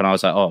and stuff. And I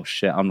was like, oh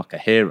shit, I'm like a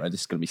hero. This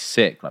is going to be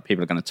sick. Like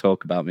people are going to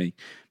talk about me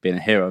being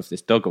a hero of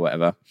this dog or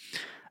whatever.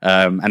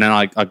 And then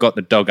I got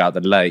the dog out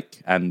of the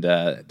lake. And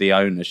the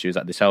owner, she was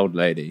like this old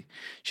lady.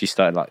 She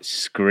started like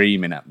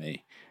screaming at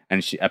me.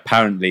 And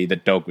apparently the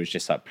dog was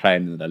just like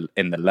playing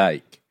in the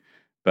lake.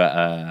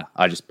 But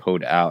I just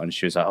pulled it out and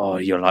she was like, oh,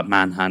 you're like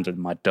manhandling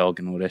my dog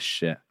and all this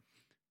shit.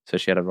 So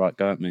she had a right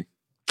go at me.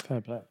 Fair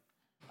play.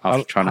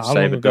 After trying to how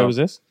save long a ago dog. was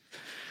this?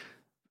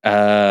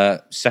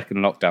 Second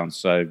lockdown,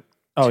 so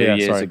 2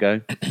 years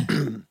ago.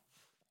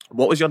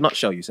 What was your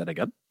nutshell you said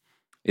again?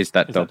 Is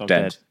that dog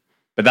dead?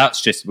 But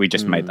that's we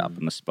just made that up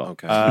on the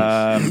spot.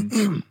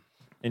 Okay.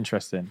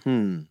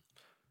 Interesting.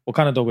 What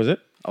kind of dog was it?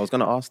 I was going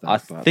to ask that. I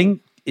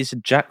think it's a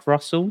Jack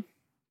Russell,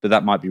 but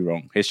that might be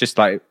wrong. It's just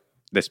like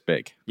this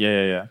big.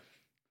 Yeah.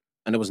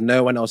 And there was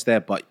no one else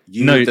there but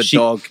you,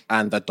 dog,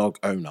 and the dog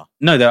owner.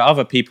 No, there are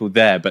other people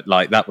there, but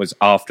like that was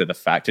after the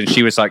fact. And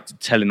she was like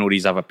telling all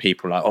these other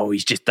people, like, "Oh,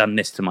 he's just done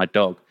this to my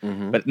dog."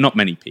 Mm-hmm. But not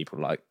many people,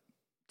 like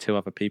 2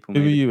 other people. Who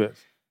maybe. were you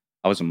with?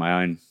 I was on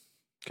my own.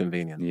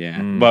 Convenient.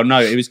 Yeah. Well, no,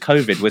 it was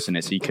COVID, wasn't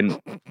it? So you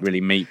couldn't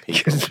really meet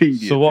people.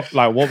 So what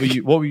were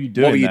you doing? What were you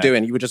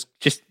doing? You were just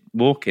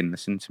walking,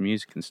 listening to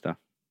music and stuff.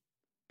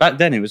 Back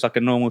then, it was like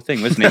a normal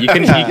thing, wasn't it? You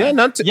can, hey,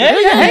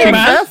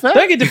 man.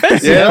 Don't get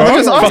defensive. Yeah,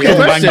 I'm just asking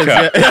questions.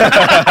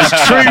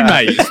 It's true,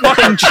 mate. It's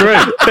fucking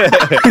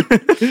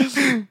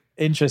true.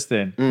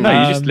 Interesting.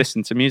 No, you just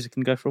listen to music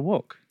and go for a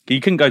walk.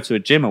 You couldn't go to a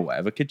gym or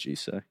whatever, could you?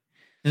 So,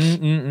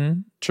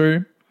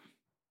 True.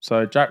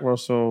 So Jack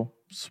Russell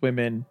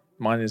swimming,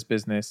 minding his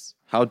business.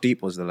 How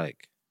deep was the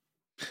lake?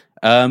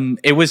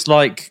 It was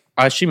like,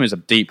 I assume it was a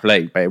deep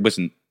lake, but it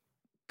wasn't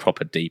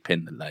proper deep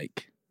in the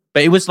lake.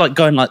 But it was like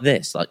going like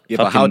this, like yeah.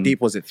 But how deep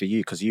was it for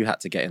you? Because you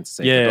had to get into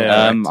save the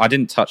dog. I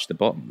didn't touch the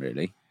bottom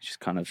really. Just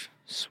kind of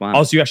swam.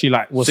 Oh, so you actually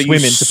were so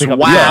swimming to pick up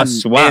the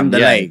swam in the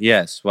lake.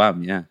 Yeah,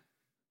 swam. Yeah.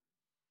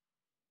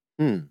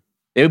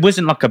 It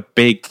wasn't like a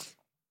big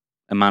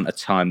amount of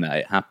time that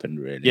it happened,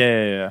 really.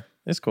 Yeah.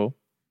 It's cool.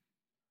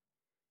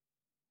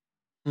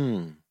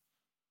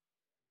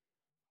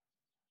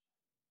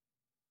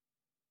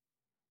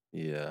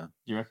 Yeah.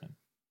 You reckon?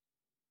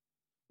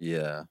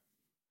 Yeah.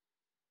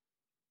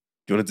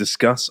 Do you want to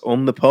discuss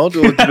on the pod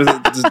or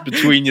just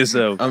between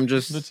yourselves? I'm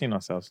just between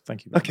ourselves.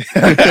 Thank you. Okay.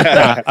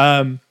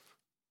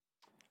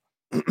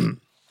 What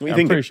do you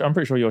think? I'm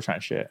pretty sure you're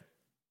chatting shit.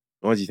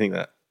 Why do you think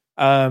that?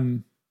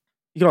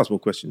 You can ask more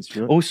questions. If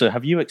you want. Also,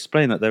 have you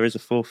explained that there is a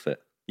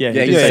forfeit? Yeah,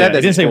 he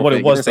didn't say what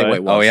it was.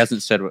 Oh, he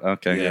hasn't said.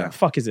 Okay, yeah. The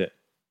fuck is it?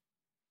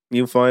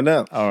 You'll find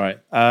out. All right.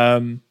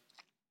 Well,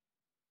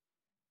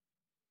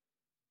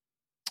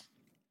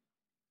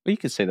 you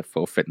can say the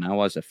forfeit now.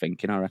 I was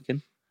thinking. I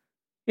reckon.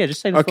 Yeah,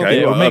 just say the okay,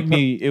 forfeit. It'll make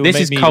me. This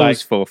is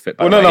Cole's forfeit.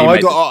 Well, no. I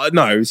got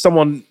no.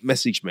 Someone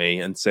messaged me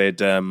and said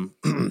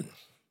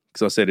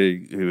because I said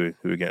who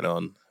were getting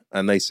on,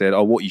 and they said,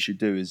 "Oh, what you should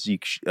do is you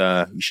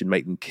should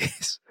make them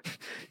kiss.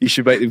 You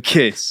should make them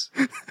kiss."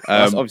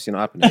 That's obviously not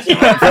happening.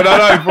 But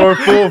no, for a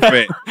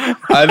forfeit.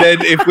 And then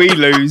if we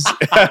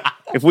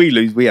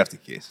lose, we have to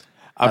kiss.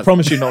 I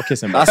promise you, not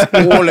kissing. That's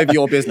all of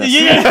your business.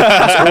 Yeah,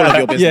 that's all of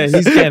your business. Yeah,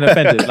 he's getting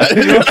offended. Like,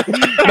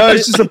 no,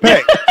 it's just a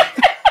peck.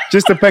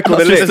 Just a peck on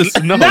the lips.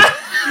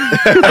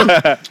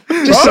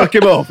 Just suck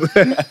him off.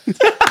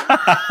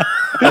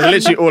 That's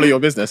literally all of your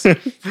business.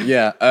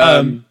 Yeah.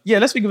 Yeah,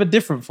 let's think of a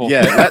different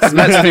forfeit. Yeah,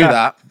 let's do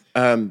that.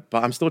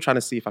 But I'm still trying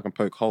to see if I can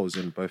poke holes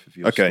in both of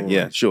you. Okay, stories.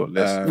 Yeah, sure.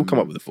 We'll come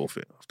up with a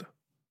forfeit after.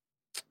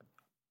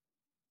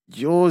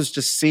 Yours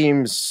just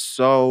seems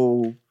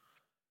so...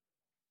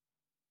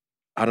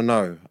 I don't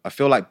know. I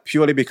feel like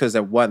purely because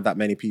there weren't that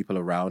many people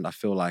around, I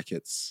feel like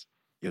you're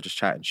just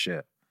chatting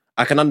shit.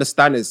 I can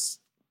understand it's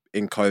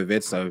in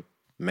COVID, so it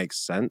makes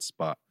sense,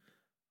 but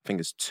I think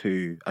it's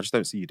too... I just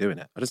don't see you doing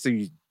it. I just see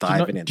you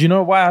diving in. Do you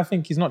know why I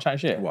think he's not chatting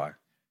shit? Why?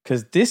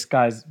 Because this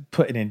guy's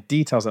putting in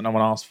details that no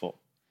one asked for.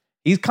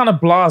 He's kind of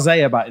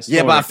blasé about his story.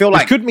 Yeah, but I feel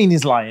like... It could mean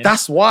he's lying.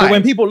 That's why. But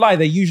when people lie,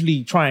 they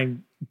usually try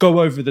and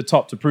go over the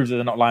top to prove that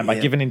they're not lying by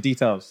giving in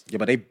details. Yeah,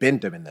 but they've been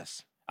doing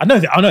this. I know.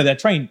 They're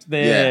trained.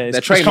 They're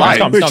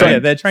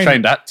trained. They're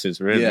trained actors,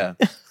 really. Yeah.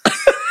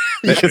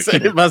 You can say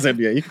it wasn't.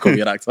 Yeah, you can call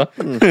me an actor.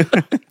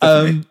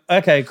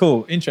 Okay,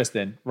 cool,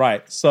 interesting.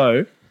 Right,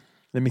 so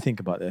let me think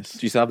about this.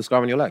 Do you still have the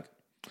scar on your leg?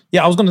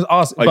 Yeah, I was going to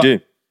ask. I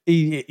do.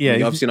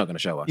 You're obviously not going to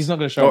show us. He's not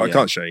going to show us. I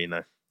can't show you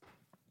now.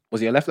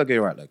 Was it your left leg or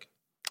your right leg?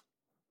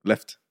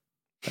 Left.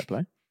 Fair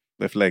play.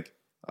 Left leg.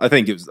 I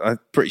think it was. I'm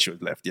pretty sure it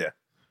was left. Yeah.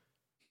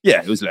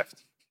 Yeah, it was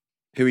left.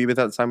 Who were you with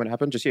at the time when it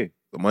happened? Just you?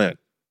 On my own.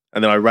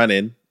 And then I ran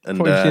in. And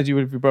you said you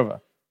were with your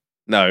brother.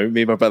 No,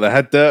 me and my brother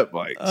had dirt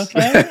bikes.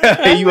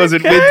 Okay. He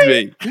wasn't with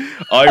me.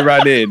 I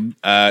ran in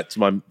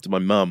to my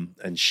mum,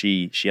 and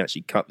she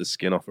actually cut the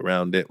skin off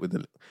around it with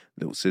the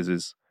little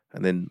scissors.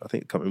 And then I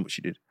can't remember what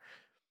she did.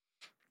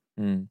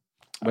 When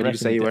did you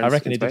say you were? I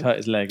reckon it did hurt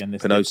his leg, and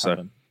this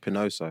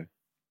Penoso.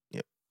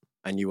 Yep.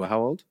 And you were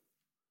how old?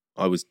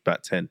 I was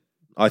about 10.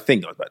 I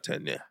think I was about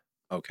 10. Yeah.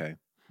 Okay.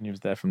 And he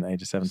was there from the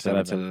age of 7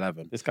 to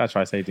 11. This guy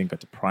tried to say he didn't go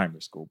to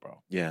primary school,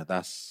 bro. Yeah,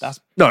 that's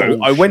no.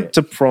 bullshit. I went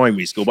to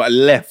primary school, but I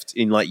left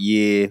in like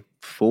year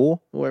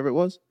 4 or whatever it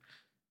was.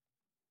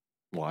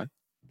 Why?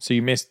 So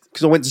you missed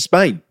because I went to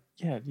Spain.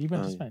 Yeah, you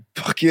went to Spain.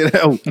 Fucking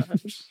hell.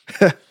 Just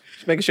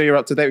making sure you're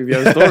up to date with your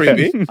own story,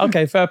 B.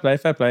 Okay, fair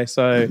play.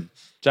 So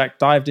Jack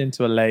dived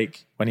into a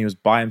lake when he was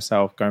by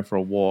himself going for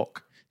a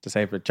walk to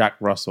save Jack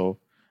Russell,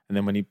 and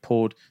then when he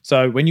pulled.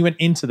 So when you went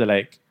into the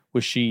lake,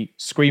 was she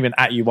screaming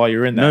at you while you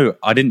were in there? No,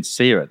 I didn't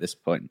see her at this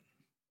point.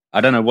 I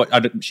don't know what...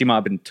 she might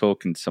have been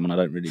talking to someone. I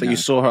don't really know. So you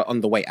saw her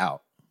on the way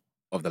out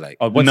of the lake?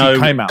 Oh, once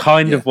you came out?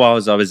 Kind of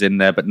whilst I was in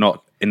there, but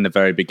not in the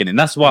very beginning.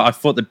 That's why I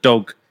thought the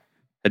dog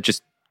had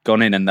just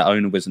gone in and the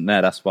owner wasn't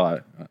there. That's why...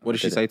 What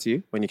did she say to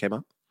you when you came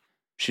out?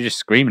 She just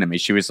screaming at me.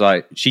 She was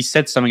like... She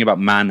said something about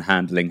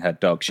manhandling her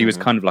dog. She was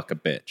kind of like a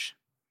bitch.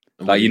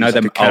 Like, you know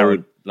them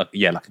old... Like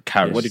a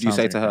carrot. What did you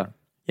say to her?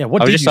 Yeah,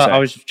 what did you say? I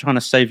was trying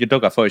to save your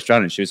dog. I thought it was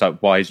drowning. She was like,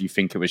 why did you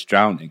think it was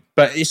drowning?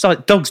 But it's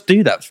like, dogs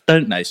do that,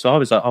 don't they? So I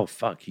was like, oh,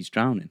 fuck, he's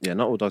drowning. Yeah,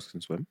 not all dogs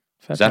can swim.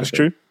 That's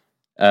true.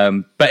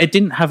 But it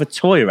didn't have a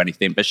toy or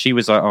anything. But she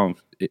was like,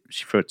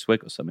 she threw a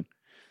twig or something.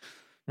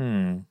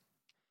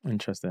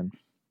 Interesting.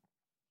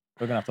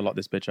 We're gonna have to lock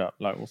this bitch up.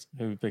 Like, who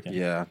are we picking?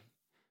 Yeah.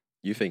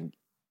 You think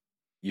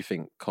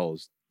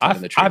Cole's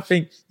telling the truth? I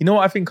think, you know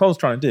what I think Cole's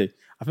trying to do?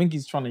 I think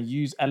he's trying to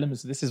use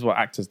elements. This is what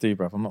actors do,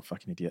 bro. I'm not a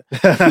fucking idiot.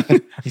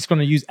 He's going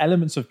to use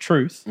elements of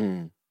truth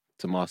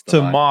to mask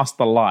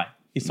the lie.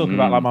 He's talking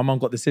about like my mum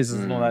got the scissors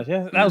and all that.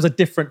 Yeah, that was a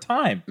different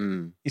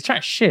time. He's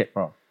trying shit,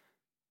 bro.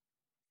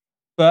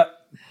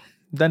 But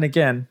then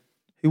again,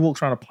 who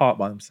walks around a park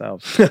by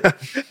themselves?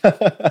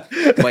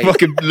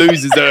 Fucking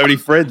losers don't have any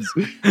friends.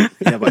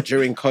 Yeah, but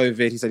during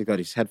COVID, he said he got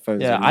his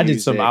headphones. Yeah, I did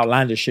some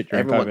outlandish shit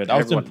during COVID. I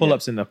was doing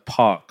pull-ups in the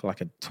park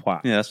like a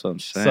twat. Yeah, that's what I'm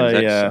saying. So,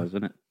 exercise,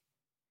 isn't it?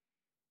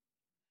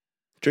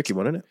 Tricky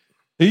one, isn't it?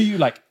 Who you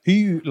like?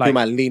 Who am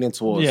I leaning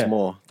towards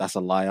more? That's a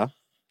liar,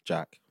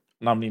 Jack.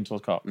 No, I'm leaning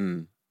towards Carl.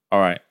 All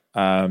right.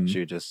 Should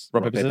we just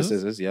rock, paper,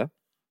 scissors? Yeah.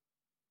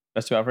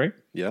 Best 2 out of 3?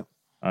 Yeah.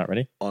 All right,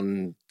 ready?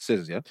 On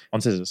scissors, yeah? On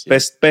scissors.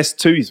 Best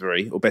 2,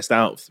 3 or best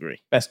out of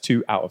 3? Best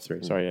 2 out of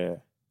 3. Sorry, yeah.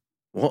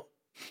 What?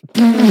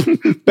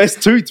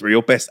 Best 2, 3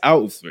 or best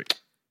out of 3?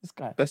 This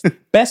guy.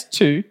 Best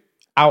 2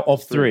 out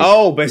of 3.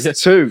 Oh,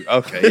 best 2.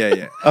 Okay,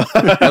 yeah. On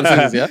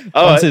scissors, yeah?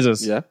 On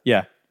scissors. Yeah.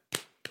 Yeah.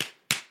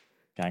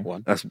 Gang.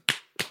 1. That's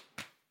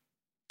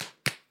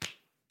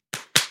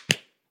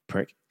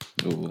prick.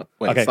 Wait,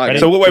 okay, ready?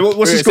 So wait,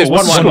 what's the score?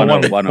 What's the score?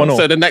 1-1.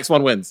 So the next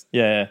one wins.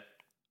 Yeah.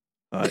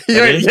 All right.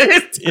 Ready?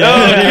 Ready.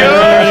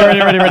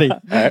 All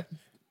right.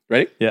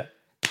 Ready? Yeah.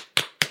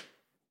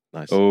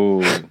 Nice.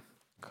 Oh,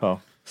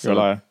 Cool. You're a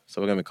liar.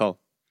 So we're going with Cole.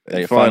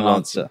 your final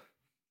answer.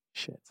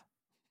 Shit.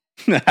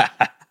 Said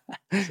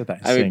that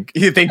in sync.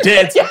 They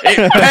did.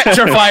 It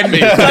petrified me.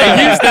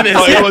 They used to this.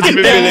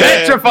 It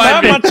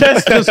petrified me. My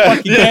chest just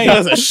fucking came. That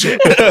was a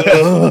shit.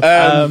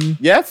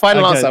 Yeah,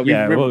 final answer. We've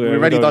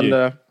already done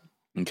the...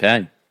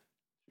 Okay.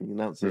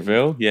 Announce it.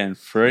 Reveal. Yeah, in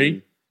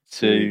 3,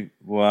 2,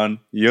 1.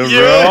 You're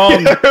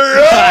wrong. Get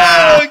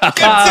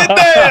in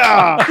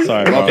there.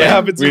 Sorry, bro. It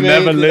happened to We me.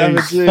 never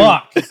lose.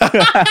 Fuck.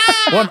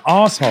 What an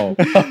asshole.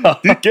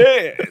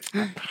 Good.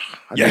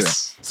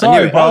 Yes.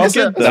 Sorry, bro.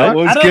 That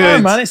was I don't know,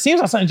 man. It seems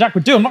like something Jack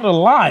would do. I'm not going to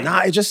lie.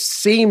 Nah, it just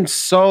seemed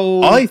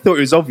so... I thought it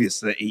was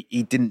obvious that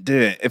he didn't do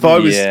it. If I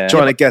was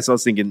trying to guess, I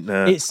was thinking,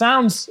 nah. It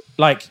sounds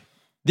like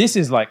this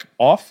is like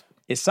off.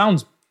 It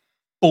sounds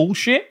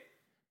bullshit.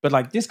 But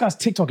like this guy's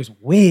TikTok is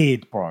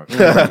weird, bro.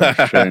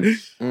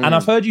 And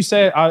I've heard you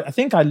say, I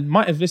think I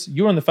might have listened.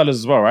 You were on the Fellas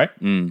as well, right?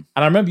 And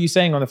I remember you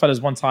saying on the Fellas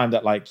one time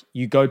that like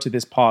you go to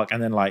this park and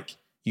then like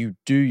you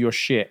do your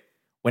shit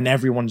when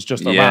everyone's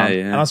just around. Yeah.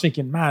 And I was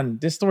thinking, man,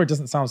 this story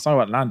doesn't sound so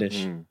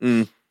outlandish.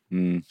 It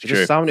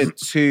just sounded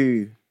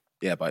too...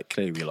 Yeah, but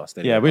clearly we lost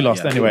anyway. Yeah, we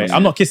lost anyway.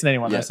 I'm not kissing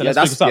anyone there, so let's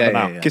figure something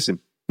out. Kiss him.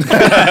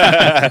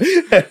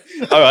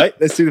 All right,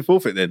 let's do the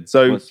forfeit then.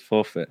 So, What's the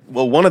forfeit?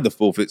 well, one of the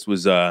forfeits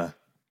was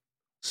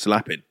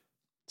slapping.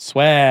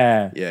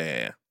 Swear.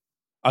 Yeah.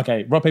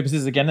 Okay, rock, paper,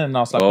 scissors again, and then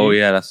I'll slap you. Oh,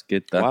 yeah, that's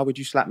good. That. Why would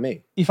you slap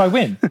me? If I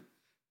win.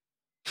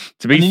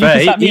 To be And then you fair,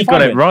 can slap me he if I got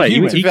win. it right.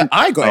 If you win.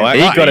 I got it Oh, right.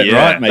 He got it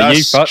right, mate. You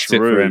that's fucked it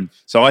for true. him.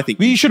 So I think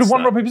Well, you should have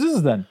won slap. rock, paper,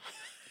 scissors then.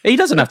 He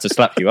doesn't have to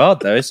slap you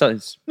hard, though. It's No.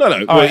 All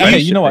right, okay,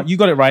 you know what? You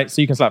got it right,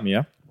 so you can slap me,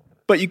 yeah?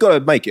 But you got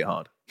to make it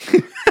hard.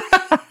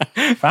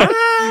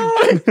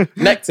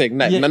 Neck ting,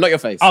 neck. Yeah. No, not your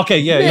face. Okay,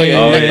 yeah. neck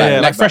back,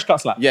 Like neck fresh cut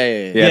slap. Yeah.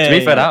 Yeah, to be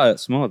yeah. fair, that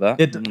hurts more, that.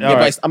 It- Yeah, all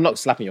but right. I'm not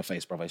slapping your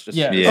face, brother. It's just...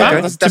 Yeah. Yeah.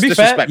 Okay. That's To be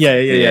fair, disrespectful.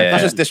 yeah.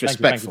 That's just Thank you,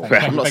 disrespectful. thank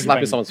you, I'm not thank you,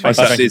 slapping thank someone's you, face.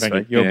 thank you, That's thank you,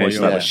 it, You're a Yeah, boy, you you're a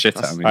slap boy. the shit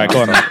out of me. All right,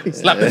 go on.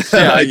 Slap the shit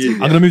out of you. I'm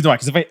going to move the mic,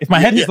 because if my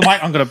head hits the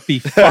mic, I'm going to be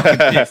fucking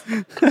pissed.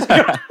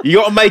 You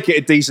got to make it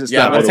a decent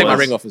Yeah, slap. I'm going to take my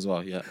otherwise. ring off as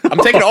well. Yeah, I'm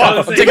taking it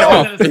off. I'm taking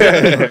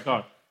it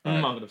off. I'm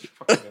going to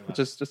fucking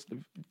Just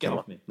get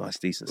off me. Nice,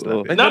 decent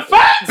slap. No,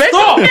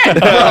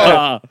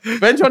 stop!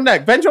 Bend your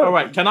neck. Bend your... All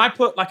right, can I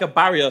put like a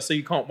barrier so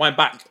you can't wind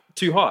back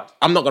too hard?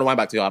 I'm not going to wind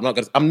back to you. I'm not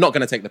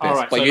going to take the piss. All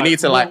right, But so you need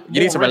to more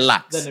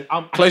relax. rest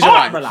than- Close your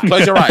eyes. relax.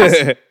 Close your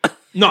eyes.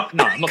 No, I'm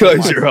not Close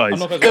gonna your bite.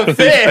 eyes. I'm not gonna bite.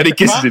 And he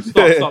kisses him.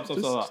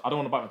 Stop. I don't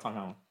want to bite my tongue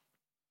out.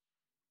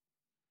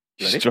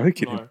 Ready?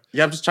 Stroking him. No.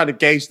 Yeah, I'm just trying to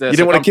gauge the... You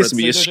don't want to kiss him,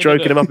 you're circumference. just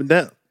stroking him up and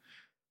down.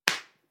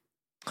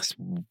 That's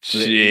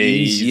Jeez.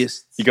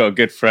 easiest. You got a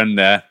good friend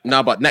there.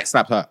 No, but neck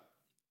slap hurt.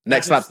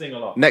 Neck slap. Sting a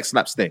lot. Neck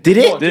slap sting. Did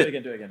Do it? it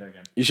again.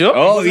 You sure?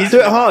 Oh, you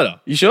do it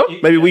harder. You sure?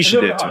 Maybe we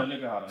should do it. A little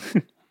bit harder.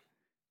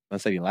 I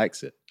said he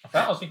likes it.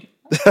 I was thinking.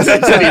 I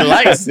said he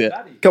likes it.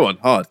 Come on,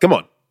 hard. Come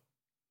on.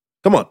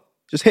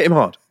 Just hit him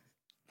hard.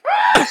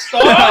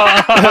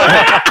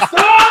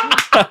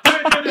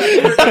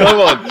 Come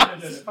on.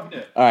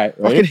 All right,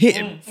 I can hit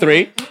him.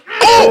 3.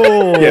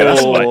 Oh, yeah,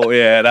 that's all right.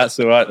 Yeah, that's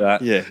all right,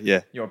 that.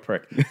 Yeah. You're a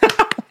prick.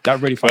 That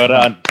really Well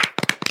fucking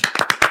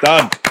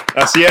Done.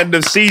 That's the end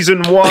of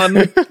season 1.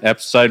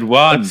 Episode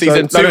 1.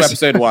 Season 2,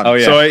 episode 1. Oh,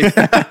 yeah. Sorry. I'm It's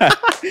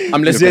the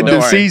listening. end Don't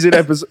of worry. season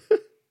episode.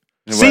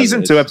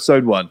 Season 2,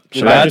 episode 1.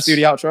 Should I just do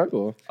the outro?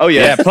 Or? Oh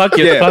yeah. Yeah, plug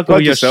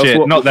all your yourself. shit.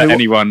 What- Not that what-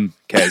 anyone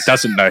cares.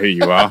 Doesn't know who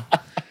you are.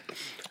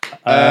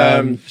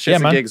 Shits yeah,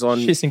 and man. gigs on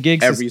Shits and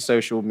gigs every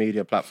social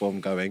media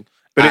platform going.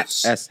 But At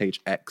it's-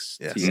 ShxtsNGigs.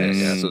 Yeah, that's what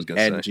I was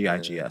gonna say.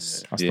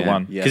 NGIGS. That's the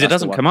one. Yeah, Because it that's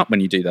doesn't the come up when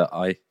you do that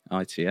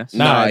ITS.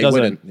 No, it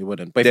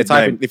wouldn't. But if you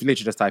literally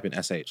just type in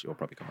SH, it'll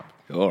probably come up.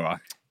 All right.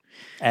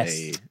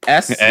 S.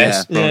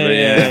 Probably,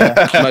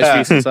 Most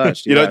recent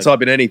search. You don't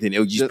type in anything,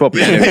 it'll just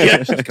probably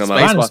come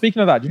up. Man,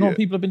 speaking of that, do you know what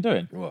people have been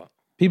doing? What?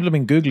 People have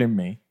been Googling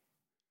me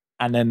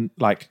and then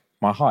like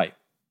my height.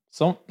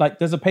 So like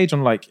there's a page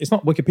on like, it's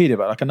not Wikipedia,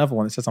 but like another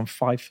one that says I'm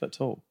 5 foot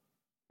tall.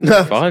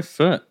 5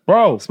 foot?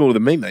 Bro. Smaller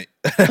than me, mate.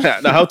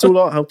 Now, how tall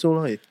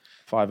are you?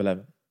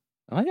 5'11".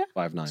 Oh, yeah?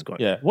 5'9".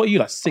 Yeah. What are you,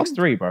 like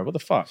 6'3", bro? What the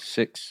fuck?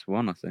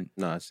 6'1", I think.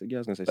 No, I was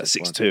going to say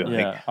 6'2", I think.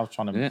 Yeah, I was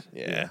trying to...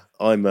 Yeah.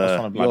 I'm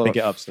trying to like, big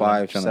it up.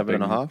 5'7.5".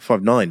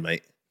 5'9",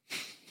 mate.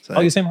 So,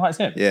 you're the same height as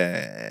him?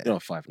 Yeah. You're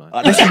not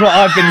 5'9". This is what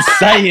I've been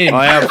saying.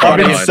 I am. I've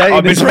been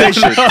saying this.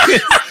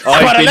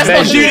 Let's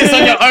not do this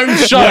on your own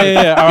show.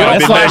 Yeah.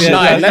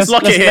 Let's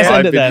lock it here.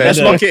 Let's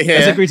lock it here.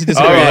 Let's agree to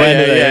disagree.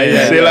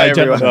 Yeah. See you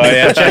later, everyone.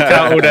 Check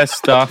out all their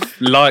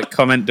stuff. Like,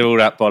 comment, do all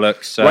that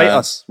bollocks. Rate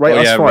us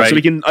 5 so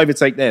we can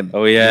overtake them.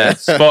 Oh, yeah.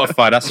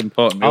 Spotify, that's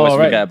important. We always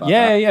forget about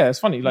that. Yeah. It's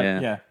funny.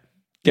 Like,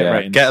 Get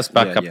ratings. Get us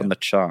back up on the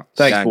chart.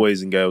 Thanks,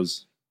 boys and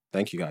girls.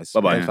 Thank you, guys.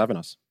 Bye-bye. Thanks for having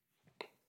us.